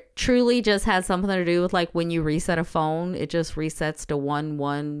 But it truly just has something to do with, like, when you reset a phone, it just resets to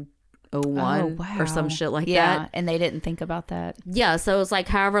 1101 or some shit like that. Yeah, and they didn't think about that. Yeah, so it's like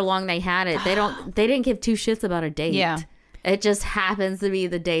however long they had it, they didn't give 2 shits about a date. Yeah. It just happens to be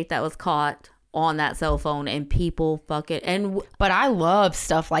the date that was caught on that cell phone, and people fuck it. But I love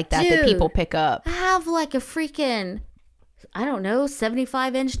stuff like that that people pick up. I have like a freaking, I don't know,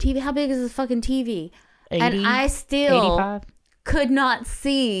 75-inch TV. How big is this fucking TV? 80, and I still 85. Could not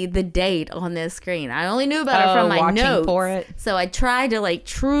see the date on this screen. I only knew about it from my notes. For it. So I tried to like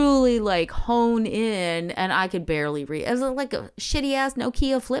truly like hone in, and I could barely read. It was like a shitty ass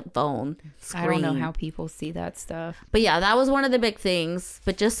Nokia flip phone screen. I don't know how people see that stuff. But yeah, that was one of the big things.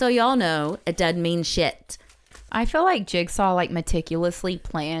 But just so y'all know, it doesn't mean shit. I feel like Jigsaw like meticulously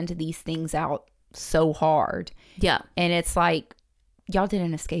planned these things out so hard. Yeah. And it's like, y'all did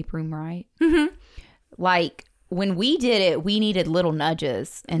an escape room, right? Mm-hmm. Like, when we did it, we needed little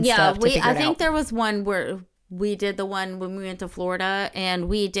nudges and stuff to figure it out. I think there was one where we did the one when we went to Florida, and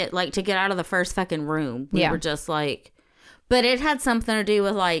we did like to get out of the first fucking room. We were just like, but it had something to do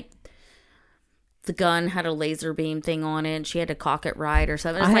with like the gun had a laser beam thing on it, and she had to cock it right or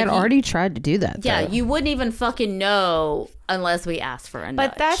something. I had already tried to do that. Yeah, though. you wouldn't even fucking know unless we asked for a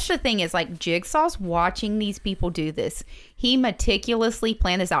nudge. But that's the thing is like Jigsaw's watching these people do this. He meticulously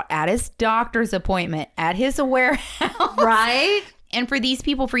planned this out at his doctor's appointment, at his warehouse. Right? And for these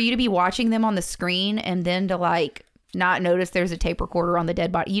people, for you to be watching them on the screen and then to like not notice there's a tape recorder on the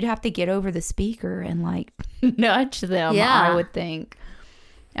dead body, you'd have to get over the speaker and like nudge them, I would think.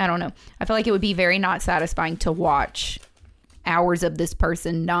 I don't know. I feel like it would be very not satisfying to watch hours of this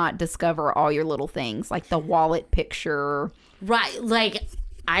person not discover all your little things, like the wallet picture. Right. Like,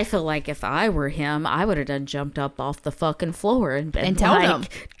 I feel like if I were him, I would have done jumped up off the fucking floor and been tell like, them,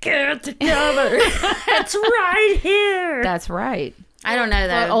 get it together. It's right here. That's right. I don't know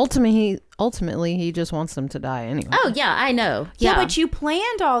that. Ultimately, he just wants them to die anyway. Oh, yeah, I know. Yeah, but you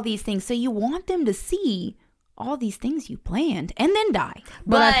planned all these things, so you want them to see all these things you planned and then die.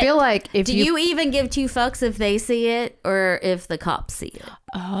 But I feel like if do you even give 2 fucks if they see it or if the cops see it?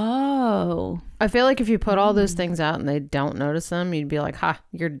 Oh. I feel like if you put all those things out and they don't notice them, you'd be like, ha,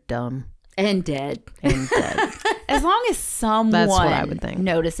 you're dumb. And dead. And dead. As long as someone That's what I would think.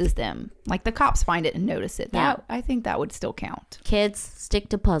 notices them. Like the cops find it and notice it. Yeah. I think that would still count. Kids, stick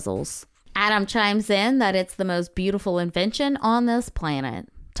to puzzles. Adam chimes in that it's the most beautiful invention on this planet.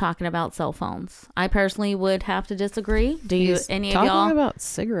 Talking about cell phones. I personally would have to disagree. Do you, any of y'all? Talking about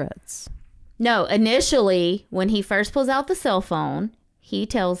cigarettes. No, initially, when he first pulls out the cell phone, he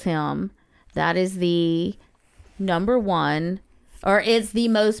tells him that is the number one, or it's the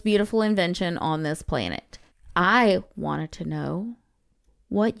most beautiful invention on this planet. I wanted to know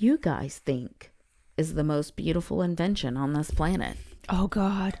what you guys think is the most beautiful invention on this planet. Oh,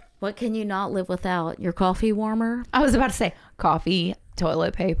 God. What can you not live without? Your coffee warmer? I was about to say coffee,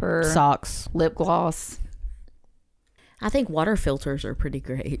 toilet paper, Socks. lip gloss. I think water filters are pretty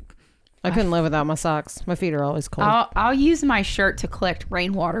great. I couldn't live without my socks. My feet are always cold. I'll use my shirt to collect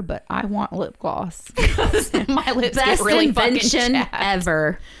rainwater, but I want lip gloss. My lips Best get really invention fucking chapped.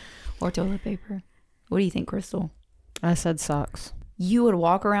 ever. Or toilet paper. What do you think, Crystal? I said socks. You would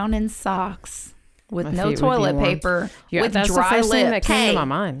walk around in socks with My no feet would be toilet warm. paper, Yeah, with that's the dry first thing that lips. came to my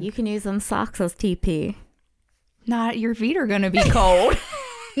mind. You can use them socks as TP. Not your feet are going to be cold.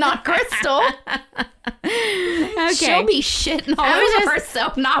 Not Crystal. Okay. She'll be shitting all I was over just-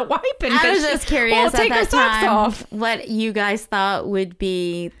 herself, not wiping. I 'cause was she just curious won't at take her that socks time off. what you guys thought would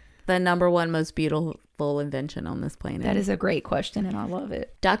be the number one most beautiful invention on this planet. That is a great question, and I love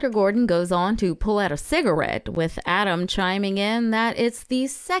it. Dr. Gordon goes on to pull out a cigarette, with Adam chiming in that it's the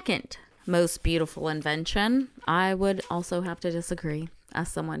second most beautiful invention. I would also have to disagree as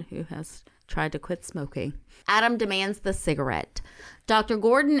someone who has tried to quit smoking. Adam demands the cigarette. Dr.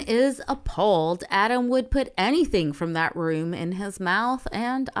 Gordon is appalled. Adam would put anything from that room in his mouth,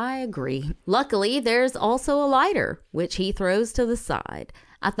 and I agree. Luckily, there's also a lighter, which he throws to the side.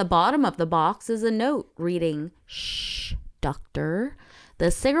 At the bottom of the box is a note reading, "Shh, doctor.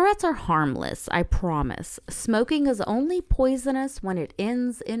 The cigarettes are harmless, I promise. Smoking is only poisonous when it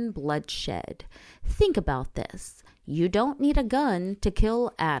ends in bloodshed. Think about this. You don't need a gun to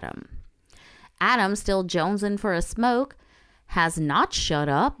kill Adam." Adam, still jonesing for a smoke, has not shut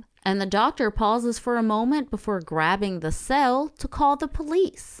up, and the doctor pauses for a moment before grabbing the cell to call the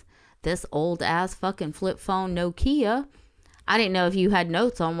police. This old-ass fucking flip phone Nokia. I didn't know if you had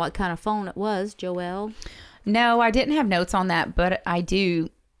notes on what kind of phone it was, Joelle. No, I didn't have notes on that, but I do.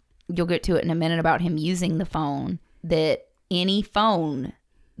 You'll get to it in a minute about him using the phone. That any phone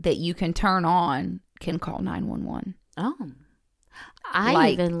that you can turn on can call 911. Oh. I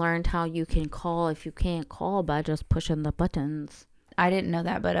Like- even learned how you can call if you can't call by just pushing the buttons. I didn't know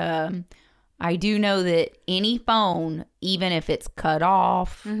that, but I do know that any phone, even if it's cut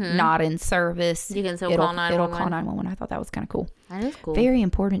off, not in service, You can still it'll call 911? It'll call 911. I thought that was kind of cool. That is cool. Very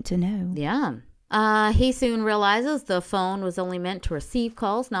important to know. Yeah. He soon realizes the phone was only meant to receive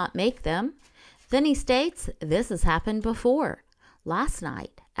calls, not make them. Then he states this has happened before. Last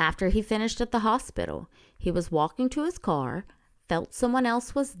night, after he finished at the hospital, he was walking to his car, felt someone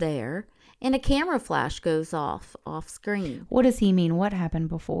else was there, and a camera flash goes off screen. What does he mean? What happened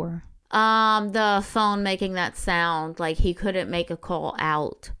before? The phone making that sound, like he couldn't make a call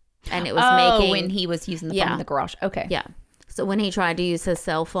out. And it was making... when he was using the phone in the garage. Okay. Yeah. So when he tried to use his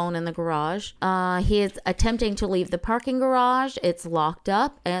cell phone in the garage, he is attempting to leave the parking garage. It's locked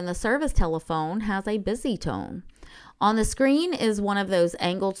up, and the service telephone has a busy tone. On the screen is one of those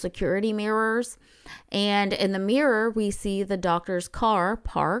angled security mirrors, and in the mirror, we see the doctor's car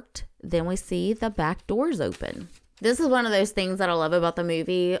parked. Then we see the back doors open. This is one of those things that I love about the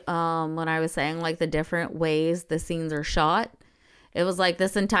movie. When I was saying like the different ways the scenes are shot, it was like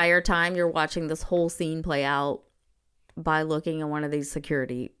this entire time you're watching this whole scene play out by looking in one of these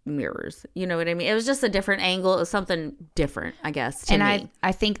security mirrors. You know what I mean? It was just a different angle. It was something different, I guess, to me.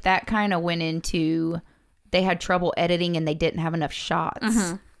 I think that kind of went into, they had trouble editing and they didn't have enough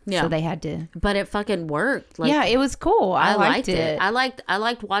shots. Yeah. So they had to. But it fucking worked. Like, Yeah, it was cool. I liked it. I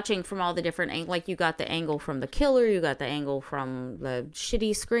liked watching from all the different angles. Like, you got the angle from the killer, you got the angle from the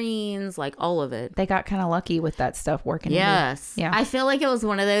shitty screens, like all of it. They got kind of lucky with that stuff working. Yes. Yeah. I feel like it was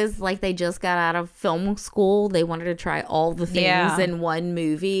one of those, like, they just got out of film school. They wanted to try all the things in one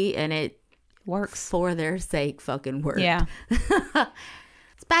movie, and it Works. for their sake fucking worked. Yeah.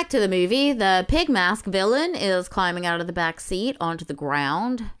 It's back to the movie. The pig mask villain is climbing out of the back seat onto the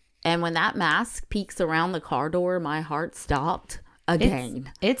ground. And when that mask peeks around the car door, my heart stopped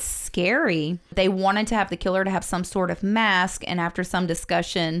again. It's scary. They wanted to have the killer to have some sort of mask, and after some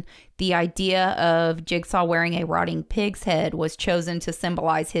discussion, the idea of Jigsaw wearing a rotting pig's head was chosen to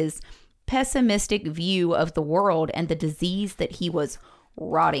symbolize his pessimistic view of the world and the disease that he was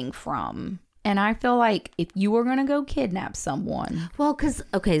rotting from. And I feel like if you were going to go kidnap someone. Well, because,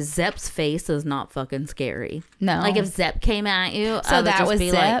 okay, Zepp's face is not fucking scary. No. Like, if Zepp came at you, So I would that just was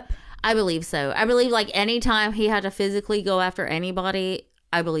be Zepp? like, I believe so. I believe, like, anytime he had to physically go after anybody,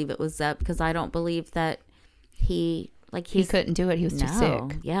 I believe it was Zepp, because I don't believe that he couldn't do it. He was too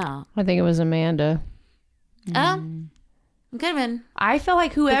sick. Yeah. I think it was Amanda. Oh, could have been. I feel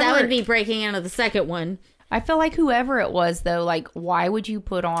like But whoever. that would be breaking into the second one. I feel like whoever it was, though, like, why would you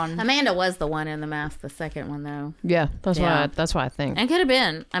put on. Amanda was the one in the mask, the second one, though. Yeah, that's why I think. And could have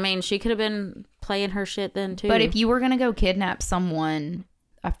been. I mean, she could have been playing her shit then, too. But if you were going to go kidnap someone,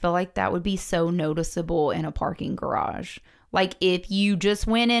 I feel like that would be so noticeable in a parking garage. Like, if you just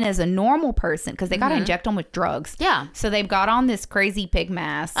went in as a normal person, because they got to inject them with drugs. Yeah. So they've got on this crazy pig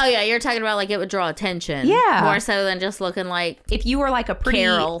mask. Oh, yeah, you're talking about, like, it would draw attention. Yeah. More so than just looking like If you were like a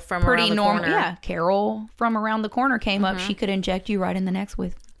Carol from around the normal, corner. yeah, Carol from around the corner came up, she could inject you right in the neck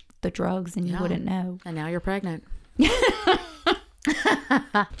with the drugs and you wouldn't know. And now you're pregnant.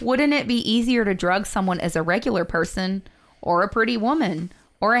 Wouldn't it be easier to drug someone as a regular person or a pretty woman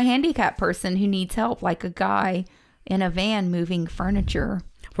or a handicapped person who needs help, like a guy in a van moving furniture?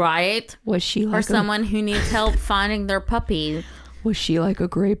 Right? Was she like Or someone who needs help finding their puppy. Was she like a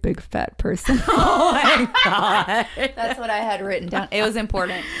great big fat person? Oh, my God. That's what I had written down. It was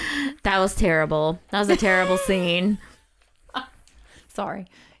important. That was terrible. That was a terrible scene. Sorry.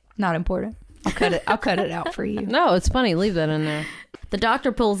 Not important. I'll cut it out for you. No, it's funny. Leave that in there. The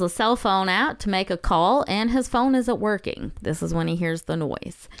doctor pulls a cell phone out to make a call, and his phone isn't working. This is when he hears the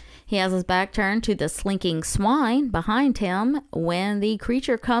noise. He has his back turned to the slinking swine behind him. When the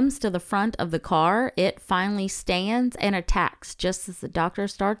creature comes to the front of the car, it finally stands and attacks just as the doctor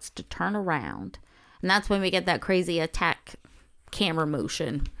starts to turn around. And that's when we get that crazy attack camera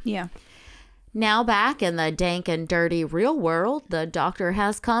motion. Yeah. Now back in the dank and dirty real world, the doctor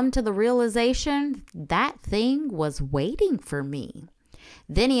has come to the realization that thing was waiting for me.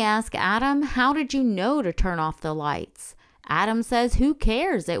 Then he asks Adam, how did you know to turn off the lights? Adam says, who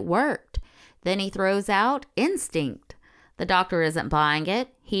cares? It worked. Then he throws out instinct. The doctor isn't buying it.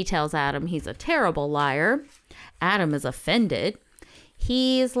 He tells Adam he's a terrible liar. Adam is offended.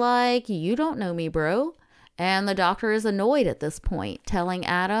 He's like, you don't know me, bro. And the doctor is annoyed at this point, telling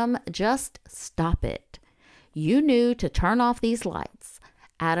Adam, just stop it. You knew to turn off these lights.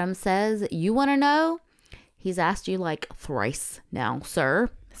 Adam says, you want to know? He's asked you like thrice now, sir.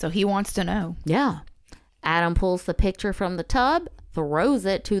 So he wants to know. Yeah. Adam pulls the picture from the tub, throws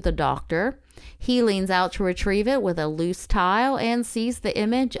it to the doctor. He leans out to retrieve it with a loose tile and sees the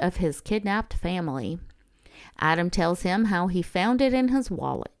image of his kidnapped family. Adam tells him how he found it in his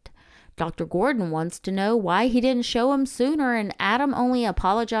wallet. Dr. Gordon wants to know why he didn't show him sooner, and Adam only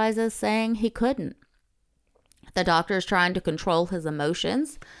apologizes, saying he couldn't. The doctor is trying to control his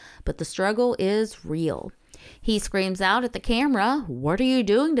emotions, but the struggle is real. He screams out at the camera, "What are you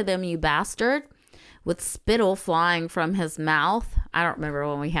doing to them, you bastard?" With spittle flying from his mouth. I don't remember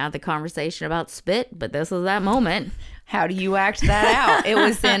when we had the conversation about spit, but this is that moment. How do you act that out? It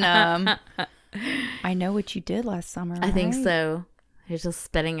was in I Know What You Did Last Summer. I think right? so. He's just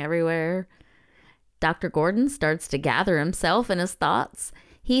spitting everywhere. Dr. Gordon starts to gather himself and his thoughts.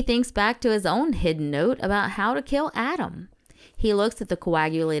 He thinks back to his own hidden note about how to kill Adam. He looks at the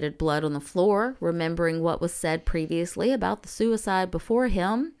coagulated blood on the floor, remembering what was said previously about the suicide before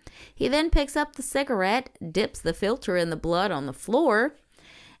him. He then picks up the cigarette, dips the filter in the blood on the floor,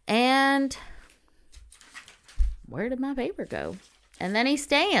 and where did my paper go? And then he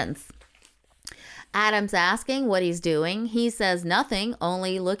stands. Adam's asking what he's doing. He says nothing,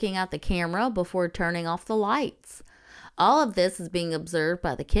 only looking at the camera before turning off the lights. All of this is being observed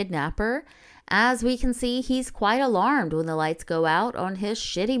by the kidnapper. As we can see, he's quite alarmed when the lights go out on his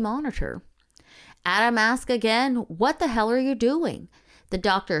shitty monitor. Adam asks again, "What the hell are you doing?" The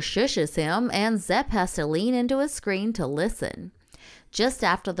doctor shushes him, and Zepp has to lean into his screen to listen. Just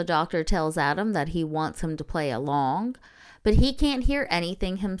after the doctor tells Adam that he wants him to play along, but he can't hear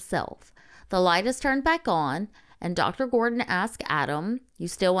anything himself. The light is turned back on, and Dr. Gordon asks Adam, "You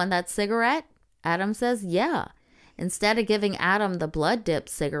still want that cigarette?" Adam says, "Yeah." Instead of giving Adam the blood-dipped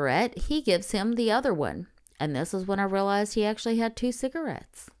cigarette, he gives him the other one. And this is when I realized he actually had 2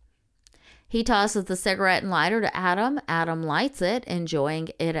 cigarettes. He tosses the cigarette and lighter to Adam. Adam lights it, enjoying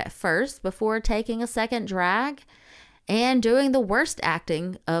it at first before taking a second drag and doing the worst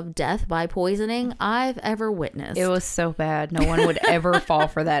acting of death by poisoning I've ever witnessed. It was so bad. No one would ever fall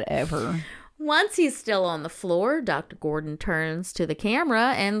for that ever. Once he's still on the floor, Dr. Gordon turns to the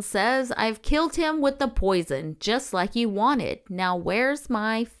camera and says, "I've killed him with the poison, just like you wanted. Now where's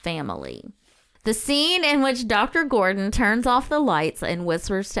my family?" The scene in which Dr. Gordon turns off the lights and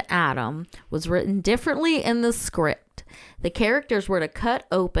whispers to Adam was written differently in the script. The characters were to cut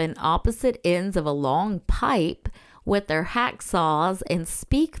open opposite ends of a long pipe with their hacksaws and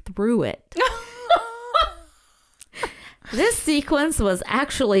speak through it. This sequence was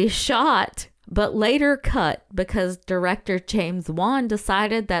actually shot, but later cut because director James Wan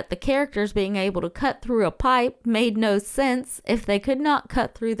decided that the characters being able to cut through a pipe made no sense if they could not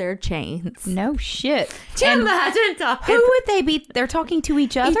cut through their chains. No shit. Imagine talking. Who would they be? They're talking to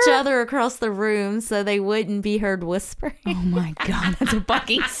each other? Each other across the room so they wouldn't be heard whispering. Oh my God, that's a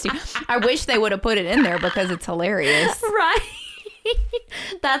fucking I wish they would have put it in there because it's hilarious. Right.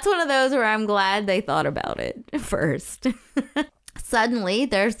 That's one of those where I'm glad they thought about it first. Suddenly,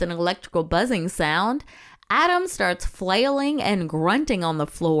 there's an electrical buzzing sound. Adam starts flailing and grunting on the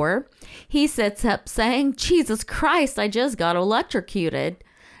floor. He sits up saying, Jesus Christ, I just got electrocuted.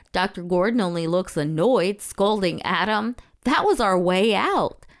 Dr. Gordon only looks annoyed, scolding Adam. That was our way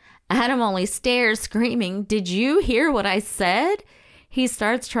out. Adam only stares, screaming, did you hear what I said? He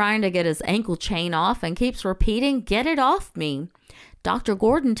starts trying to get his ankle chain off and keeps repeating, get it off me. Dr.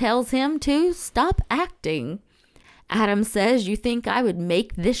 Gordon tells him to stop acting. Adam says, you think I would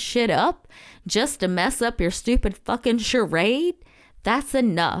make this shit up just to mess up your stupid fucking charade? That's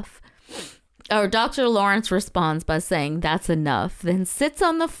enough. Or Dr. Lawrence responds by saying, that's enough, then sits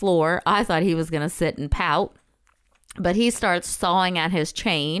on the floor. I thought he was going to sit and pout, but he starts sawing at his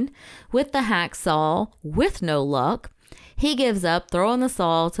chain with the hacksaw with no luck. He gives up, throwing the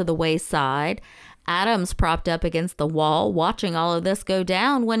saw to the wayside. Adam's propped up against the wall, watching all of this go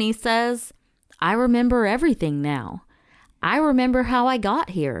down when he says, I remember everything now. I remember how I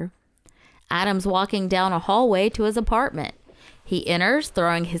got here. Adam's walking down a hallway to his apartment. He enters,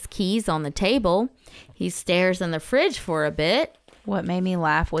 throwing his keys on the table. He stares in the fridge for a bit. What made me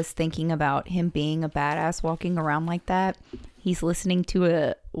laugh was thinking about him being a badass walking around like that. He's listening to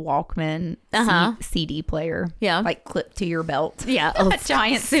a Walkman CD player. Yeah. Like clipped to your belt. Yeah. A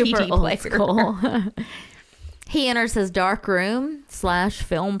giant super CD old player. school. He enters his dark room /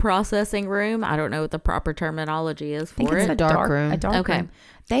 film processing room. I don't know what the proper terminology is I think for it's it. a dark room. A dark Okay. room.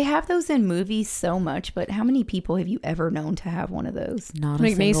 They have those in movies so much, but how many people have you ever known to have one of those? Not a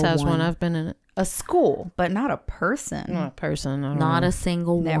McNeese single has one. one. I've been in it. A school, but not a person. Not a person. I don't Not know. a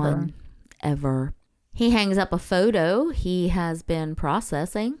single Never. one. Ever. He hangs up a photo he has been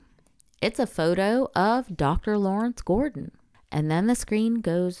processing. It's a photo of Dr. Lawrence Gordon. And then the screen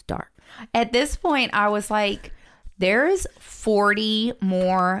goes dark. At this point, I was like, there's 40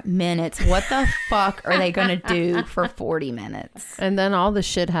 more minutes. What the fuck are they going to do for 40 minutes? And then all the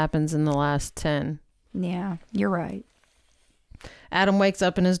shit happens in the last 10. Yeah, you're right. Adam wakes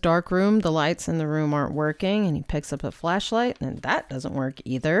up in his dark room. The lights in the room aren't working, and he picks up a flashlight, and that doesn't work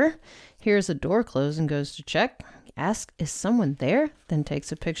either. Hears a door close and goes to check. He asks, is someone there? Then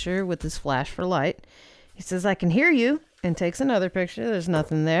takes a picture with his flash for light. He says, I can hear you, and takes another picture. There's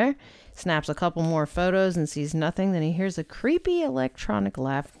nothing there. Snaps a couple more photos and sees nothing. Then he hears a creepy electronic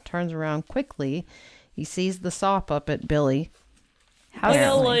laugh, turns around quickly. He sees the saw puppet, Billy.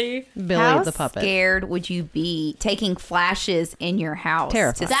 Billy Billy the puppet. How scared would you be taking flashes in your house?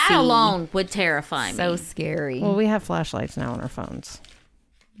 Terrified. To That see? alone would terrify me. So scary. Well, we have flashlights now on our phones.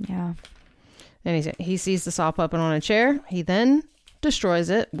 Yeah. And he sees the saw puppet on a chair. He then destroys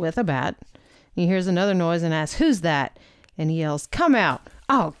it with a bat. He hears another noise and asks, who's that? And he yells, come out.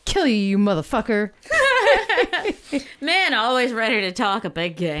 I'll kill you, you motherfucker. Man, always ready to talk a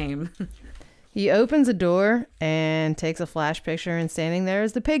big game. He opens a door and takes a flash picture, and standing there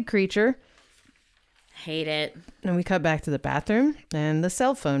is the pig creature. Hate it. And we cut back to the bathroom, and the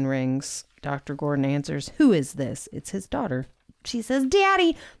cell phone rings. Dr. Gordon answers, who is this? It's his daughter. She says,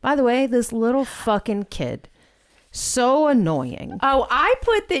 Daddy. By the way, this little fucking kid. So annoying. Oh, I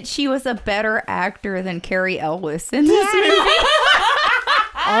put that she was a better actor than Carrie Elwes in this movie.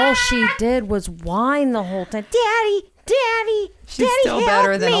 All she did was whine the whole time. Daddy, Daddy, She's Daddy, still help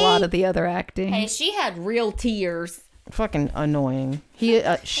better than a me." lot of the other acting. Hey, she had real tears. Fucking annoying.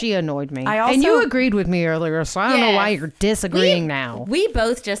 She annoyed me. I also- and you agreed with me earlier, so I don't know Yes. why you're disagreeing now. We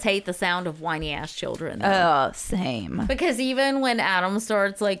both just hate the sound of whiny ass children. though. Same. Because even when Adam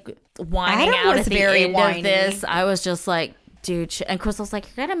starts like whining Adam out was at the very end whiny. of this, I was just like, dude. And Crystal's like,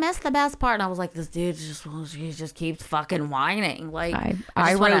 you're gonna miss the best part. And I was like, this dude he just keeps fucking whining. Like I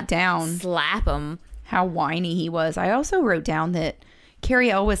just wanna wrote down slap him. how whiny he was. I also wrote down that Carrie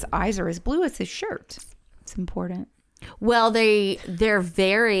Elwes' eyes are as blue as his shirt. It's important. Well, they're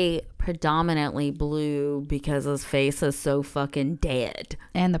very predominantly blue because his face is so fucking dead.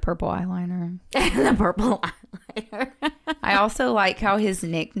 And the purple eyeliner. And the purple eyeliner. I also like how his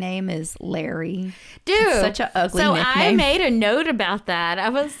nickname is Larry. Dude. It's such an ugly nickname. I made a note about that. I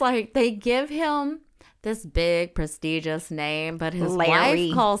was like, they give him this big, prestigious name, but his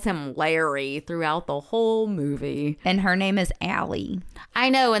wife calls him Larry throughout the whole movie. And her name is Allie. I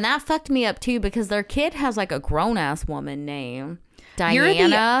know, and that fucked me up too because their kid has like a grown-ass woman name.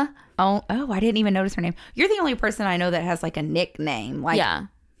 Diana. Oh, I didn't even notice her name. You're the only person I know that has like a nickname. Like, yeah.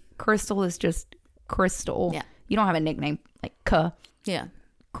 Crystal is just Crystal. Yeah. You don't have a nickname like K. Yeah.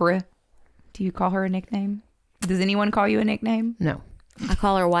 Kr. Do you call her a nickname? Does anyone call you a nickname? No. I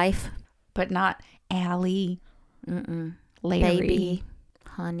call her wife. But not Allie. Mm-mm. Larry. Baby.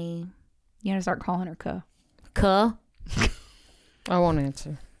 Honey. You gotta start calling her K. K. I won't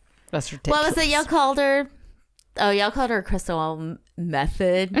answer. That's ridiculous. What was it y'all called her? Oh, y'all called her Crystal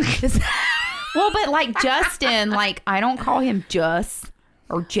Method. Well, but like Justin, like I don't call him Just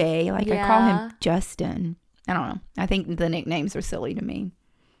or Jay. Like I call him Justin. I don't know. I think the nicknames are silly to me.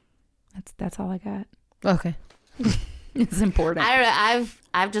 That's all I got. Okay. It's important. I don't know.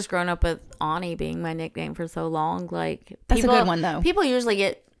 I've just grown up with Ani being my nickname for so long. Like That's a good one though. People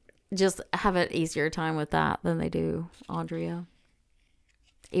usually just have an easier time with that than they do Andrea.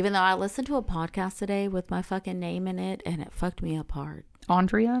 Even though I listened to a podcast today with my fucking name in it and it fucked me up hard.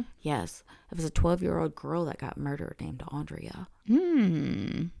 Andrea? Yes. It was a 12-year-old girl that got murdered named Andrea.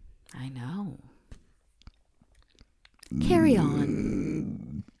 I know. Carry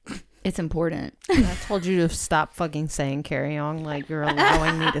on. It's important. I told you to stop fucking saying carry on like you're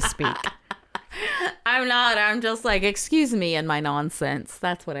allowing me to speak. I'm not. I'm just like, excuse me and my nonsense.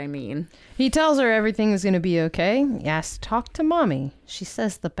 That's what I mean. He tells her everything is going to be okay. He asks to talk to mommy. She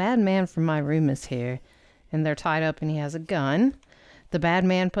says the bad man from my room is here. And they're tied up and he has a gun. The bad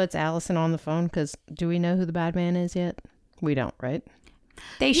man puts Allison on the phone because do we know who the bad man is yet? We don't, right?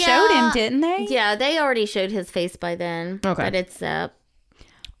 They showed him, didn't they? Yeah, they already showed his face by then. Okay. But it's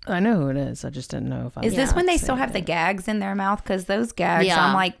I know who it is. I just didn't know if I Is this when they still have the gags in their mouth? Because those gags, Yeah.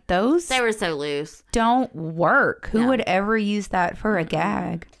 I'm like, those they were so loose. don't work. Who No. would ever use that for a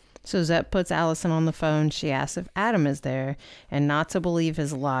gag? So Zep puts Allison on the phone. She asks if Adam is there and not to believe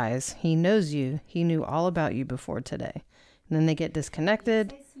his lies. He knows you. He knew all about you before today. And then they get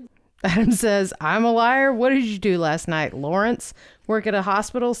disconnected. Adam says, I'm a liar. What did you do last night, Lawrence? Work at a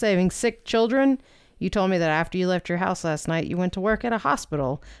hospital saving sick children? You told me that after you left your house last night, you went to work at a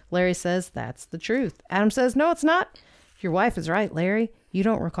hospital. Larry says, that's the truth. Adam says, no, it's not. Your wife is right, Larry. You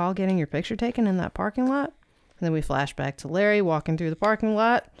don't recall getting your picture taken in that parking lot? And then we flash back to Larry walking through the parking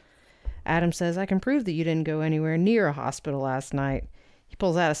lot. Adam says, I can prove that you didn't go anywhere near a hospital last night. He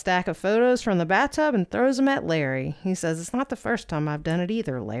pulls out a stack of photos from the bathtub and throws them at Larry. He says, it's not the first time I've done it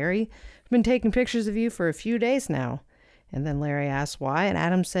either, Larry. I've been taking pictures of you for a few days now. And then Larry asks why, and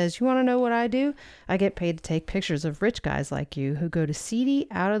Adam says, you want to know what I do? I get paid to take pictures of rich guys like you who go to seedy,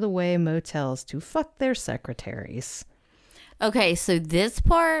 out-of-the-way motels to fuck their secretaries. Okay, so this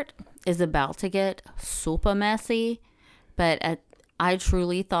part is about to get super messy, but I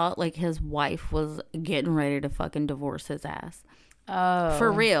truly thought like his wife was getting ready to fucking divorce his ass. Oh. For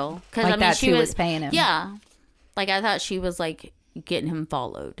real. Because Like I mean, that's she who was paying him. Yeah. Like I thought she was like getting him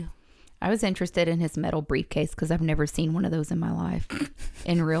followed. I was interested in his metal briefcase because I've never seen one of those in my life,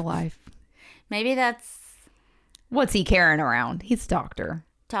 in real life. Maybe that's What's he carrying around? He's a doctor.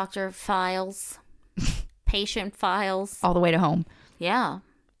 doctor files, patient files. All the way to home. Yeah.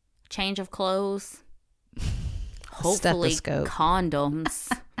 Change of clothes. Hopefully Stethoscope. condoms.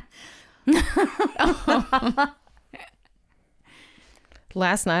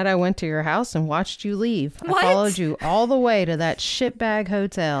 Last night I went to your house and watched you leave. What? I followed you all the way to that shitbag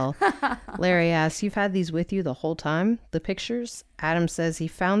hotel. Larry asks, you've had these with you the whole time? The pictures? Adam says he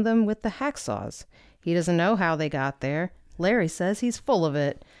found them with the hacksaws. He doesn't know how they got there. Larry says he's full of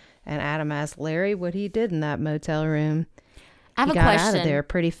it. And Adam asks Larry what he did in that motel room. I have He a got out of question there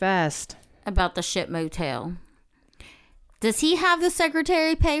pretty fast. about the shit motel. Does he have the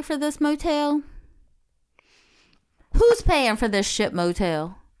secretary pay for this motel? Who's paying for this shit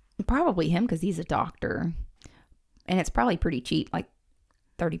motel? Probably him because he's a doctor. And it's probably pretty cheap, like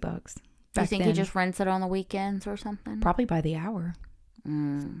 $30. Do you back think he then. just rents it on the weekends or something? Probably by the hour.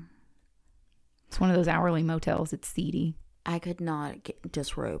 It's one of those hourly motels. It's seedy. I could not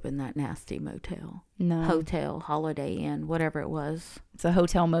disrobe in that nasty motel. No. Hotel, Holiday Inn, whatever it was. It's a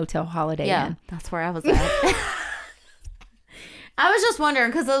hotel, motel, Holiday Inn. That's where I was at. I was just wondering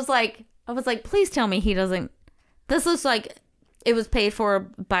because I was like, please tell me he doesn't. This looks like it was paid for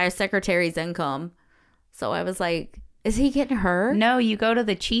by a secretary's income. So I was like, Is he getting her No, you go to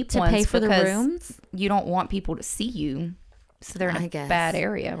the cheap to ones pay for the because rooms? you don't want people to see you. So they're in I a guess. bad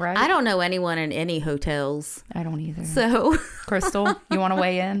area, right? I don't know anyone in any hotels. I don't either. So, Crystal, you want to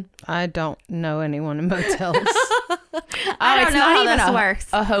weigh in? I don't know anyone in motels. I don't it's know not how even this a, works.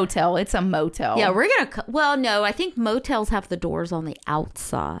 a hotel. It's a motel. Yeah, we're going to... Well, no, I think motels have the doors on the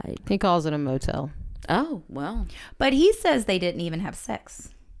outside. He calls it a motel. Oh, well. But he says they didn't even have sex.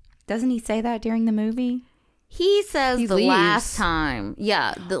 Doesn't he say that during the movie? He says He the leaves. last time.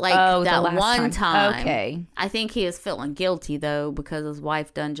 Yeah, the that last one time. Okay. I think he is feeling guilty, though, because his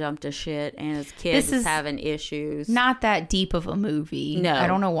wife done jumped to shit and his kid This is is having issues. Not that deep of a movie. No. I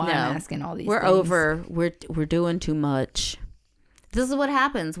don't know why no. I'm asking all these We're things. over. We're doing too much. This is what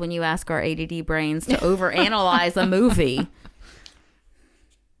happens when you ask our ADD brains to overanalyze a movie.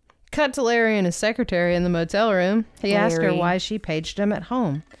 Cut to Larry and his secretary in the motel room. He asked her Larry. why she paged him at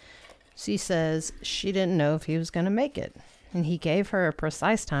home. She says she didn't know if he was going to make it, and he gave her a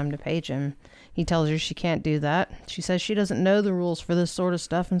precise time to page him. He tells her she can't do that. She says she doesn't know the rules for this sort of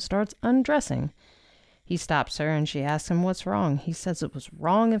stuff and starts undressing. He stops her and she asks him what's wrong. He says it was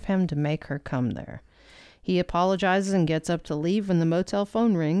wrong of him to make her come there. He apologizes and gets up to leave when the motel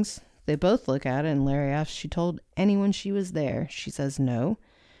phone rings. They both look at it and Larry asks if she told anyone she was there. She says no,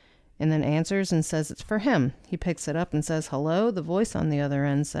 and then answers and says it's for him. He picks it up and says hello. The voice on the other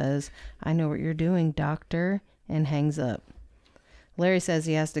end says, "I know what you're doing, doctor," and hangs up. Larry says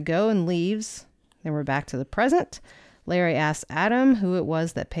he has to go and leaves. Then we're back to the present. Larry asks Adam who it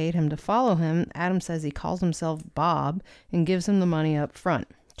was that paid him to follow him. Adam says he calls himself Bob and gives him the money up front,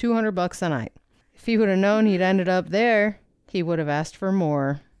 $200 a night. If he would have known he'd ended up there, he would have asked for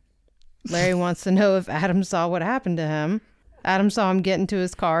more. Larry wants to know if Adam saw what happened to him. Adam saw him get into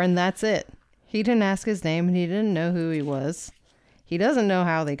his car, and that's it. He didn't ask his name, and he didn't know who he was. He doesn't know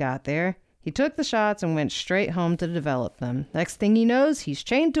how they got there. He took the shots and went straight home to develop them. Next thing he knows, he's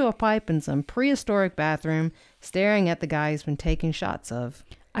chained to a pipe in some prehistoric bathroom, staring at the guy he's been taking shots of.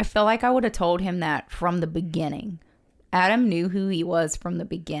 I feel like I would have told him that from the beginning. Adam knew who he was from the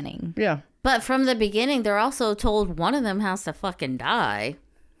beginning. Yeah. But from the beginning, they're also told one of them has to fucking die.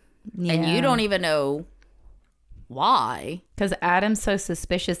 Yeah. And you don't even know why. Because Adam's so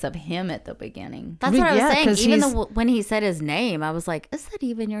suspicious of him at the beginning. That's what I was Yeah, saying. 'cause Even he's- though when he said his name, I was like, is that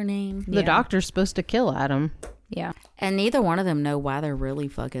even your name? The doctor's supposed to kill Adam Yeah. And neither one of them know why they're really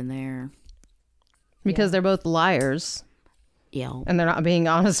fucking there. because they're both liars. Yeah. And they're not being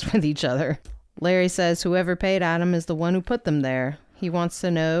honest with each other. Larry says whoever paid Adam is the one who put them there. He wants to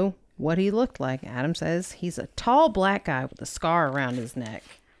know what he looked like. Adam says he's a tall black guy with a scar around his neck.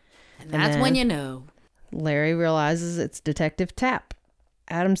 And that's then- when you know. Larry realizes it's Detective Tapp.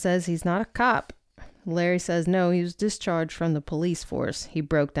 Adam says he's not a cop. Larry says no, he was discharged from the police force. He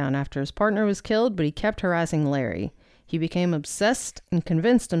broke down after his partner was killed, but he kept harassing Larry. He became obsessed and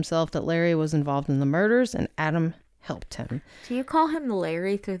convinced himself that Larry was involved in the murders, and Adam helped him. Do you call him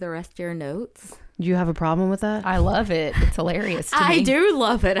Larry through the rest of your notes? Do you have a problem with that? I love it. It's hilarious to me. I do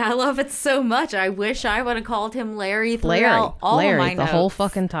love it. I love it so much. I wish I would have called him Larry throughout all Larry, of my the notes. whole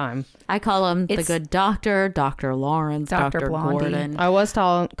fucking time. I call him the It's- good doctor, Dr. Lawrence, Dr. Dr. Blondie. Gordon. I was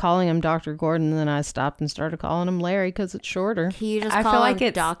calling him Dr. Gordon, and then I stopped and started calling him Larry because it's shorter. Can you just I call feel him like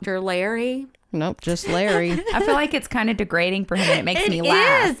it's- Dr. Larry? Nope, just Larry. I feel like it's kind of degrading for him and it makes me It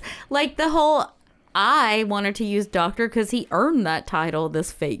laugh. is. Like the whole... I wanted to use doctor because he earned that title,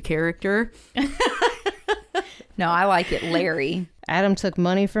 this fake character. No, I like it, Larry. Adam took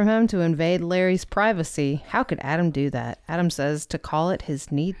money from him to invade Larry's privacy. How could Adam do that? Adam says to call it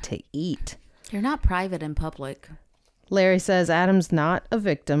his need to eat. You're not private in public. Larry says Adam's not a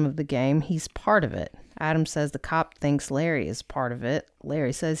victim of the game. He's part of it. Adam says the cop thinks Larry is part of it.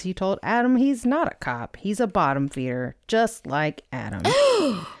 Larry says he told Adam he's not a cop. He's a bottom feeder, just like Adam.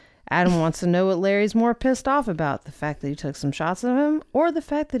 Adam wants to know what Larry's more pissed off about, the fact that he took some shots of him or the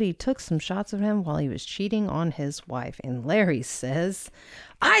fact that he took some shots of him while he was cheating on his wife. And Larry says,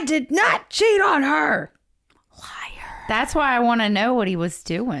 I did not cheat on her. That's why I want to know what he was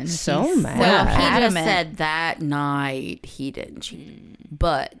doing. So He's mad. Well, he adamant. just said that night he didn't cheat.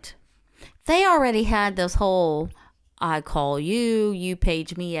 But they already had this whole, I call you, you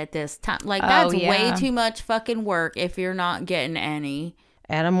page me at this time. Like, that's yeah. way too much fucking work if you're not getting any.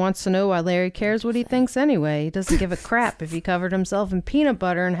 Adam wants to know why Larry cares what he thinks anyway. He doesn't give a crap if he covered himself in peanut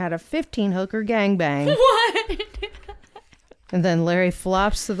butter and had a 15-hooker gangbang. What? And then Larry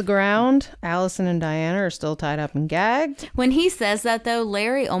flops to the ground. Allison and Diana are still tied up and gagged. When he says that, though,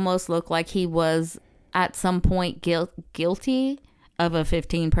 Larry almost looked like he was at some point guilty of a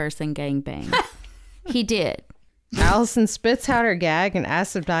 15-person gangbang. He did. Allison spits out her gag and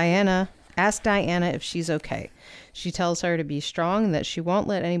asks if Diana Ask Diana if she's okay. She tells her to be strong and that she won't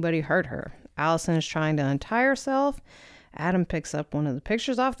let anybody hurt her. Allison is trying to untie herself. Adam picks up one of the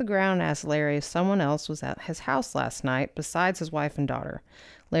pictures off the ground and asks Larry if someone else was at his house last night besides his wife and daughter.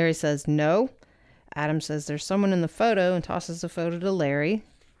 Larry says no. Adam says there's someone in the photo and tosses the photo to Larry.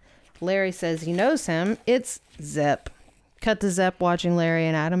 Larry says he knows him. It's Zepp. Cut to Zepp watching Larry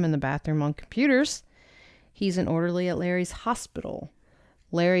and Adam in the bathroom on computers. He's an orderly at Larry's hospital.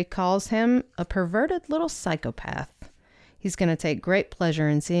 Larry calls him a perverted little psychopath. He's going to take great pleasure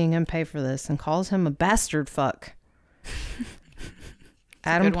in seeing him pay for this and calls him a bastard fuck.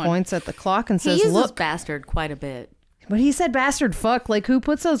 Adam points at the clock and says, he uses look. bastard quite a bit. But he said bastard fuck. Like, who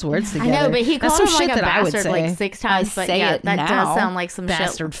puts those words together? I know, but he called him like a bastard say. like 6 times. But say yeah, it that now. does sound like some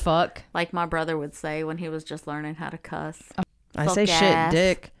bastard shit fuck. like my brother would say when he was just learning how to cuss. I Fuck say ass. shit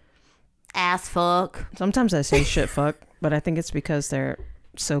dick. Ass fuck. Sometimes I say shit fuck, but I think it's because they're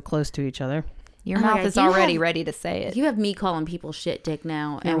so close to each other. Your Okay, mouth is you already have- ready to say it. You have me calling people shit dick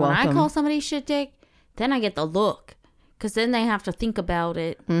now. You're And when I welcome. call somebody shit dick, then I get the look. Because then they have to think about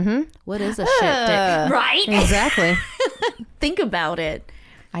it. Mm-hmm. What is a shit dick? Right? Exactly. Think about it.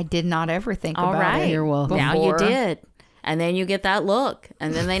 I did not ever think All about right. it. You're welcome. Now you before. did. And then you get that look.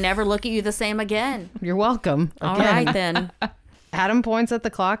 And then they never look at you the same again. You're welcome. All Again. right, then. Adam points at the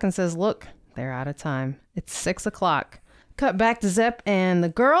clock and says, look, they're out of time. It's 6 o'clock. Cut back to Zepp and the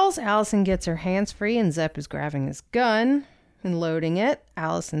girls. Allison gets her hands free and Zepp is grabbing his gun and loading it.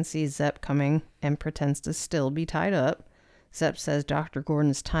 Allison sees Zepp coming and pretends to still be tied up. Zepp says Dr.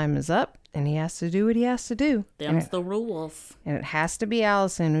 Gordon's time is up and he has to do what he has to do. Them's the rules. And it has to be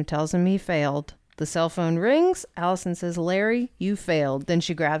Allison who tells him he failed. The cell phone rings. Allison says, Larry, you failed. Then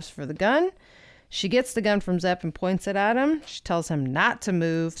she grabs for the gun. She gets the gun from Zepp and points it at him. She tells him not to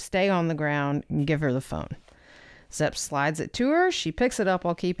move, stay on the ground, and give her the phone. Zepp slides it to her. She picks it up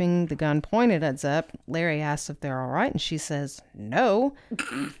while keeping the gun pointed at Zepp. Larry asks if they're all right, and she says, no.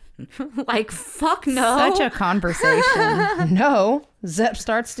 Like, fuck no. Such a conversation. No. Zepp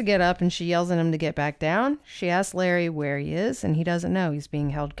starts to get up, and she yells at him to get back down. She asks Larry where he is, and he doesn't know. He's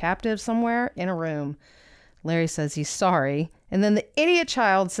being held captive somewhere in a room. Larry says he's sorry. And then the idiot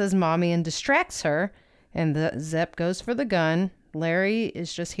child says mommy and distracts her. And the Zepp goes for the gun. Larry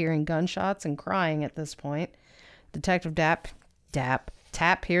is just hearing gunshots and crying at this point. Detective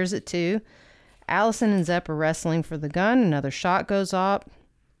Tap hears it too. Allison and Zepp are wrestling for the gun. Another shot goes off.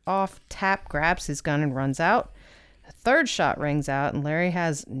 Tap grabs his gun and runs out. A third shot rings out and Larry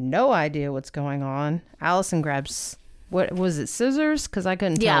has no idea what's going on. Allison grabs, what was it, scissors? Because I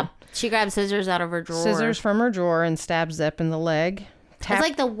couldn't Yeah. tell. She grabs scissors out of her drawer. Scissors from her drawer and stabs Zepp in the leg. Tap, It's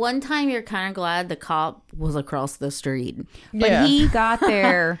like the one time you're kind of glad the cop was across the street. But yeah. he got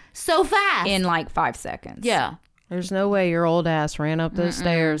there So fast. in like 5 seconds. Yeah. There's no way your old ass ran up those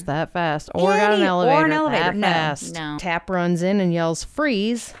stairs that fast or got an elevator, that No. fast. No. Tap runs in and yells,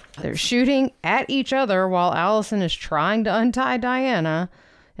 freeze. They're shooting at each other while Allison is trying to untie Diana.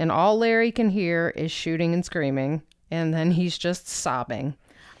 And all Larry can hear is shooting and screaming. And then he's just sobbing.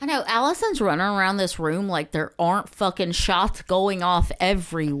 I know. Allison's running around this room like there aren't fucking shots going off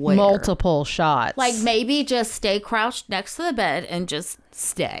everywhere. Multiple shots. Like maybe just stay crouched next to the bed and just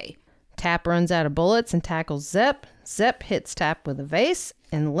stay. Tap runs out of bullets and tackles Zepp. Zepp hits Tap with a vase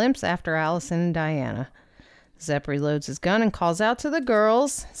and limps after Allison and Diana. Zepp reloads his gun and calls out to the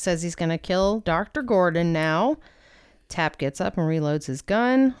girls. Says he's going to kill Dr. Gordon now. Tap gets up and reloads his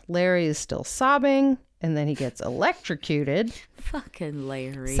gun. Larry is still sobbing. And then he gets electrocuted. Fucking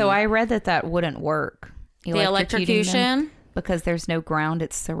Larry. So I read that wouldn't work. the Electrocuting them, electrocution. because there's no ground.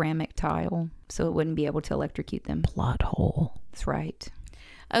 It's ceramic tile. So it wouldn't be able to electrocute them. Plot hole. That's right.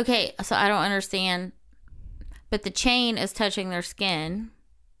 Okay, so I don't understand. But the chain is touching their skin.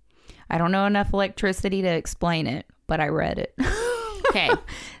 I don't know enough electricity to explain it, but I read it. Okay.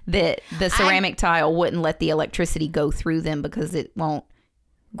 That the ceramic tile wouldn't let the electricity go through them because it won't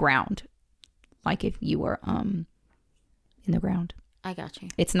ground. Like if you were in the ground. I got you.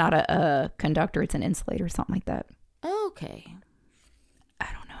 It's not a conductor, it's an insulator or something like that. Okay. I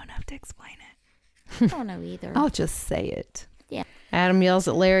don't know enough to explain it. I don't know either. I'll just say it. Adam yells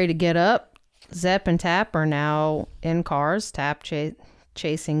at Larry to get up. Zepp and Tap are now in cars. Tap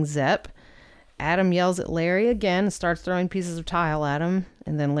chasing Zepp. Adam yells at Larry again and starts throwing pieces of tile at him.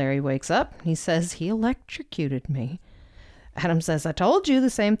 And then Larry wakes up. He says, he electrocuted me. Adam says, I told you the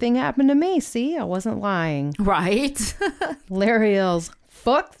same thing happened to me. See, I wasn't lying. Right. Larry yells,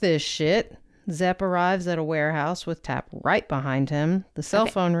 fuck this shit. Zepp arrives at a warehouse with Tap right behind him. The cell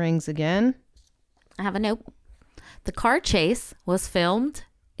phone rings again. I have a note. The car chase was filmed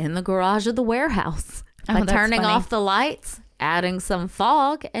in the garage of the warehouse. Oh, By that's turning funny. off the lights adding some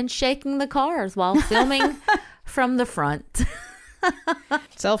fog and shaking the cars while filming from the front.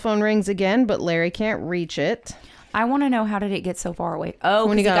 Cell phone rings again, but Larry can't reach it. I want to know, how did it get so far away? Oh,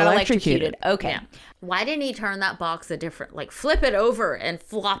 When because he he got electrocuted. electrocuted. Okay. Yeah. Why didn't he turn that box a different, like flip it over and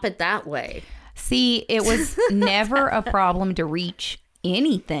flop it that way? See, it was never a problem to reach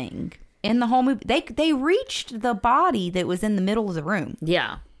anything in the whole movie. They reached the body that was in the middle of the room,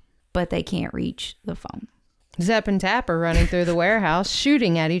 Yeah. but they can't reach the phone. Zepp and Tap are running through the warehouse,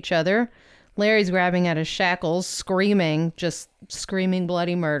 shooting at each other. Larry's grabbing at his shackles, screaming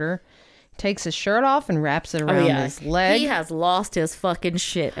bloody murder. Takes his shirt off and wraps it around his leg. He has lost his fucking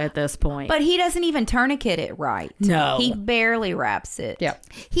shit at this point. But he doesn't even tourniquet it right. No. He barely wraps it. Yeah.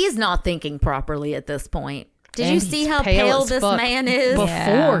 He's not thinking properly at this point. Did And you see he's how pale as this fuck man is?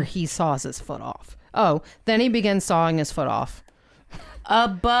 Before he saws his foot off. Oh, then he begins sawing his foot off.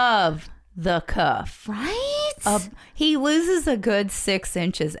 Above the cuff. Right? He loses a good 6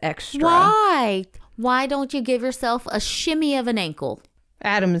 inches extra. Why? Why don't you give yourself a shimmy of an ankle?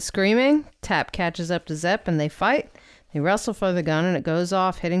 Adam is screaming. Tap catches up to Zepp and they fight. They wrestle for the gun and it goes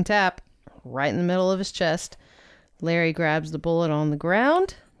off, hitting Tap right in the middle of his chest. Larry grabs the bullet on the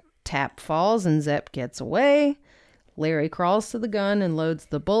ground. Tap falls and Zepp gets away. Larry crawls to the gun and loads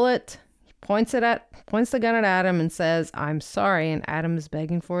the bullet. He points the gun at Adam and says, "I'm sorry," and Adam is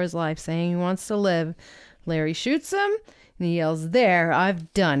begging for his life, saying he wants to live. Larry shoots him and he yells, "There,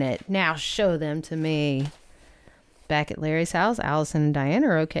 I've done it. Now show them to me." Back at Larry's house, Allison and Diane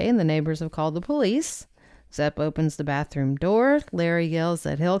are okay, and the neighbors have called the police. Zepp opens the bathroom door. Larry yells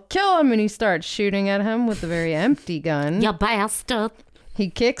that he'll kill him, and he starts shooting at him with a very empty gun. You bastard. He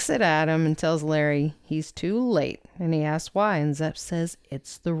kicks it at him and tells Larry he's too late, and he asks why, and Zepp says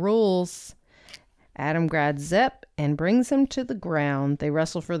it's the rules. Adam grabs Zepp and brings him to the ground. They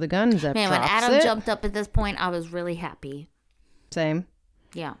wrestle for the gun. Zepp Man, when drops Adam it. jumped up at this point, I was really happy. Same.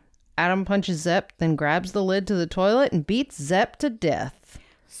 Yeah. Adam punches Zepp, then grabs the lid to the toilet and beats Zepp to death.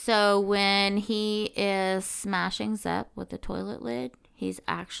 So when he is smashing Zepp with the toilet lid, he's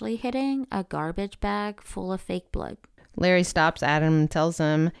actually hitting a garbage bag full of fake blood. Larry stops Adam and tells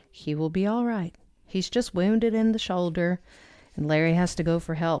him he will be all right. He's just wounded in the shoulder, and Larry has to go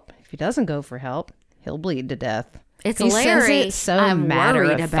for help. If he doesn't go for help, he'll bleed to death. It's He says Larry. it so I'm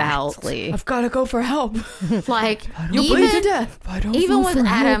worried about. matter-of-factly. I've got to go for help. Like You'll bleed to death. If I don't even go with for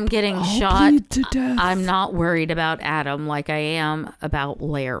Adam help, getting I'll shot, bleed to death. I'm not worried about Adam like I am about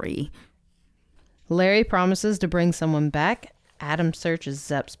Larry. Larry promises to bring someone back. Adam searches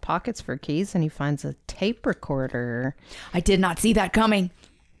Zepp's pockets for keys, and he finds a tape recorder. I did not see that coming.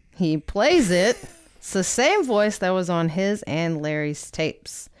 He plays it. It's the same voice that was on his and Larry's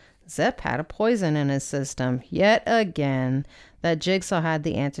tapes. Zepp had a poison in his system, yet again, that Jigsaw had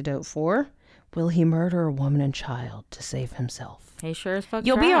the antidote for. Will he murder a woman and child to save himself? He sure as fuck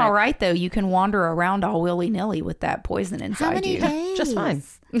You'll be tried. all right, though. You can wander around all willy-nilly with that poison inside How many you. days? Just fine.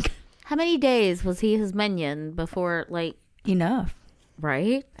 How many days was he his minion before, like, Enough.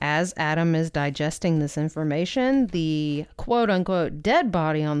 right? As Adam is digesting this information, the quote-unquote dead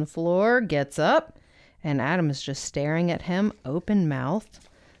body on the floor gets up, and Adam is just staring at him open-mouthed.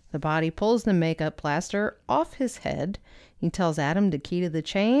 The body pulls the makeup plaster off his head. He tells Adam the key to the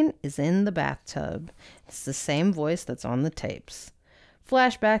chain is in the bathtub. It's the same voice that's on the tapes.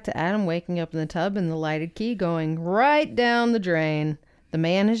 Flashback to Adam waking up in the tub and the lighted key going right down the drain. The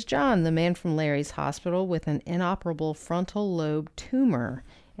man is John, the man from Larry's hospital with an inoperable frontal lobe tumor,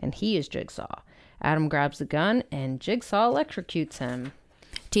 and he is Jigsaw. Adam grabs the gun and Jigsaw electrocutes him.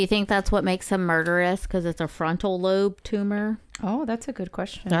 Do you think that's what makes him murderous? Because it's a frontal lobe tumor? Oh, that's a good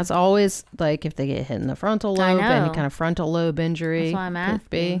question. That's always like if they get hit in the frontal I lobe, any know. kind of frontal lobe injury. That's why I'm could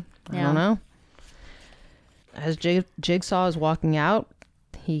be. asking. I Yeah. don't know. As Jigsaw is walking out,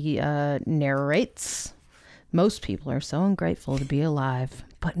 he narrates, "Most people are so ungrateful to be alive,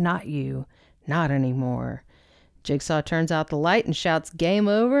 but not you, not anymore." Jigsaw turns out the light and shouts "game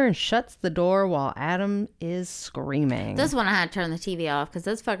over" and shuts the door while Adam is screaming. This one I had to turn the TV off because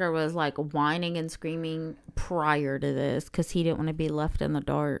this fucker was like whining and screaming prior to this because he didn't want to be left in the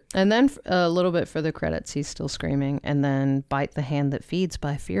dark. And then a little bit for the credits, he's still screaming. And then "Bite the Hand That Feeds"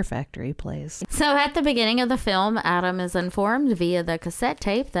 by Fear Factory plays. So at the beginning of the film, Adam is informed via the cassette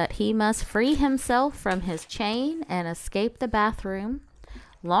tape that he must free himself from his chain and escape the bathroom.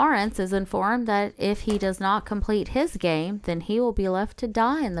 Lawrence is informed that if he does not complete his game, then he will be left to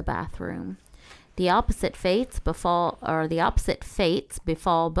die in the bathroom. The opposite fates befall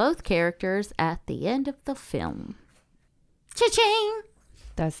both characters at the end of the film. Cha-ching!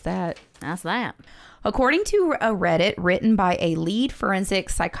 That's that. That's that. According to a Reddit written by a lead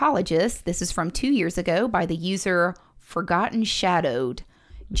forensic psychologist, this is from 2 years ago by the user Forgotten Shadowed.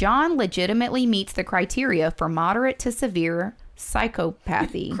 John legitimately meets the criteria for moderate to severe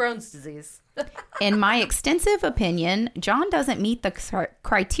psychopathy. Crohn's disease. In my extensive opinion, John doesn't meet the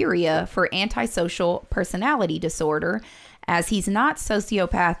criteria for antisocial personality disorder, as he's not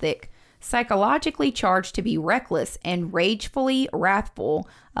sociopathic, psychologically charged to be reckless and ragefully wrathful.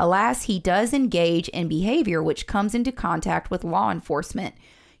 Alas, he does engage in behavior which comes into contact with law enforcement.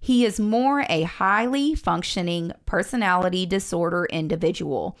 He is more a highly functioning personality disorder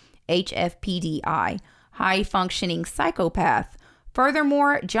individual, HFPDI, high functioning psychopath.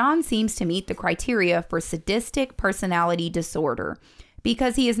 Furthermore, John seems to meet the criteria for sadistic personality disorder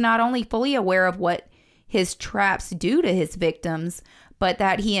because he is not only fully aware of what his traps do to his victims, but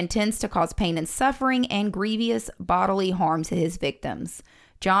that he intends to cause pain and suffering and grievous bodily harm to his victims.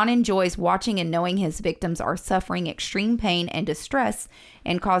 John enjoys watching and knowing his victims are suffering extreme pain and distress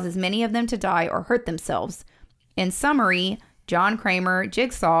and causes many of them to die or hurt themselves. In summary, John Kramer,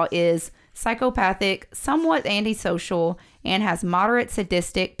 Jigsaw, is psychopathic, somewhat antisocial, and has moderate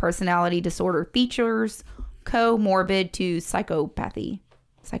sadistic personality disorder features, comorbid to psychopathy.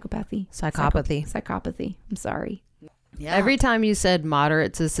 Psychopathy. I'm sorry. Yeah. Every time you said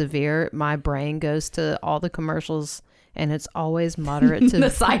moderate to severe, my brain goes to all the commercials, and it's always moderate to, The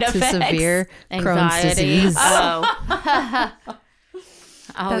side to effects. severe Crohn's Anxiety. disease. I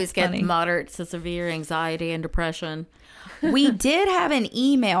always get funny. moderate to severe anxiety and depression. We did have an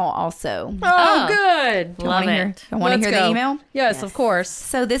email also. Oh, good. Love Wanna hear- it. I want to Let's hear go. the email. Yes, of course.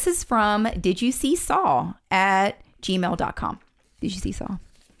 So this is from Did You See Saw at gmail.com. Did you see Saw?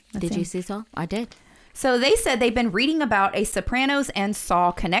 That's Did him. you see Saw? I did. So they said they've been reading about a Sopranos and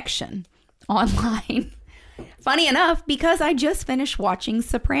Saw connection online. Funny enough, because I just finished watching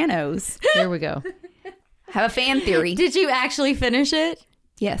Sopranos. Here we go. Have a fan theory. Did you actually finish it?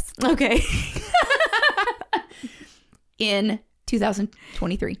 Yes. Okay. In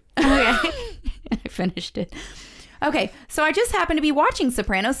 2023. Okay. I finished it. Okay, so I just happened to be watching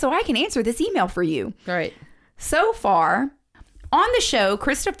Sopranos, so I can answer this email for you. Right. So far, on the show,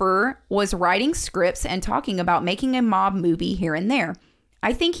 Christopher was writing scripts and talking about making a mob movie here and there.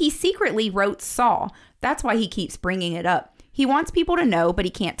 I think he secretly wrote Saw. That's why he keeps bringing it up. He wants people to know, but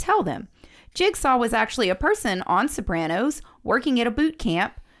he can't tell them. Jigsaw was actually a person on Sopranos working at a boot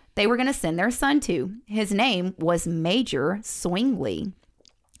camp they were going to send their son to. His name was Major Swingley.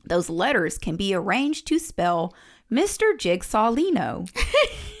 Those letters can be arranged to spell Mr. Jigsaw Lino.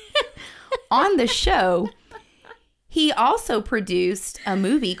 On the show, he also produced a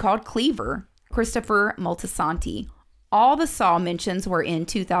movie called Cleaver, Christopher Moltisanti. All the Saw mentions were in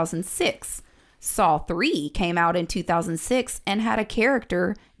 2006. Saw 3 came out in 2006 and had a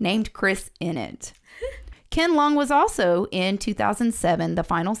character named Chris in it. Ken Lung was also in 2007, the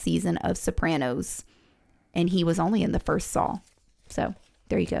final season of Sopranos, and he was only in the first Saw. So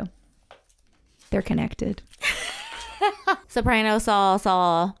there you go. They're connected. Soprano,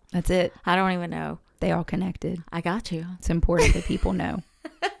 Saw. That's it. I don't even know. They all connected. I got you. It's important that people know.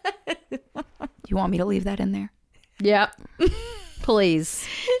 You want me to leave that in there? Yep. Please.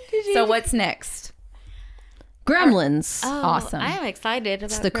 So what's next? Gremlins. Oh, Awesome. I am excited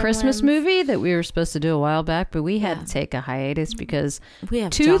about It's the Christmas Gremlins. movie that we were supposed to do a while back, but we had Yeah. to take a hiatus because We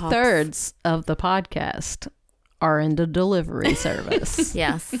have 2/3 of the podcast are in the delivery service. jobs.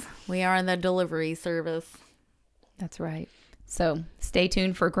 Yes, we are in the delivery service. That's right. So stay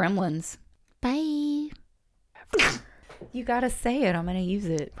tuned for Gremlins. Bye. You gotta say it. I'm gonna use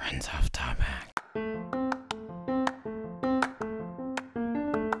it. Friends off topic.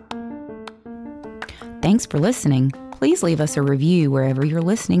 Thanks for listening. Please leave us a review wherever you're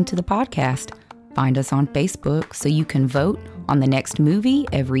listening to the podcast. Find us on Facebook so you can vote on the next movie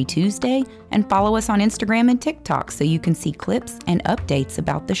every Tuesday, and follow us on Instagram and TikTok so you can see clips and updates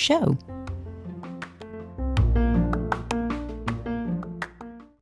about the show.